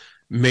 So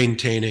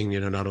maintaining,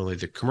 not only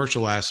the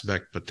commercial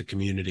aspect, but the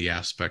community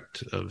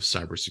aspect of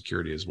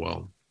cybersecurity as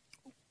well.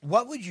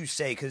 What would you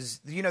say? Because,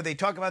 they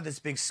talk about this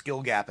big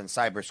skill gap in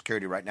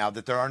cybersecurity right now,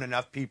 that there aren't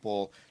enough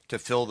people to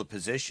fill the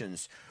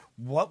positions.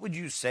 What would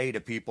you say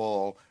to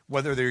people,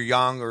 whether they're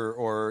young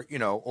or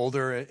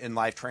older in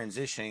life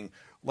transitioning?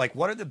 Like,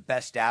 what are the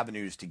best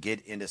avenues to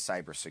get into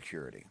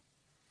cybersecurity?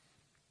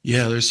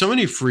 Yeah, there's so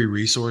many free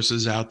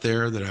resources out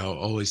there that I'll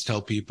always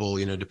tell people,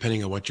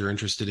 depending on what you're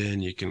interested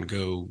in, you can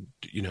go,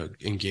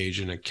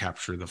 engage in a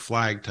capture the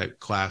flag type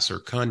class or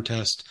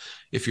contest.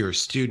 If you're a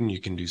student,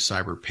 you can do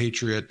Cyber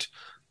Patriot,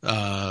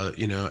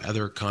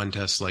 other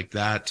contests like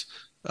that.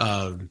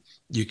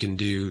 You can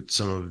do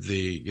some of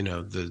the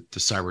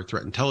cyber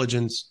threat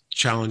intelligence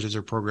challenges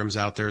or programs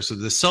out there. So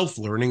the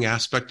self-learning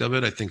aspect of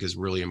it, I think, is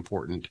really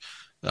important.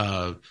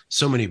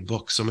 So many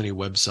books, so many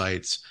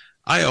websites.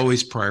 I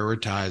always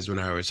prioritized when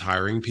I was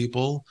hiring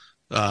people,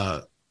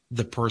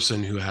 the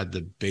person who had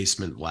the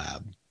basement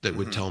lab that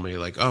would tell me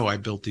like, oh, I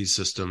built these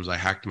systems. I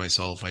hacked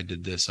myself. I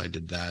did this. I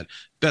did that.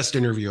 Best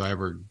interview I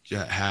ever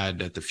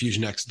had at the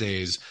Fusion X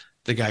days.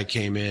 The guy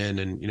came in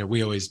and,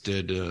 we always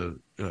did a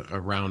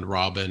round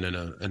robin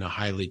and a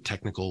highly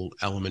technical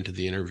element of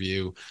the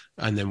interview.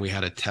 And then we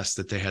had a test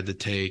that they had to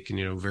take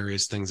and,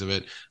 various things of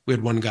it. We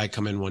had one guy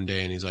come in one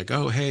day and he's like,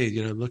 oh, hey,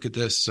 look at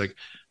this. Like,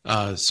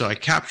 so I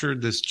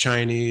captured this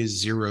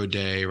Chinese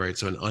 0-day, right?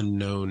 So an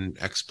unknown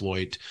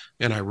exploit,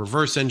 and I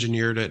reverse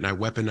engineered it and I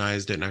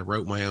weaponized it and I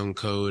wrote my own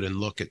code and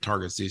look, it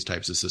targets these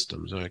types of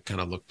systems. And I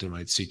kind of looked at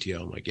my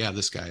CTO. I'm like, yeah,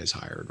 this guy is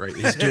hired, right?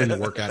 He's doing the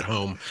work at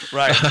home.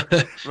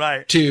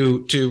 Right.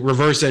 To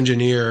reverse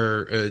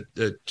engineer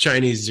a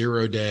Chinese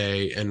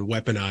 0-day and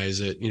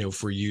weaponize it,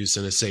 for use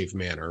in a safe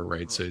manner,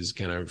 right? So he's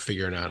kind of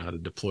figuring out how to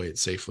deploy it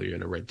safely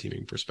in a red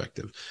teaming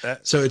perspective.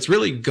 So it's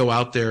really go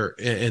out there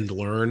and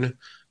learn.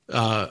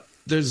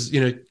 There's,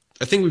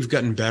 I think we've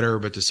gotten better,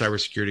 but the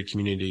cybersecurity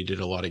community did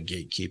a lot of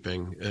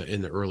gatekeeping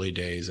in the early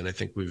days. And I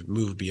think we've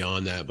moved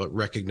beyond that, but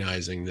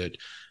recognizing that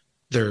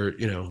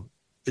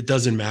it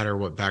doesn't matter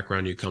what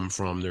background you come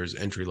from. There's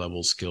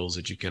entry-level skills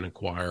that you can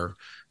acquire.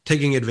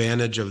 Taking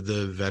advantage of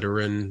the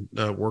veteran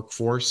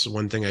workforce.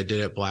 One thing I did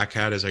at Black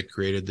Hat is I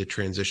created the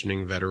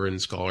Transitioning Veteran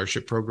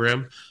Scholarship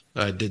Program.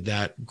 Did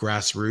that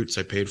grassroots.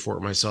 I paid for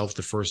it myself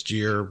the first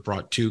year,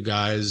 brought 2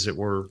 guys that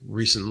were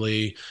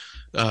recently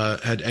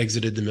had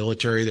exited the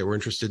military that were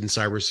interested in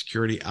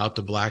cybersecurity out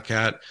to Black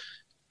Hat,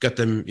 got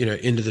them,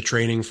 into the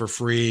training for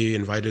free,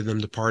 invited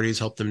them to parties,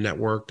 helped them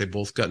network. They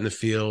both got in the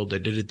field. I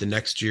did it the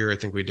next year. I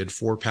think we did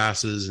 4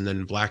 passes, and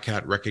then Black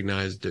Hat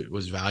recognized it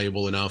was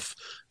valuable enough.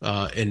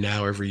 And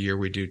now every year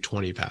we do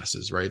 20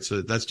 passes, right?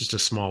 So that's just a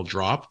small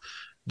drop,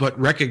 but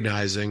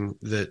recognizing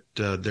that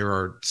there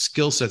are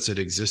skill sets that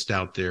exist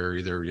out there,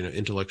 either,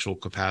 intellectual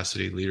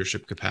capacity,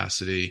 leadership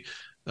capacity,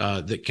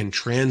 that can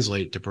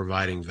translate to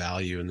providing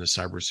value in the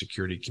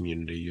cybersecurity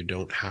community. You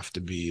don't have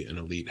to be an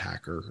elite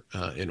hacker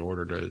in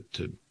order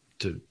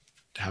to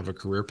have a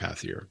career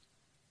path here.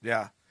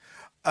 Yeah.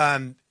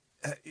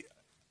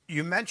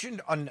 You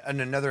mentioned on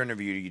another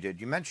interview you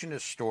did, you mentioned a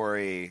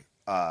story,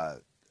 the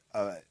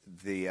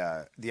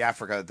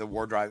Africa, the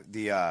war drive,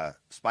 the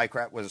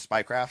spycraft, was it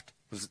Spycraft?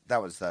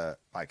 That was the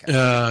podcast.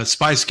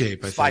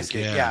 Spyscape, I think.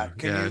 Yeah.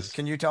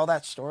 Can you tell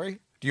that story?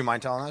 Do you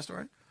mind telling that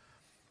story?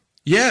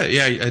 Yeah,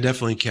 I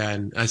definitely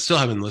can. I still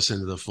haven't listened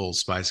to the full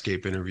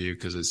Spyscape interview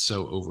because it's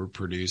so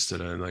overproduced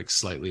that I'm like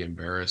slightly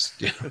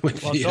embarrassed. Well,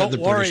 don't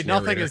worry,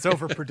 nothing is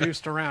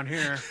overproduced around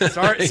here.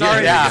 Sorry.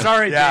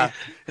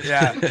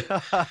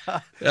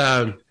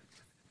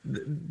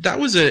 That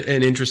was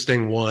an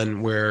interesting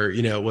one where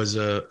it was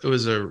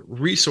a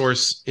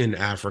resource in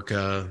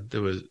Africa that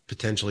was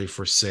potentially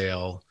for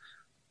sale.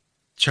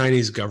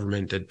 Chinese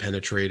government had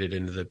penetrated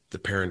into the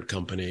parent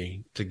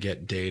company to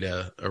get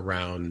data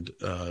around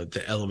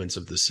the elements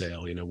of the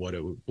sale, what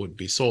it would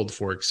be sold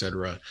for, et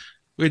cetera.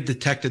 We had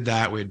detected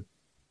that. We'd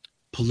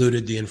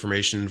polluted the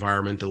information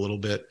environment a little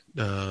bit,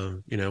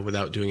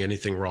 without doing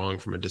anything wrong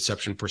from a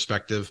deception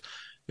perspective.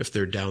 If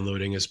they're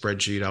downloading a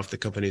spreadsheet off the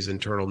company's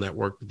internal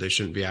network that they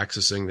shouldn't be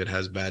accessing that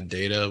has bad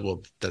data,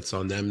 well, that's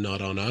on them,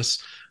 not on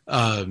us.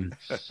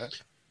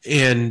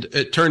 And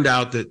it turned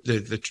out that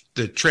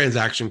the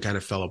transaction kind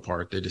of fell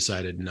apart. They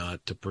decided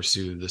not to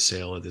pursue the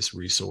sale of this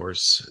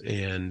resource.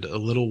 And a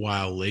little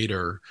while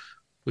later,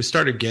 we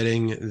started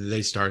getting,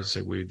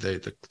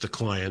 the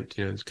client,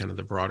 it's kind of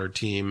the broader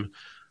team,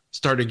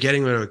 started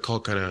getting what I would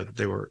call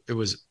it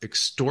was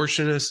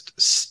extortionist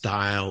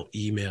style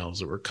emails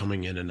that were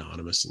coming in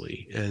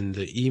anonymously. And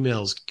the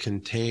emails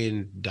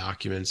contained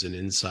documents and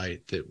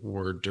insight that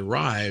were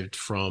derived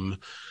from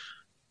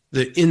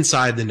the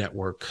inside the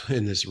network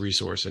in this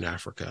resource in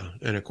Africa.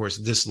 And of course,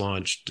 this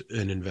launched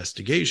an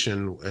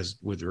investigation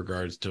with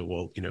regards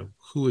to,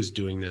 who is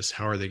doing this?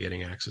 How are they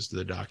getting access to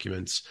the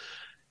documents?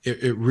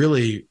 It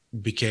really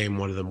became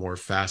one of the more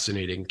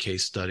fascinating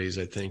case studies,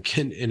 I think,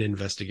 in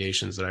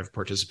investigations that I've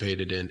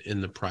participated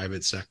in the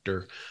private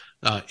sector,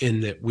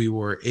 in that we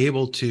were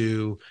able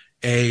to,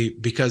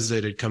 because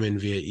it had come in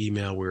via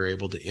email, we were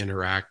able to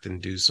interact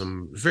and do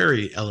some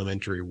very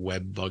elementary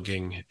web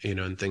bugging,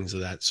 and things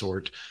of that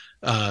sort,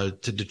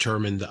 to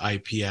determine the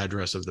IP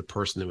address of the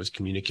person that was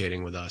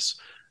communicating with us.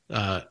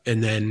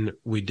 And then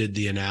we did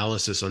the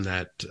analysis on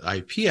that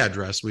IP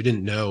address. We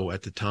didn't know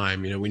at the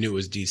time, we knew it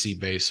was DC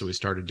based. So we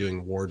started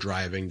doing war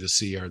driving to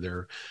see, are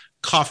there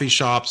coffee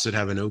shops that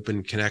have an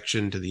open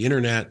connection to the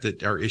internet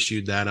that are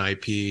issued that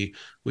IP.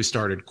 We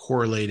started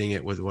correlating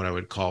it with what I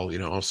would call,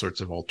 all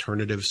sorts of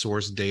alternative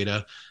source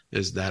data.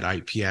 Is that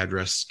IP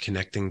address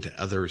connecting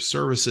to other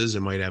services? It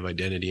might have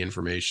identity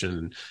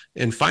information.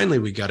 And finally,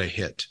 we got a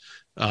hit.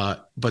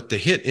 But the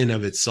hit in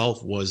of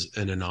itself was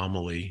an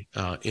anomaly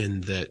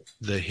in that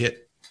the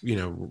hit,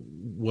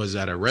 was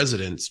at a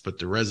residence, but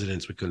the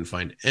residents, we couldn't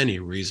find any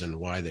reason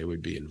why they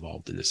would be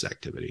involved in this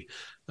activity.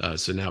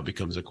 So now it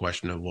becomes a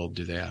question of, well,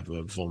 do they have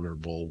a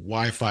vulnerable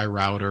Wi-Fi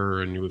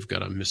router? And we've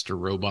got a Mr.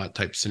 Robot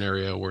type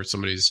scenario where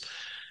somebody's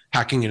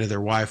hacking into their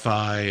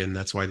Wi-Fi, and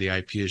that's why the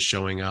IP is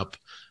showing up.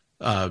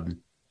 And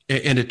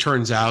it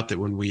turns out that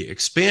when we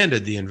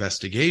expanded the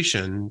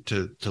investigation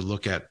to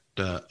look at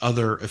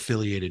other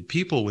affiliated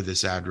people with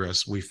this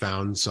address, we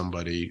found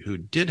somebody who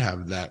did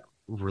have that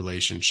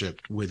relationship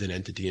with an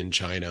entity in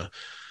China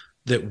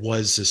that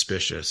was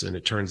suspicious. And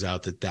it turns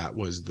out that that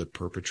was the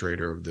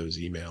perpetrator of those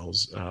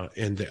emails.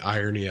 And the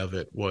irony of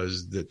it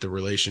was that the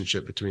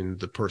relationship between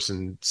the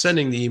person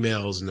sending the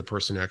emails and the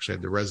person who actually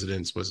had the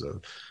residence was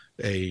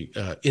a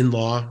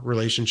in-law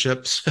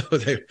relationship. So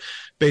they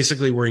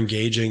basically were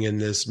engaging in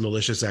this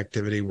malicious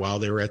activity while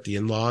they were at the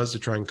in-laws to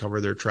try and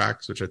cover their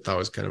tracks, which I thought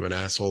was kind of an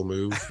asshole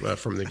move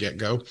from the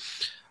get-go.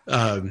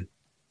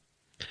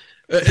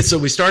 So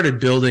we started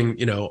building,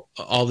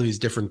 all these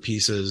different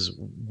pieces.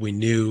 We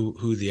knew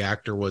who the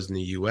actor was in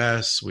the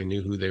US. We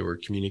knew who they were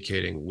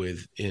communicating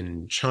with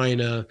in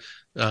China.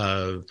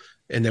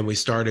 And then we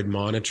started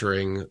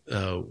monitoring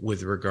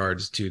with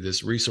regards to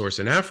this resource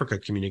in Africa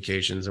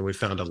communications, and we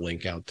found a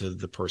link out to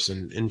the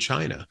person in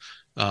China.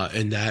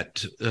 And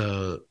that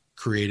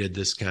created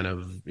this kind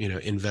of,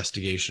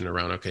 investigation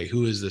around, okay,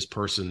 who is this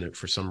person that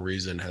for some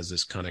reason has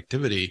this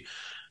connectivity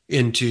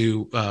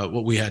into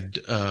what we had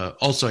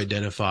also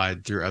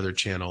identified through other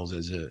channels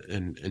as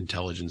an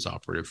intelligence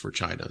operative for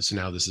China. So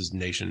now this is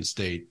nation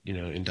state,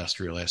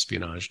 industrial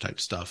espionage type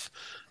stuff.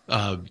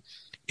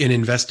 In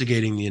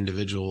investigating the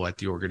individual at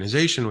the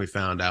organization, we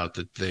found out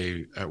that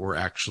they were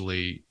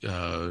actually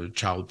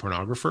child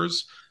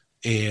pornographers,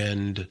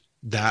 and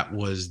that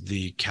was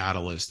the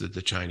catalyst that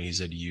the Chinese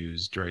had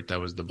used, right?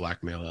 That was the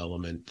blackmail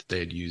element that they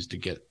had used to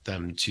get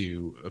them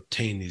to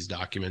obtain these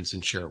documents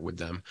and share it with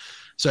them.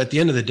 So at the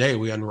end of the day,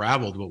 we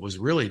unraveled what was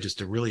really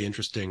just a really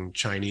interesting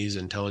Chinese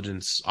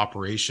intelligence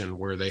operation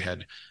where they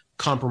had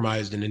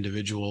compromised an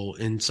individual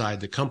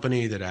inside the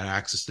company that had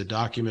access to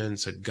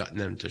documents, had gotten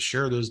them to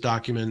share those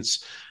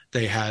documents.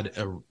 They had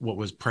what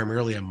was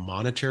primarily a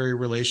monetary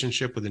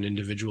relationship with an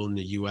individual in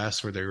the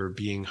US where they were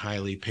being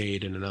highly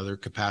paid in another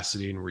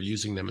capacity and were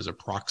using them as a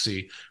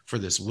proxy for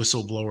this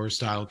whistleblower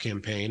style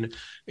campaign.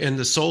 And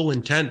the sole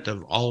intent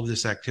of all of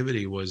this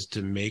activity was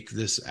to make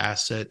this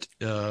asset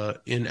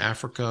in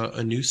Africa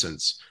a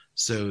nuisance,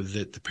 so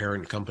that the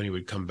parent company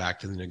would come back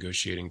to the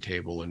negotiating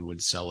table and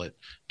would sell it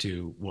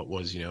to what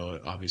was,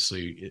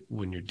 obviously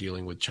when you're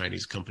dealing with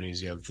Chinese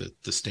companies, you have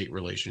the state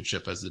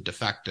relationship as the de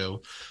facto.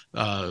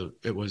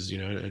 It was,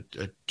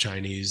 a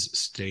Chinese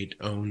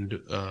state-owned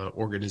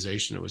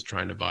organization that was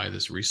trying to buy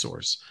this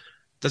resource.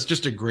 That's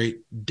just a great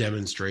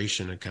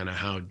demonstration of kind of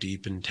how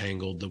deep and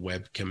tangled the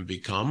web can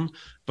become,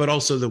 but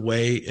also the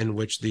way in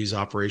which these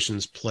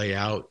operations play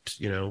out,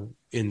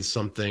 in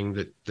something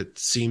that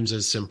seems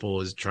as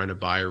simple as trying to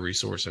buy a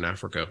resource in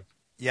Africa.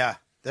 Yeah,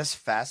 that's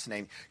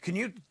fascinating. Can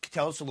you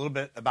tell us a little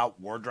bit about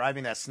war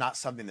driving? That's not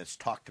something that's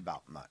talked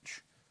about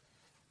much.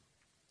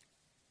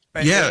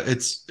 Yeah,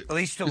 it's at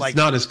least it's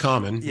not as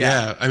common.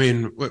 Yeah. I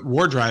mean,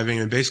 war driving,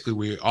 and basically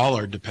we all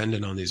are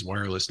dependent on these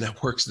wireless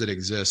networks that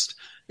exist,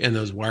 and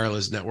those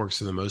wireless networks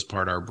for the most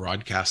part are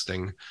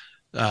broadcasting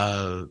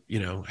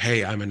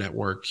hey, I'm a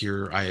network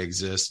here, I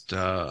exist,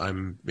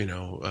 I'm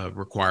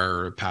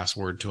require a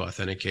password to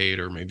authenticate,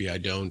 or maybe I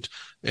don't.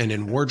 And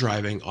in war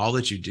driving, all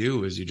that you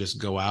do is you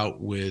just go out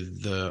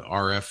with the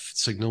RF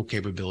signal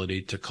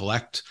capability to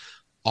collect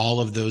all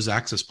of those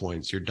access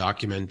points. You're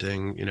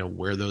documenting,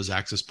 where those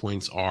access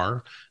points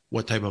are,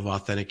 what type of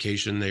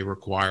authentication they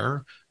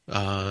require.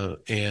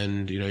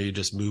 And, you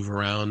just move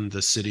around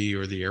the city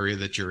or the area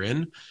that you're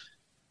in.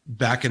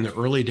 Back in the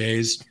early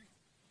days,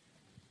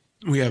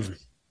 we have,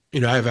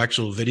 I have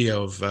actual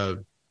video of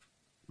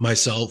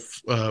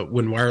myself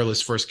when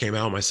wireless first came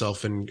out,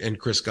 myself and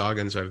Chris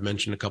Goggins, I've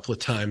mentioned a couple of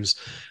times,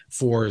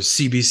 for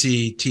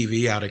CBC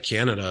TV out of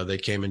Canada. They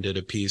came and did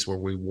a piece where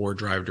we war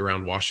drived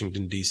around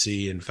Washington,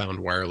 D.C. and found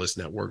wireless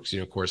networks,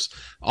 of course,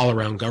 all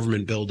around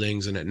government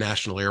buildings and at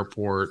National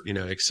Airport,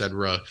 et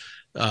cetera.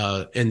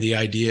 And the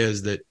idea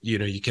is that,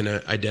 you can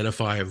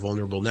identify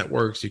vulnerable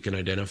networks, you can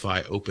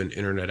identify open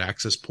internet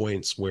access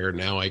points where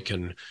now I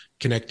can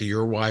connect to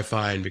your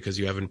Wi-Fi, and because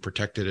you haven't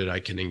protected it, I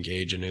can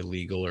engage in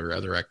illegal or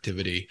other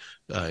activity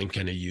and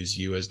kind of use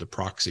you as the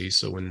proxy.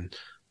 So when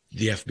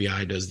the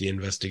FBI does the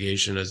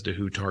investigation as to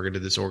who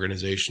targeted this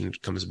organization,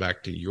 it comes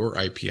back to your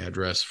IP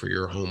address for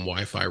your home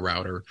Wi-Fi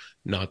router,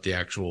 not the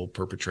actual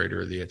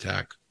perpetrator of the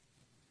attack.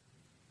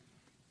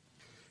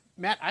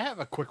 Matt, I have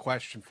a quick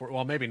question for.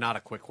 Well, maybe not a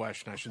quick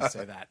question. I shouldn't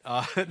say that.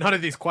 None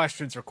of these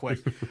questions are quick,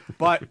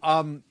 but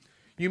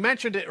you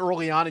mentioned it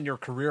early on in your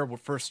career, when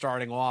first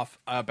starting off,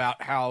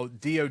 about how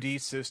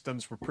DoD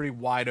systems were pretty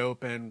wide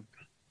open.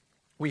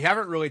 We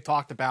haven't really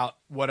talked about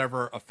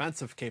whatever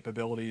offensive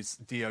capabilities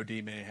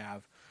DoD may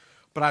have,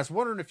 but I was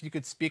wondering if you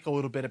could speak a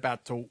little bit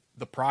about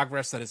the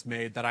progress that is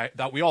made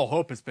that we all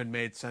hope has been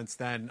made since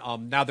then.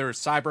 Now there's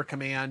Cyber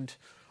Command.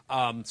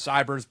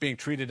 Cyber is being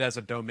treated as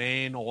a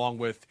domain along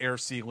with air,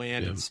 sea,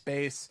 land, and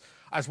space.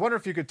 I was wondering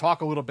if you could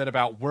talk a little bit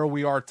about where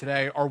we are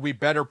today. Are we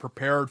better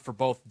prepared for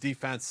both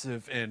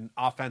defensive and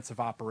offensive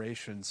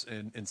operations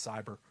in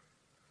cyber?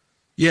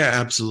 Yeah,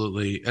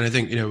 absolutely. And I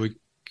think, we,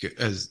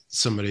 as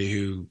somebody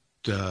who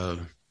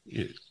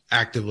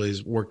actively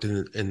has worked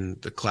in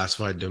the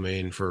classified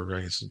domain for,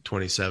 I guess,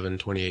 27,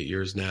 28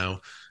 years now,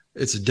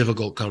 it's a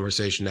difficult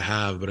conversation to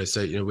have, but I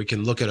say, we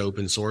can look at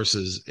open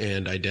sources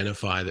and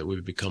identify that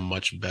we've become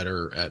much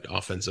better at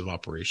offensive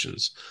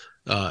operations,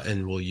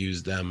 and we'll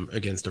use them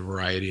against a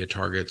variety of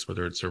targets,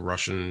 whether it's a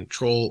Russian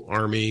troll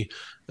army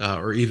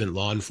or even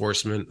law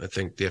enforcement. I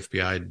think the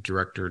FBI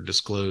director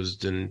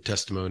disclosed in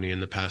testimony in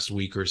the past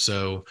week or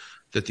so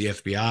that the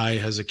FBI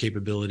has a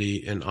capability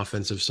in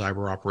offensive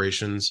cyber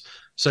operations.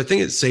 So I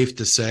think it's safe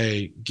to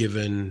say,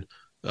 given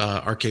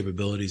our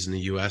capabilities in the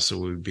U.S., so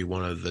we would be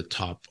one of the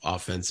top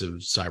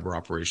offensive cyber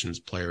operations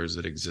players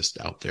that exist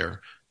out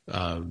there,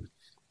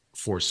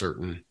 for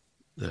certain.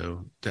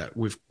 That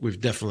we've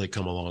definitely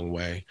come a long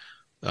way.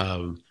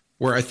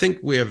 Where I think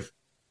we have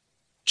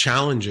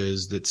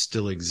challenges that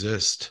still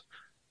exist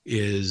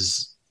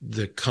is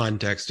the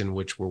context in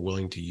which we're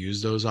willing to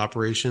use those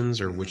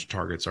operations, or which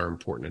targets are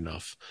important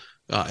enough.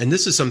 And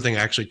this is something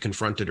I actually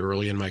confronted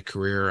early in my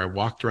career. I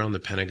walked around the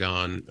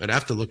Pentagon. I'd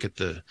have to look at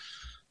the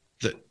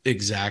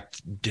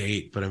exact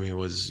date, but I mean, it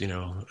was,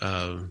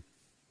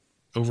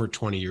 over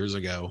 20 years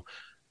ago,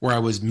 where I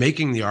was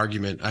making the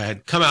argument. I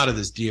had come out of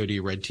this DoD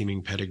red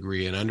teaming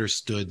pedigree and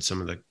understood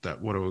some of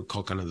that what I would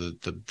call kind of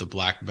the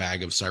black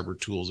bag of cyber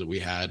tools that we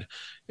had.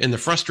 And the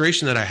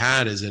frustration that I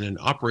had is, in an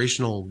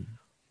operational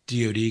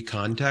DoD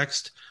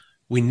context,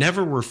 we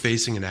never were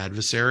facing an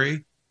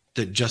adversary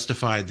that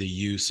justified the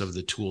use of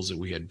the tools that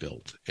we had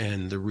built.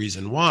 And the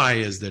reason why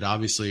is that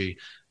obviously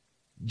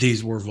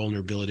these were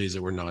vulnerabilities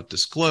that were not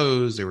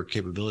disclosed. They were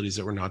capabilities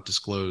that were not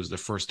disclosed. The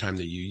first time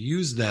that you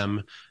use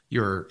them,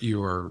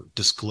 you're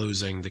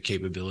disclosing the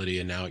capability,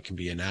 and now it can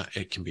be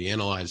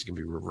analyzed, it can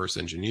be reverse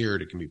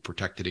engineered, it can be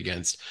protected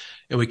against.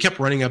 And we kept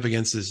running up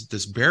against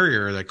this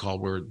barrier that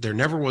called, where there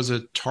never was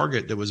a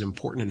target that was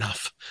important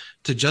enough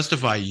to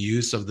justify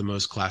use of the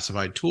most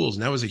classified tools.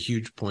 And that was a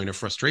huge point of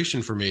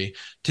frustration for me,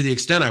 to the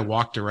extent I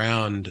walked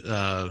around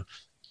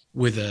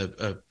with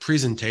a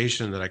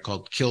presentation that I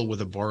called "Kill with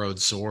a Borrowed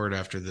Sword"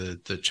 after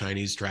the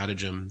Chinese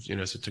stratagem. So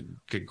it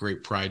took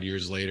great pride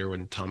years later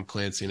when Tom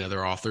Clancy and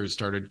other authors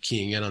started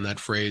keying in on that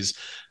phrase,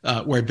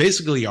 where I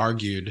basically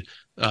argued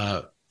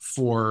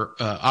for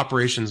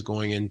operations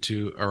going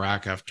into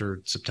Iraq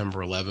after September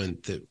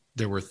 11th that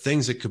there were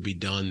things that could be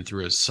done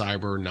through a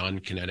cyber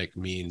non-kinetic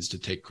means to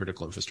take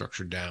critical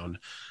infrastructure down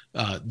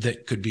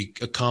that could be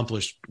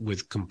accomplished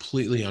with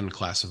completely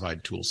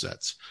unclassified tool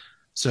sets.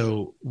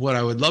 So what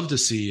I would love to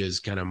see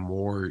is kind of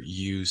more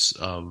use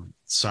of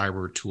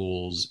cyber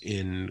tools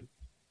in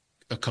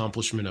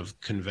accomplishment of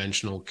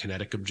conventional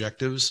kinetic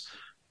objectives,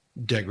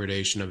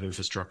 degradation of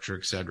infrastructure,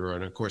 et cetera.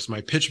 And of course,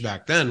 my pitch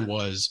back then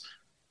was,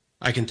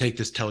 I can take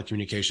this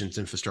telecommunications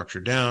infrastructure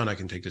down, I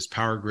can take this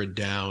power grid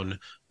down,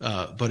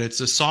 but it's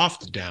a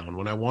soft down.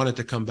 When I want it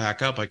to come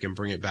back up, I can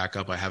bring it back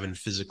up. I haven't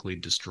physically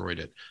destroyed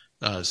it.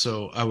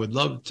 So I would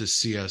love to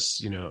see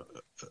us,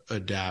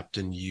 adapt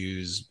and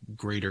use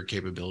greater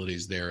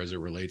capabilities there as it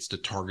relates to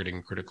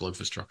targeting critical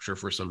infrastructure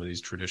for some of these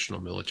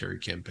traditional military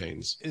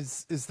campaigns.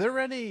 Is there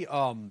any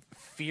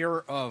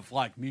fear of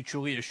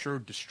mutually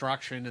assured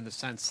destruction, in the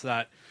sense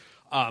that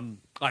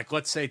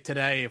let's say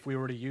today, if we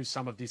were to use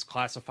some of these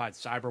classified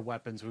cyber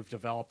weapons we've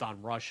developed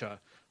on Russia,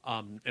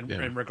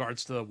 in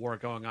regards to the war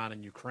going on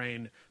in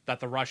Ukraine,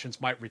 that the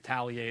Russians might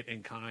retaliate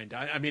in kind?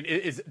 I mean,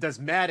 does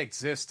MAD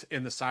exist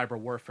in the cyber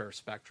warfare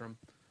spectrum?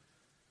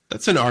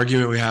 That's an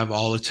argument we have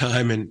all the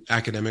time in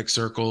academic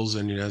circles,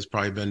 and there's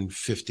probably been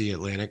 50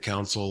 Atlantic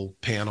Council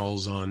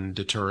panels on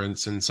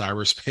deterrence in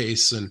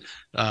cyberspace, and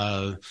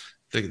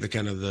the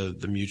kind of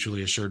the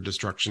mutually assured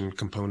destruction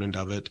component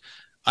of it.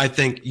 I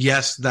think,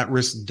 yes, that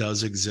risk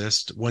does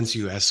exist once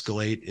you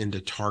escalate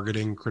into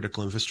targeting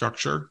critical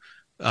infrastructure.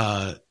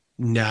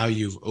 Now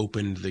you've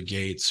opened the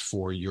gates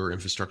for your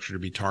infrastructure to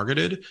be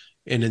targeted.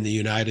 And in the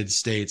United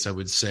States, I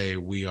would say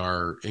we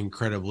are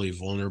incredibly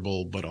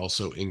vulnerable, but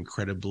also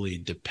incredibly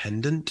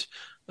dependent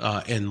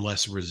and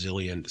less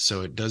resilient. So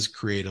it does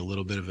create a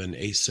little bit of an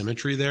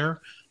asymmetry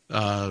there.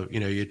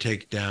 You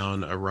take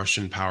down a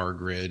Russian power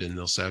grid and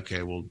they'll say,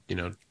 okay, well,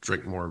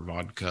 drink more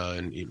vodka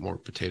and eat more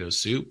potato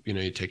soup.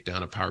 You take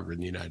down a power grid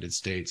in the United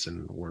States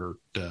and we're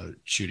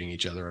shooting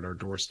each other at our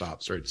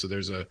doorstops, right? So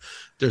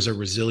there's a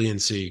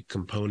resiliency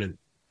component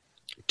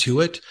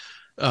to it.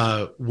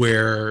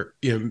 where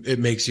it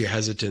makes you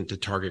hesitant to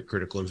target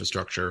critical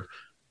infrastructure.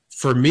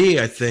 For me,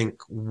 I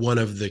think one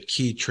of the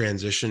key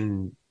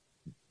transition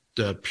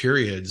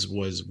periods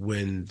was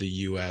when the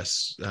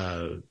U.S.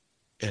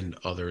 And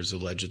others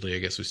allegedly, I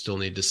guess we still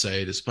need to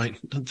say, despite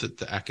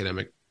the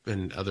academic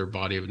and other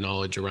body of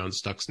knowledge around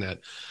Stuxnet,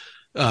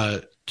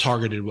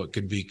 targeted what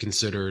could be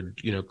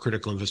considered,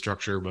 critical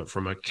infrastructure, but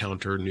from a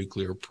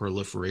counter-nuclear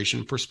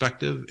proliferation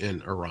perspective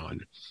in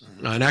Iran.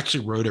 And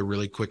actually wrote a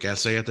really quick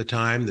essay at the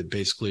time that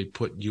basically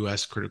put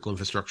U.S. critical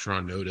infrastructure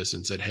on notice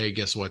and said, hey,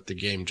 guess what? The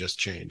game just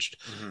changed.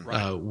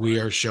 We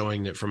are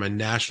showing that from a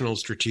national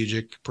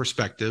strategic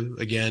perspective,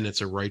 again,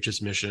 it's a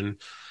righteous mission,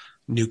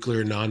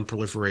 nuclear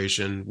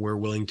non-proliferation, we're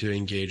willing to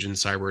engage in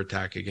cyber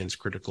attack against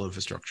critical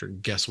infrastructure.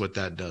 Guess what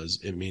that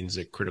does? It means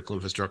that critical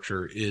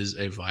infrastructure is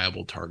a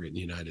viable target in the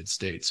United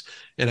States.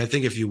 And I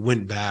think if you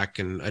went back,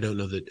 and I don't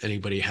know that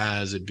anybody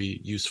has, it'd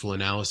be useful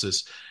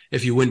analysis.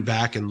 If you went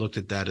back and looked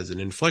at that as an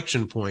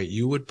inflection point,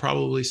 you would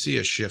probably see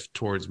a shift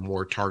towards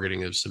more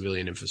targeting of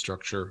civilian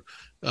infrastructure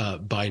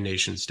by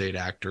nation state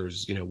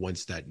actors,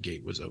 once that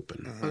gate was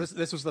open.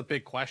 This was the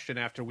big question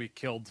after we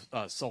killed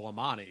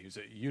Soleimani, who's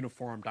a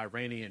uniformed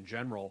Iranian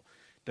general.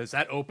 Does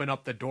that open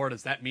up the door?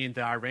 Does that mean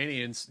the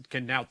Iranians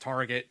can now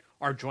target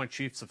our Joint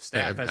Chiefs of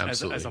Staff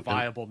as a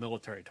viable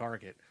military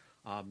target?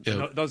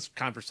 Those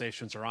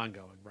conversations are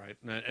ongoing, right?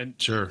 And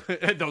sure,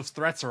 those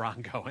threats are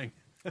ongoing.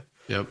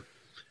 Yep.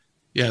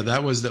 Yeah,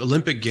 that was the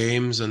Olympic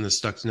Games, and the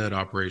Stuxnet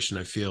operation,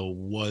 I feel,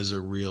 was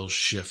a real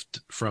shift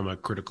from a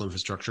critical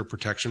infrastructure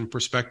protection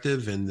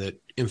perspective, and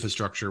that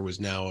infrastructure was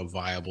now a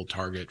viable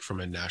target from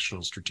a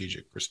national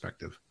strategic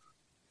perspective.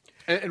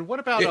 And what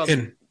about...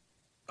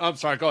 I'm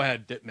sorry, go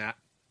ahead, Matt.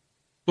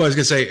 Well, I was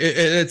going to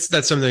say,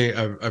 that's something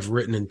I've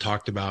written and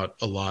talked about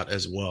a lot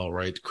as well,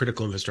 right?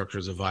 Critical infrastructure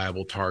is a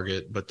viable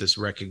target, but this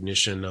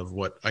recognition of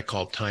what I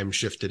call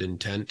time-shifted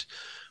intent.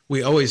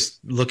 We always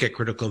look at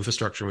critical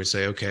infrastructure and we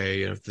say,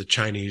 okay, if the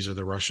Chinese or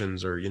the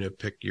Russians or,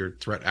 pick your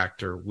threat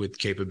actor with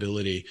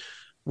capability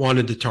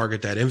wanted to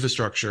target that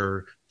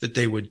infrastructure, that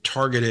they would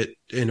target it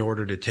in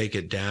order to take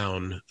it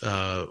down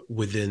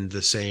within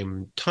the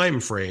same time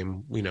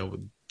frame,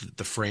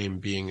 the frame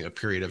being a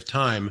period of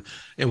time.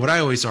 And what I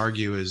always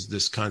argue is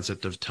this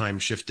concept of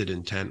time-shifted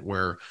intent,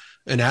 where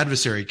an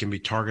adversary can be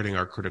targeting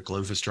our critical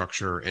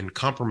infrastructure and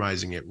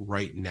compromising it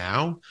right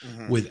now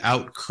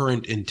without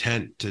current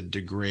intent to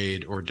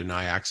degrade or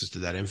deny access to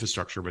that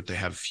infrastructure, but they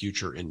have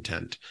future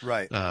intent.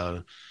 Right.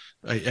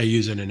 I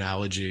use an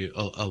analogy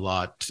a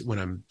lot when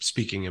I'm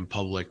speaking in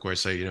public, where I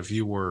say, if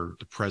you were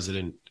the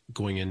president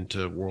going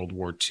into World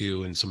War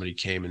II and somebody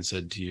came and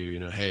said to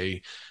you,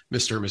 hey,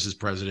 Mr. or Mrs.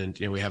 President,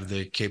 we have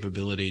the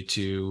capability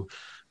to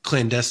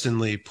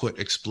clandestinely put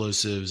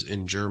explosives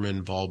in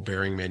German ball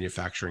bearing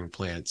manufacturing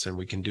plants, and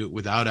we can do it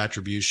without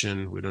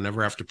attribution. We don't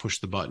ever have to push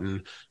the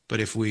button. But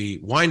if we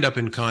wind up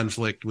in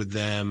conflict with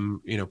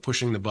them,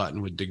 pushing the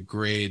button would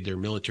degrade their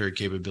military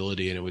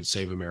capability and it would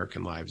save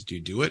American lives. Do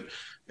you do it?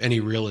 Any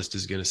realist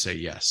is going to say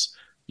yes.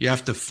 You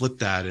have to flip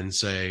that and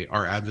say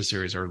our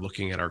adversaries are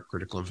looking at our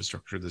critical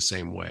infrastructure the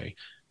same way.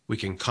 We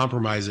can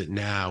compromise it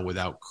now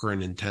without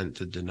current intent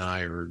to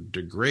deny or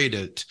degrade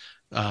it,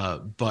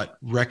 but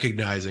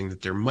recognizing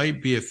that there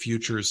might be a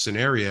future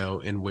scenario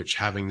in which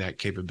having that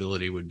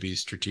capability would be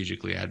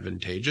strategically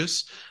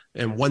advantageous.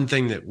 And one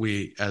thing that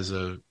we as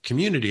a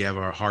community have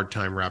a hard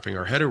time wrapping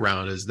our head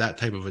around is that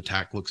type of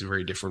attack looks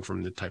very different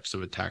from the types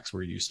of attacks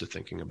we're used to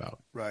thinking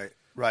about. Right.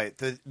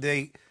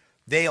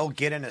 They'll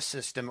get in a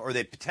system, or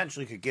they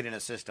potentially could get in a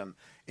system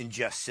and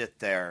just sit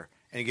there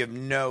and give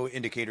no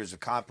indicators of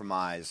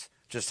compromise,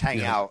 just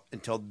hang out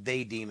until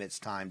they deem it's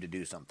time to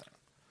do something.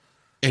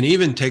 And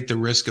even take the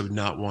risk of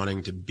not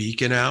wanting to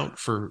beacon out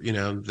for,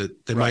 that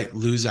they might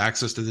lose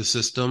access to the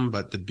system,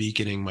 but the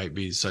beaconing might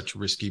be such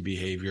risky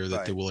behavior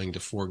that they're willing to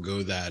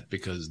forego that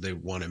because they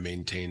want to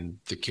maintain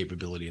the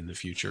capability in the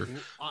future.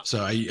 So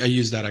I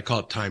use that. I call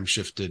it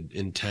time-shifted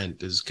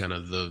intent is kind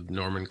of the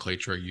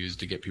nomenclature I use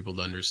to get people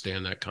to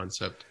understand that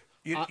concept.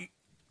 Go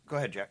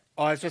ahead, Jack.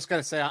 Oh, I was just going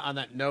to say on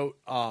that note,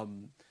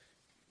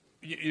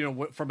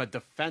 from a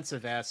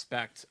defensive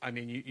aspect, I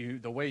mean,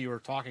 the way you were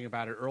talking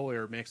about it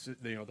earlier makes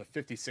it, the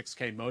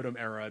 56K modem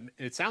era.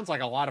 It sounds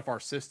like a lot of our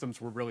systems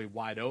were really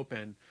wide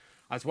open.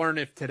 I was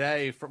wondering if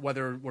today,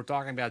 whether we're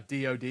talking about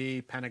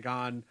DoD,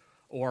 Pentagon,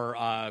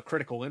 or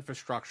critical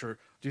infrastructure,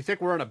 do you think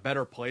we're in a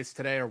better place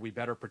today? Are we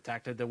better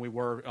protected than we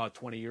were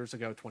 20 years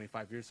ago,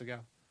 25 years ago?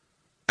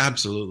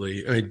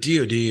 Absolutely. I mean,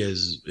 DoD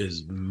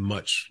is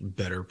much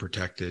better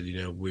protected.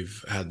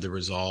 We've had the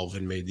resolve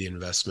and made the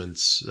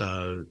investments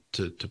to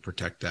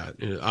protect that.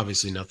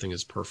 Obviously, nothing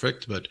is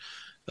perfect, but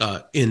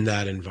in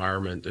that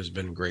environment, there's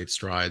been great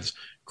strides.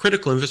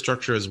 Critical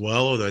infrastructure as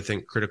well, although I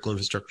think critical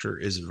infrastructure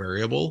is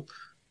variable.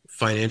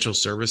 Financial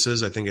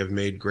services, I think, have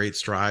made great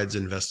strides,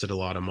 invested a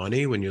lot of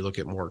money. When you look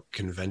at more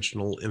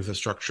conventional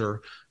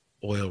infrastructure,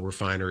 oil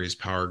refineries,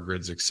 power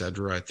grids, et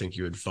cetera, I think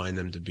you would find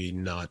them to be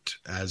not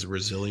as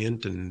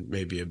resilient and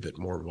maybe a bit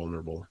more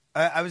vulnerable.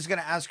 I was going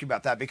to ask you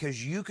about that,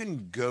 because you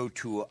can go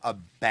to a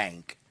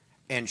bank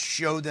and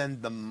show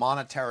them the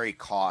monetary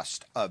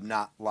cost of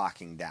not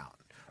locking down,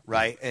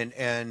 right?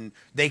 And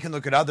they can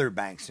look at other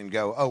banks and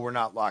go, oh, we're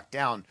not locked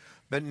down.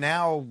 But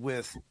now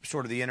with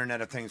sort of the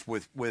Internet of Things,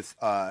 with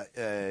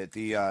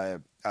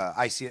the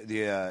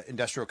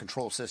industrial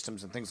control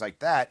systems and things like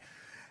that,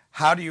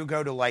 how do you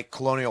go to like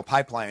Colonial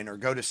Pipeline or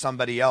go to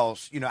somebody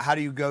else? You know, how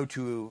do you go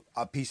to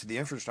a piece of the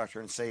infrastructure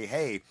and say,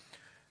 hey,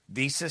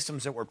 these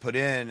systems that were put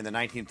in the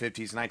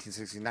 1950s,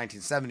 1960s,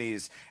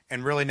 1970s,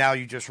 and really now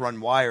you just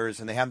run wires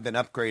and they haven't been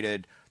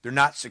upgraded, they're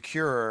not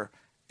secure,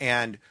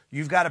 and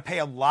you've got to pay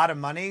a lot of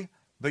money,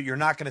 but you're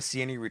not going to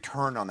see any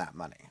return on that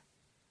money.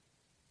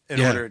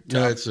 Yep.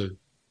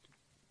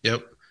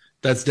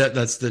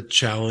 That's the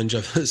challenge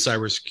of the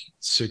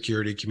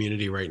cybersecurity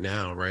community right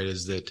now, right?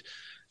 Is that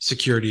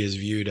security is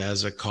viewed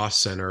as a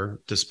cost center,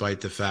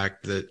 despite the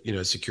fact that, you know,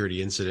 a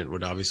security incident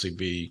would obviously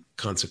be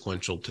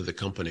consequential to the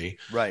company.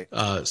 Right.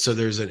 So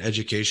there's an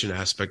education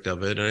aspect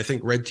of it. And I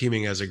think red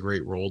teaming has a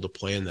great role to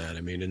play in that.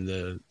 I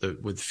mean,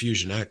 with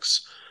Fusion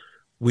X,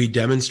 we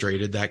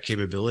demonstrated that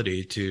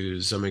capability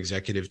to some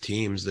executive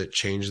teams that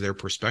changed their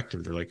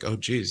perspective. They're like, oh,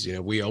 geez, you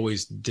know, we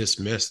always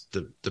dismissed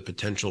the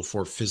potential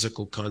for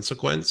physical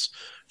consequence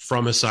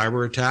from a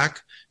cyber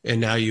attack. And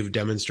now you've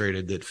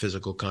demonstrated that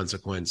physical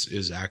consequence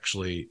is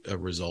actually a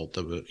result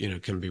of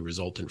can be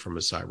resultant from a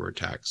cyber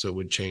attack. So it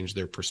would change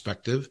their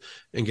perspective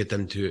and get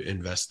them to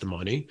invest the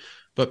money.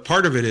 But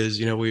part of it is,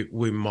 you know,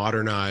 we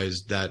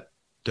modernized that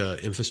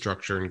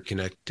infrastructure and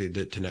connected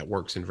it to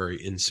networks in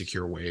very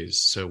insecure ways.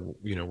 So,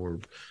 you know,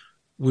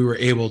 we were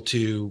able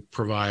to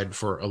provide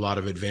for a lot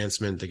of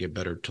advancement to get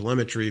better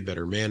telemetry,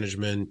 better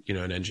management. You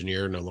know, an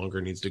engineer no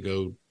longer needs to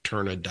go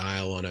turn a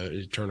dial on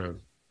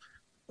turn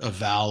a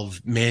valve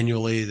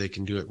manually. They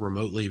can do it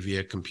remotely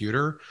via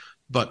computer.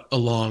 But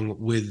along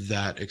with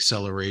that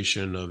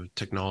acceleration of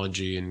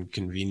technology and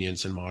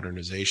convenience and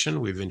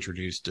modernization, we've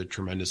introduced a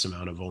tremendous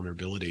amount of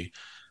vulnerability.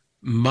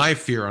 My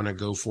fear on a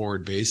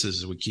go-forward basis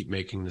is we keep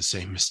making the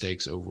same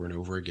mistakes over and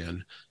over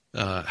again.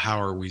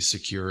 How are we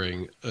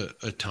securing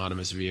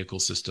autonomous vehicle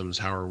systems?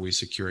 How are we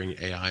securing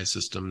AI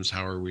systems?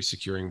 How are we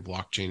securing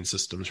blockchain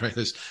systems, right?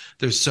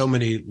 There's so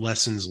many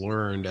lessons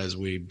learned as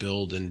we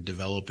build and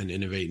develop and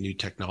innovate new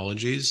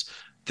technologies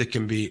that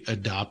can be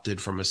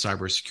adopted from a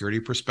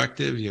cybersecurity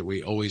perspective, yet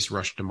we always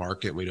rush to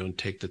market. We don't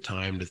take the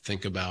time to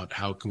think about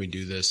how can we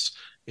do this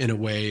in a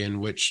way in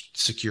which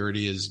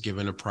security is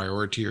given a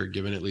priority or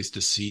given at least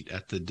a seat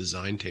at the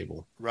design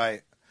table.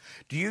 Right.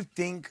 Do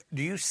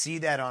you see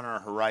that on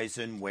our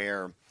horizon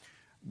where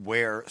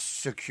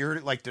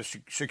security, like the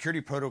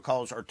security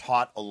protocols are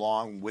taught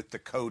along with the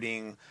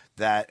coding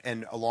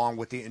and along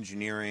with the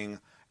engineering,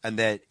 and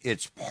that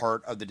it's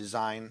part of the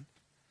design?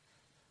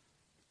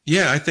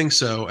 Yeah, I think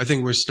so. I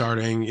think we're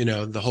starting, you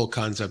know, the whole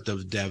concept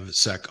of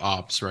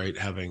DevSecOps, right?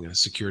 Having a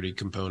security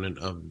component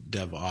of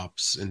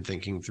DevOps and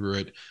thinking through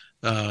it.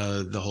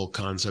 The whole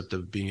concept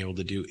of being able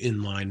to do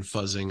inline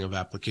fuzzing of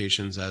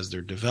applications as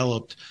they're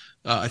developed.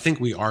 I think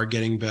we are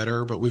getting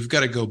better, but we've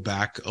got to go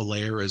back a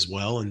layer as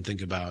well and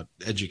think about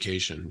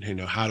education. You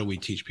know, how do we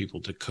teach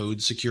people to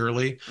code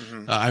securely?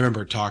 Mm-hmm. I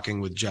remember talking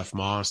with Jeff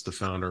Moss, the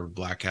founder of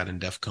Black Hat and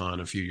DEF CON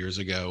a few years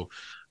ago,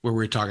 where we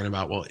were talking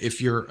about, well,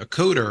 if you're a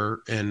coder,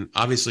 and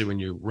obviously when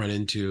you run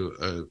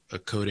into a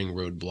coding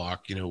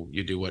roadblock, you know,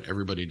 you do what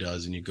everybody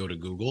does and you go to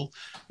Google.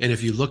 And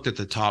if you looked at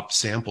the top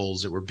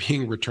samples that were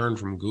being returned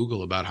from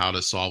Google about how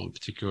to solve a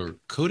particular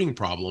coding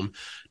problem,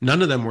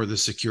 none of them were the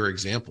secure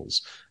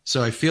examples.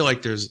 So I feel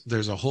like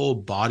there's a whole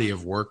body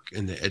of work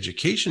in the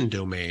education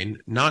domain,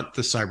 not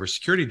the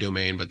cybersecurity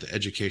domain, but the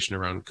education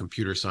around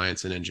computer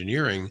science and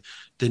engineering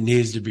that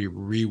needs to be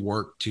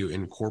reworked to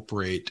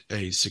incorporate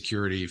a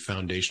security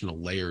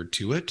foundational layer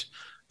to it.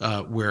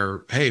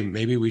 Where, hey,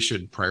 maybe we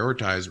should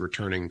prioritize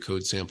returning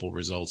code sample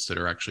results that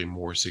are actually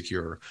more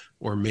secure,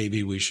 or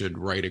maybe we should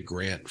write a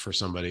grant for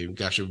somebody.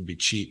 Gosh, it would be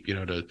cheap, you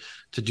know,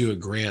 to do a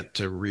grant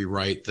to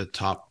rewrite the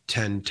top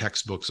 10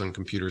 textbooks on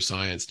computer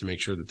science to make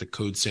sure that the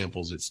code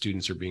samples that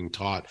students are being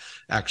taught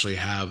actually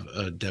have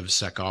a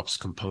DevSecOps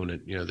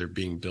component. You know, they're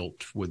being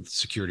built with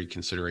security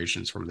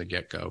considerations from the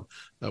get-go.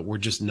 We're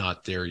just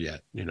not there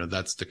yet. You know,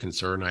 that's the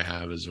concern I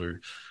have, is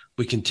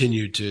we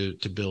continue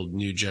to build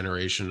new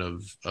generation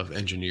of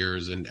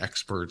engineers and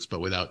experts, but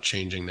without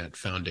changing that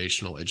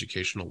foundational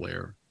educational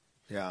layer.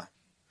 Yeah.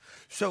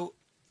 So,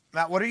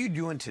 Matt, what are you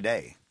doing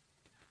today?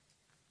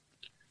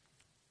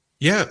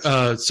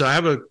 Yeah. So I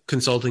have a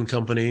consulting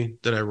company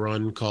that I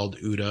run called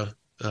UDA.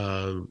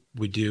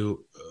 We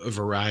do a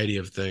variety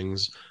of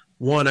things.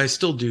 One, I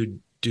still do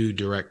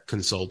direct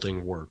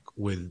consulting work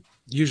with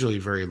usually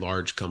very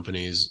large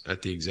companies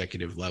at the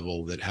executive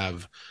level that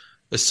have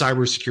a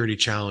cybersecurity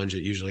challenge.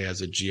 It usually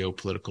has a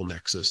geopolitical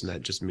nexus, and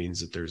that just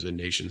means that there's a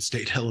nation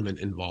state element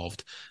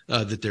involved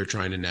that they're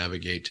trying to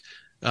navigate.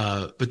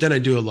 But then I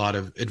do a lot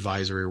of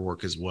advisory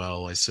work as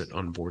well. I sit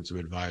on boards of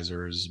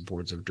advisors,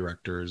 boards of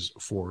directors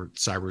for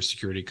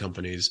cybersecurity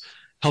companies,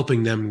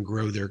 helping them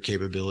grow their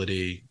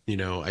capability, you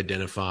know,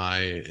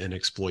 identify and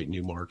exploit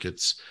new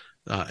markets.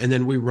 And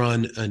then we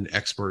run an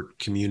expert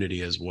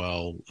community as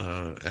well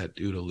at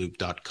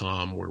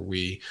OODAloop.com, where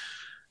we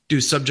do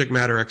subject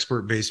matter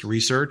expert-based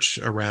research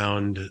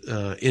around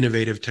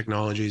innovative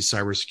technologies,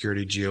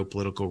 cybersecurity,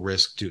 geopolitical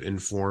risk to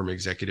inform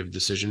executive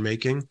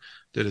decision-making.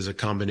 That is a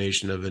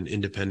combination of an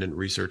independent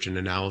research and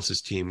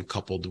analysis team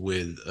coupled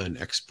with an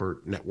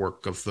expert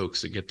network of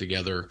folks that get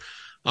together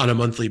on a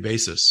monthly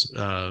basis.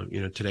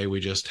 Today we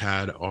just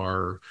had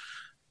our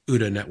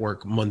OODA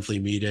Network monthly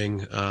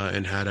meeting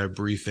and had a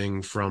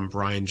briefing from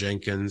Brian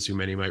Jenkins, who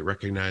many might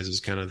recognize as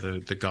kind of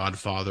the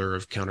godfather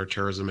of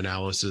counterterrorism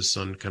analysis,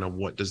 on kind of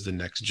what does the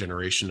next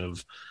generation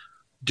of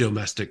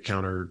domestic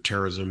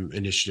counterterrorism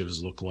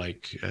initiatives look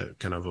like at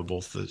kind of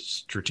both the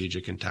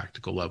strategic and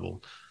tactical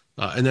level.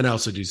 And then I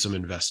also do some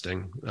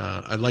investing.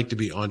 I'd like to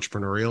be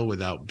entrepreneurial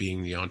without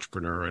being the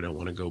entrepreneur. I don't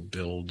want to go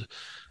build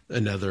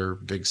another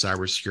big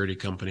cybersecurity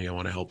company. I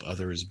want to help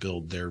others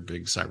build their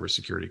big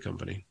cybersecurity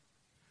company.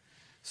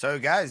 So,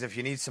 guys, if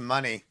you need some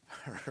money,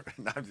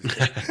 no, I'm just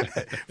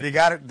kidding. if you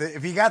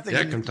got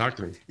the come talk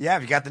to me. Yeah,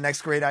 if you got the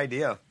next great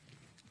idea.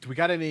 Do we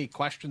got any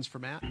questions for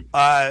Matt?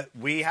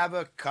 We have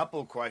a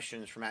couple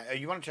questions for Matt.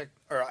 You want to check,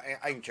 or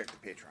I can check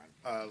the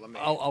Patreon.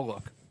 I'll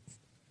look.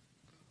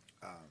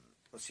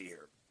 Let's see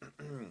here.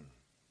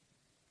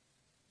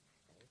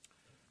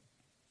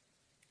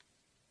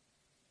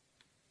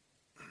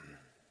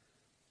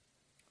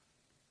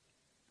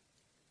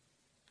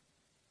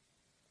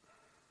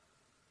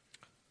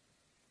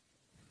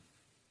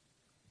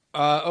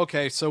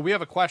 Okay, so we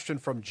have a question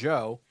from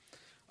Joe.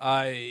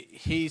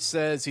 He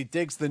says he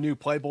digs the new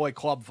Playboy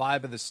Club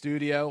vibe of the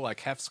studio,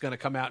 like Hef's going to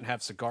come out and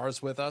have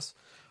cigars with us.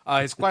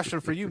 His question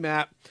for you,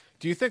 Matt,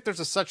 do you think there's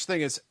a such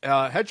thing as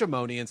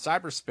hegemony in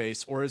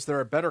cyberspace, or is there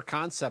a better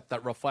concept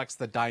that reflects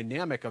the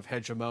dynamic of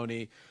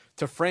hegemony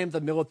to frame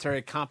the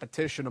military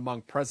competition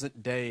among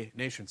present-day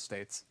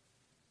nation-states?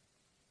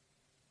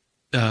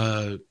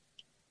 Yeah,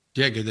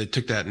 good. They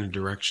took that in a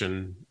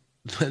direction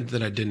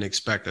that I didn't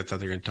expect. I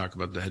thought they were going to talk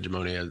about the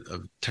hegemony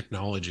of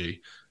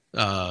technology,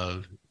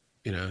 and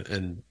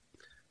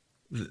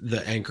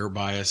the anchor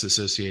bias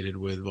associated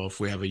with, well, if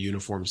we have a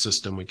uniform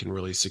system, we can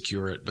really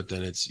secure it, but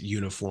then it's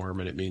uniform,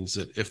 and it means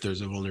that if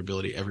there's a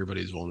vulnerability,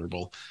 everybody's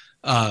vulnerable.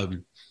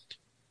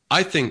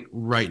 I think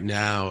right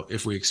now,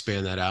 if we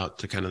expand that out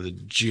to kind of the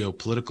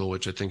geopolitical,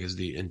 which I think is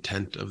the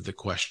intent of the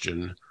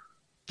question,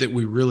 that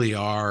we really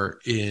are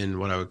in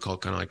what I would call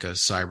kind of like a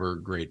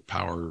cyber great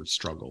power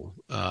struggle.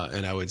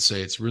 And I would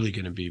say it's really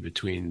going to be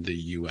between the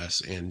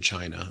US and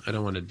China. I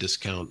don't want to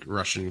discount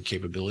Russian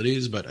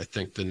capabilities, but I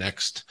think the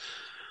next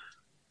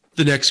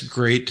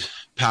great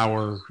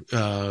power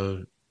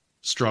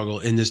struggle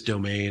in this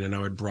domain, and I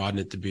would broaden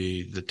it to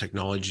be the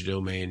technology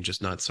domain,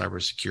 just not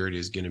cybersecurity,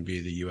 is going to be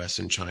the US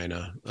and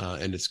China.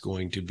 And it's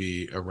going to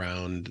be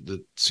around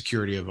the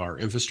security of our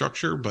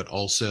infrastructure, but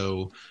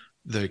also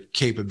the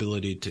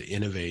capability to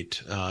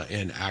innovate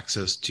and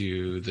access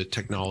to the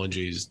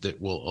technologies that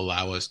will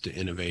allow us to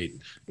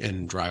innovate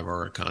and drive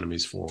our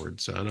economies forward.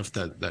 So I don't know if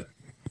that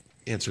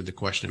answered the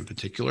question in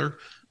particular,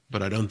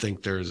 but I don't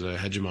think there's a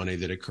hegemony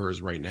that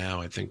occurs right now.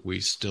 I think we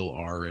still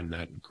are in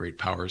that great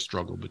power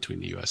struggle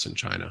between the U.S. and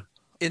China.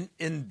 In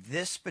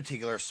this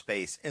particular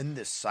space, in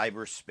this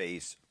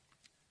cyberspace,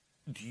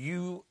 do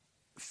you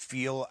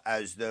feel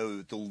as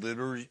though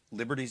the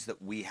liberties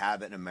that we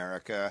have in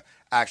America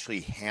actually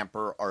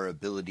hamper our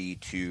ability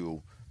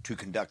to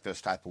conduct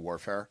this type of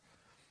warfare?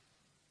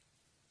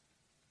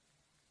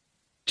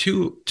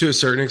 To a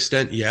certain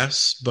extent,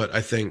 yes, but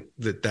I think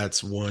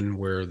that's one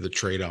where the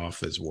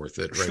trade-off is worth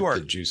it, right? Sure.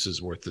 The juice is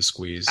worth the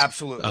squeeze.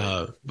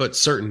 Absolutely. But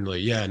certainly,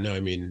 yeah, no, I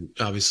mean,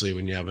 obviously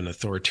when you have an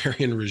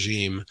authoritarian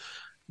regime,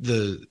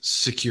 the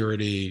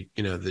security,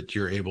 that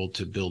you're able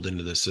to build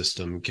into the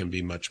system can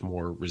be much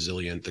more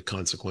resilient. The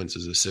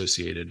consequences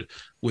associated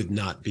with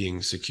not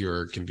being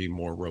secure can be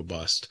more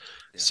robust.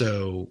 Yeah.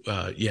 So,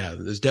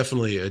 there's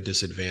definitely a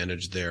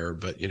disadvantage there,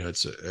 but,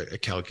 it's a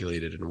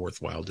calculated and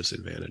worthwhile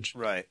disadvantage.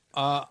 Right.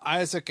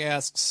 Isaac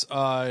asks,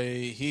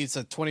 he's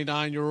a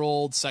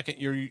 29-year-old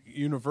second-year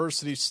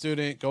university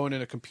student going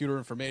into computer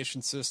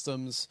information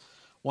systems,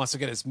 wants to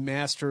get his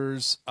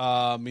master's.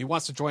 He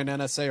wants to join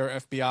NSA or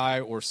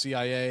FBI or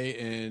CIA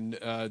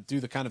and do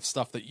the kind of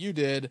stuff that you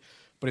did,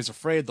 but he's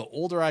afraid the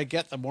older I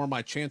get, the more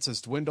my chances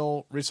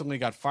dwindle. Recently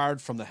got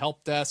fired from the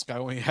help desk I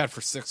only had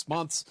for 6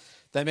 months.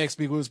 That makes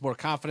me lose more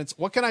confidence.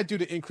 What can I do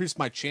to increase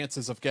my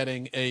chances of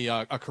getting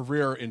a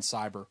career in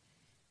cyber?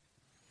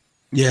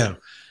 Yeah,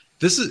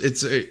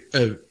 it's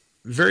a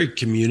very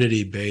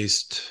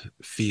community-based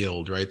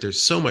field, right? There's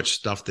so much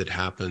stuff that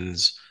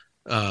happens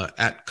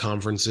at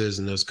conferences,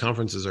 and those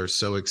conferences are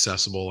so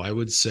accessible. I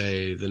would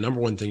say the number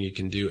one thing you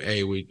can do,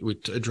 we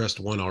addressed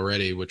one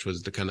already, which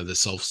was the kind of the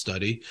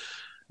self-study.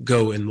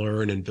 Go and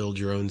learn and build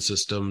your own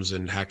systems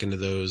and hack into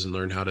those and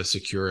learn how to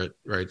secure it,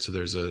 right? So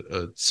there's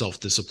a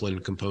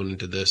self-discipline component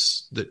to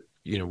this that,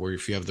 where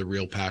if you have the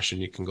real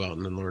passion, you can go out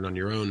and then learn on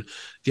your own.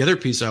 The other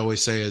piece I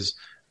always say is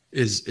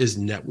is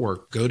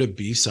network. Go to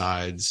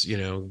B-sides,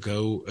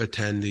 go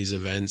attend these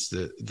events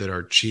that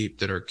are cheap,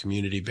 that are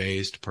community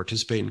based,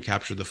 participate and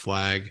capture the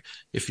flag.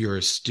 If you're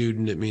a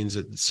student, it means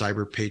that the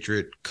Cyber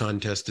Patriot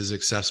contest is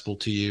accessible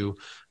to you.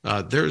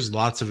 There's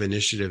lots of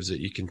initiatives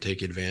that you can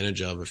take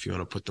advantage of if you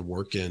want to put the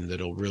work in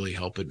that'll really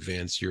help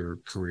advance your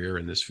career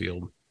in this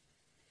field.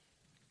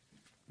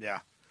 Yeah.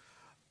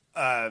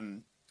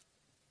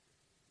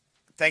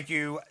 Thank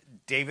you,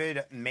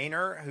 David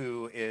Maynor,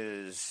 who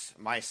is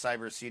my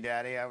cyber sea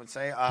daddy, I would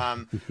say.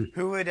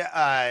 Who would,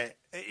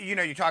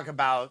 you talk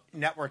about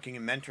networking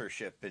and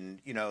mentorship, and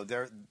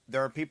there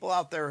are people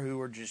out there who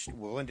are just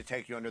willing to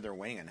take you under their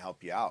wing and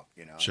help you out.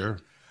 Sure.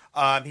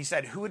 He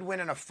said, "Who would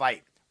win in a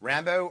fight,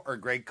 Rambo or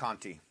Greg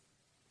Conti?"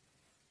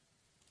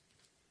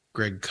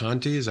 Greg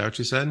Conti, is that what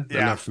you said? Yeah.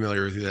 I'm not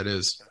familiar with who that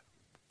is.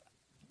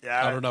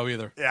 Yeah, I don't know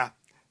either. Yeah,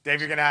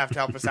 Dave, you're gonna have to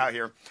help us out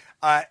here.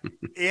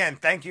 Ian,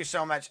 thank you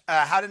so much.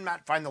 How did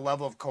Matt find the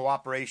level of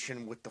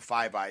cooperation with the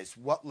Five Eyes?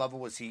 What level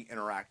was he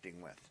interacting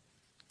with?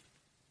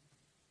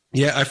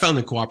 Yeah, I found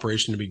the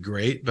cooperation to be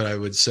great, but I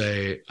would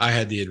say I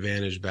had the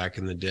advantage back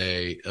in the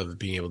day of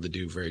being able to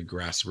do very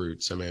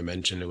grassroots. I mean, I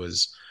mentioned it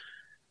was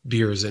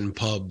beers in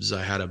pubs.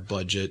 I had a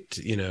budget,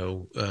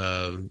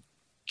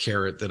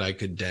 carrot that I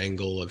could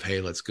dangle of, hey,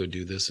 let's go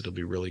do this. It'll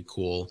be really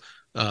cool.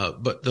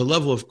 But the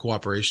level of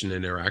cooperation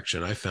and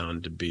interaction I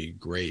found to be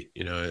great.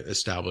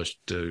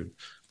 Established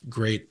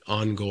great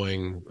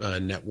ongoing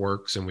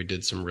networks, and we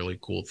did some really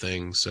cool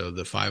things. So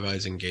the Five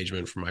Eyes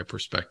engagement, from my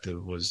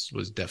perspective,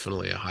 was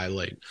definitely a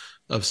highlight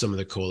of some of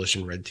the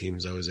Coalition Red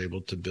teams I was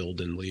able to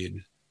build and lead.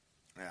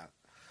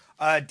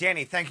 Yeah.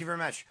 Danny, thank you very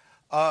much.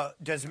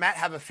 Does Matt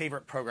have a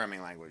favorite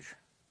programming language?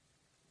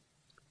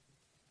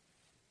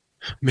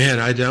 Man,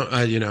 I don't.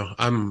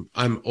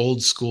 I'm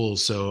old school,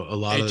 so a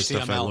lot of the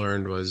stuff I HTML.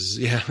 learned was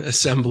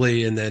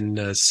assembly and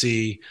then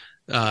C.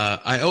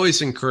 I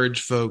always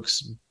encourage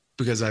folks,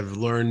 because I've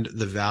learned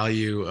the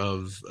value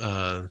of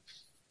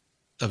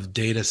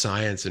data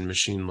science and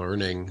machine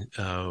learning.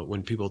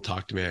 When people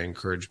talk to me, I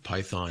encourage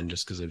Python,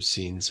 just because I've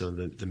seen some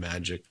of the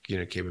magic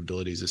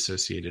capabilities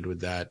associated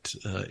with that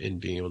in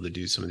being able to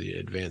do some of the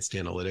advanced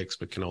analytics,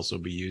 but can also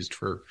be used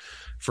for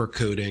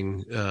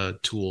coding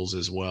tools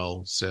as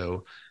well.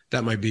 So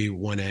that might be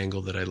one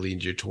angle that I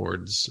lead you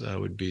towards.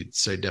 Would be,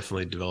 say,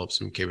 definitely develop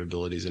some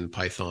capabilities in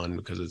Python,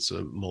 because it's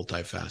a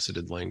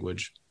multifaceted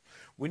language.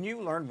 When you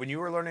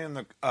were learning in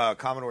the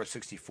Commodore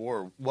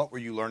 64, what were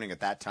you learning at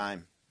that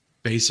time?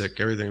 Basic.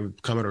 Everything.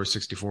 Commodore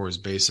 64 was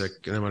basic.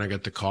 And then when I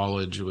got to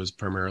college, it was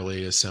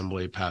primarily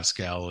assembly,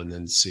 Pascal, and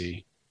then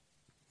C.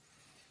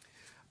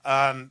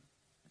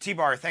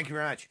 T-Bar, thank you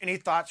very much. Any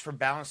thoughts for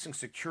balancing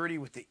security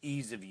with the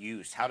ease of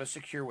use? How to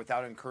secure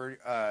without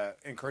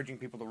encouraging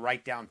people to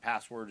write down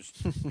passwords,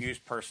 use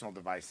personal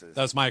devices?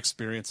 That was my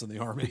experience in the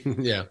Army.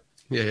 Yeah.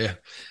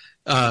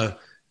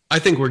 I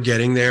think we're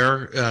getting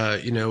there,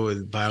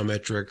 with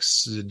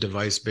biometrics,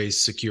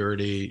 device-based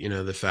security,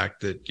 the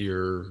fact that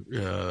your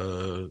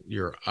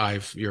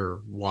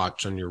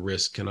watch on your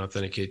wrist can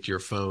authenticate to your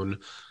phone.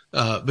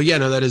 But yeah,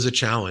 no, that is a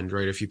challenge,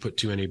 right? If you put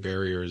too many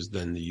barriers,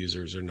 then the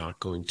users are not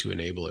going to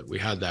enable it. We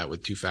had that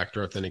with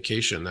two-factor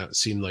authentication. That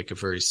seemed like a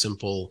very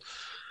simple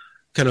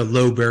kind of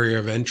low barrier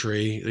of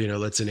entry.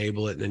 Let's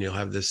enable it, and then you'll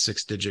have this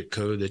 6-digit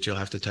code that you'll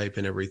have to type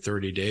in every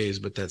 30 days.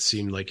 But that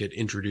seemed like it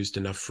introduced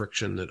enough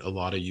friction that a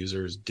lot of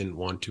users didn't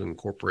want to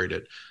incorporate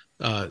it.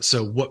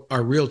 So what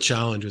our real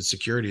challenge with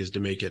security is to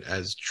make it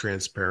as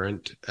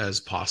transparent as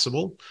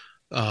possible.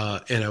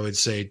 And I would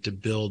say to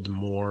build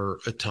more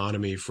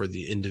autonomy for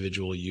the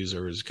individual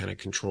users, kind of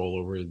control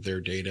over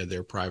their data,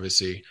 their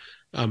privacy.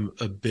 I'm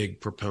a big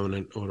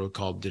proponent of what I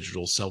call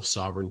digital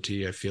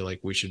self-sovereignty. I feel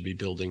like we should be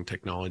building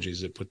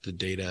technologies that put the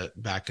data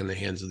back in the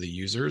hands of the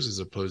users, as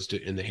opposed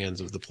to in the hands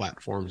of the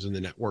platforms and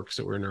the networks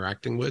that we're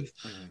interacting with.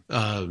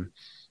 Mm-hmm.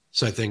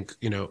 So I think,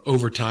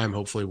 over time,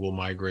 hopefully we'll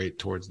migrate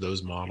towards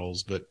those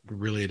models, but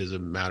really it is a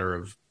matter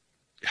of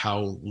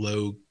how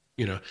low,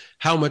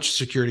 how much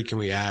security can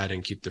we add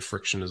and keep the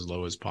friction as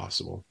low as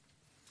possible.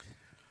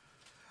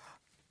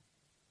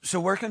 So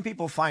where can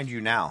people find you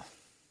now?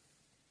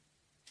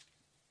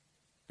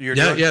 You're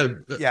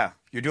doing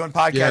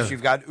podcasts. Yeah.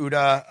 You've got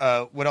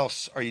OODA. What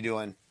else are you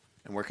doing?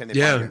 And where can they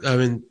find you? I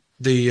mean,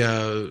 the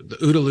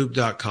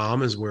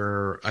OODAloop.com is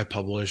where I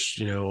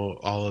publish,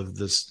 all of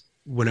this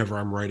whenever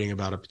I'm writing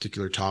about a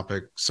particular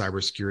topic,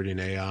 cybersecurity and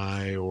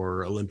AI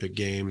or Olympic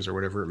Games or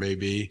whatever it may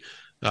be.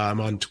 I'm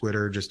on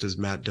Twitter, just as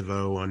Matt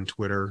DeVoe on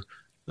Twitter.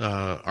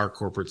 Our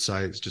corporate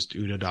site is just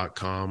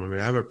OODA.com. I mean,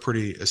 I have a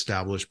pretty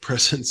established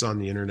presence on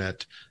the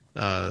internet.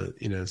 So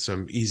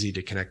I'm easy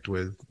to connect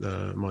with.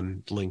 I'm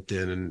on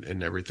LinkedIn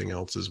and everything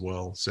else as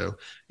well. So,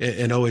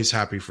 and always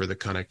happy for the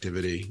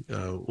connectivity.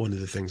 One of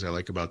the things I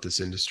like about this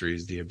industry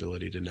is the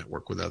ability to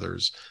network with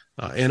others,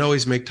 and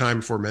always make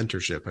time for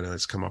mentorship. I know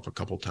it's come up a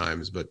couple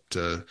times, but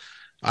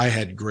I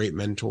had great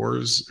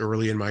mentors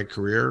early in my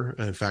career.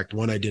 In fact,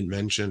 one I didn't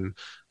mention,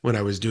 when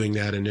I was doing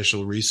that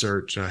initial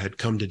research, I had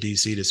come to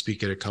DC to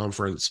speak at a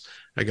conference.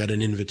 I got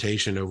an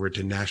invitation over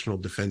to National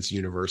Defense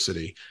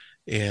University.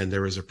 And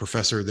there was a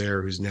professor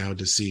there who's now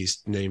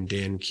deceased named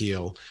Dan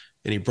Keel.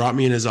 And he brought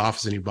me in his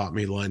office and he bought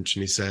me lunch.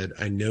 And he said,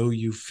 I know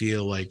you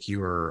feel like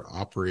you are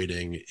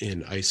operating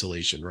in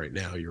isolation right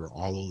now. You're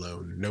all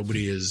alone.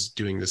 Nobody is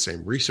doing the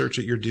same research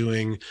that you're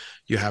doing.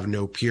 You have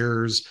no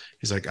peers.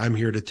 He's like, I'm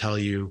here to tell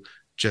you,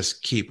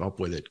 just keep up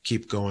with it.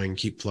 Keep going,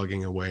 keep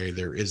plugging away.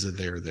 There is a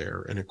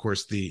there. And of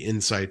course, the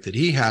insight that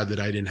he had that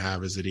I didn't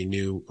have is that he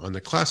knew on the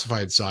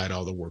classified side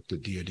all the work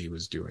that DoD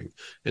was doing,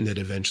 and that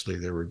eventually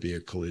there would be a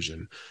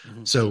collision.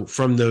 Mm-hmm. So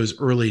from those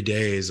early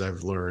days,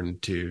 I've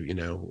learned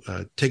to,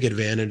 take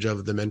advantage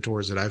of the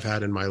mentors that I've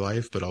had in my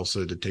life, but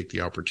also to take the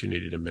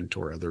opportunity to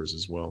mentor others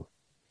as well.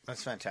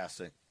 That's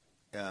fantastic.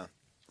 Yeah.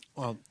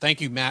 Well,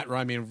 thank you, Matt.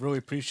 I mean, really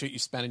appreciate you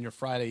spending your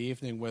Friday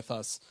evening with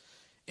us.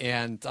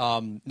 And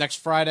next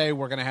Friday,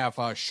 we're going to have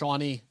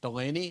Shawnee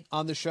Delaney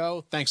on the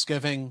show.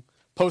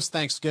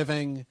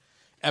 Post-Thanksgiving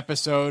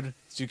episode.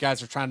 So you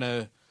guys are trying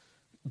to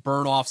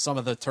burn off some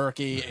of the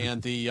turkey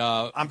and the...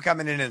 I'm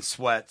coming in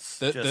sweats,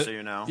 so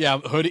you know. Yeah,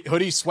 hoodie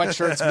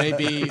sweatshirts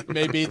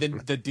may be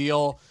the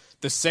deal.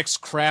 The 6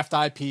 craft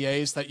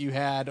IPAs that you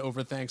had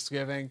over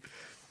Thanksgiving.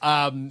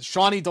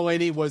 Shawnee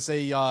Delaney was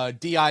a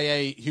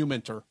DIA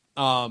humanter.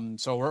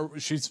 So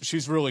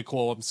she's really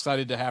cool. I'm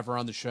excited to have her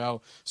on the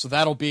show. So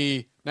that'll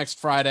be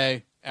next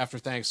Friday after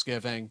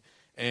Thanksgiving,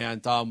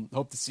 and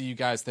hope to see you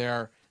guys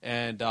there.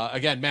 And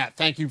again, Matt,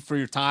 thank you for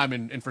your time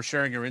and for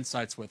sharing your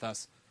insights with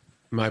us.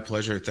 My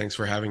pleasure. Thanks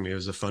for having me. It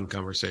was a fun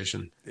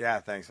conversation. Yeah,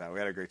 thanks, man. We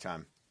had a great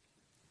time.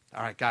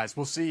 All right, guys,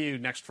 we'll see you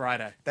next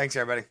Friday. Thanks,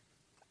 everybody.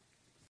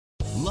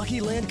 Lucky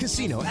Land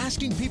Casino,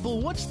 asking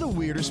people, what's the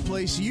weirdest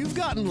place you've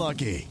gotten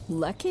lucky?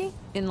 Lucky?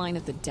 In line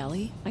at the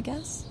deli, I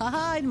guess?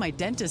 Aha, in my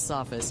dentist's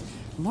office.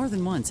 More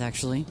than once,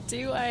 actually.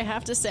 Do I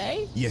have to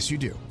say? Yes, you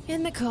do.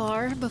 In the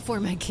car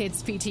before my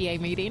kids' PTA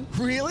meeting.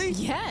 Really?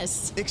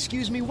 Yes.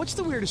 Excuse me, what's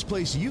the weirdest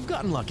place you've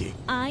gotten lucky?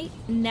 I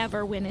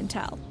never win and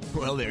tell.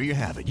 Well, there you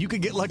have it. You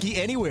can get lucky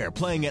anywhere,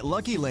 playing at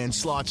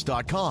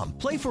LuckyLandSlots.com.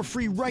 Play for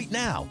free right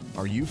now.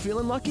 Are you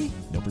feeling lucky?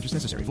 No purchase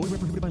necessary. Void where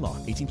prohibited by law.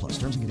 18+.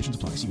 Terms and conditions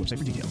apply. See website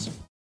for details.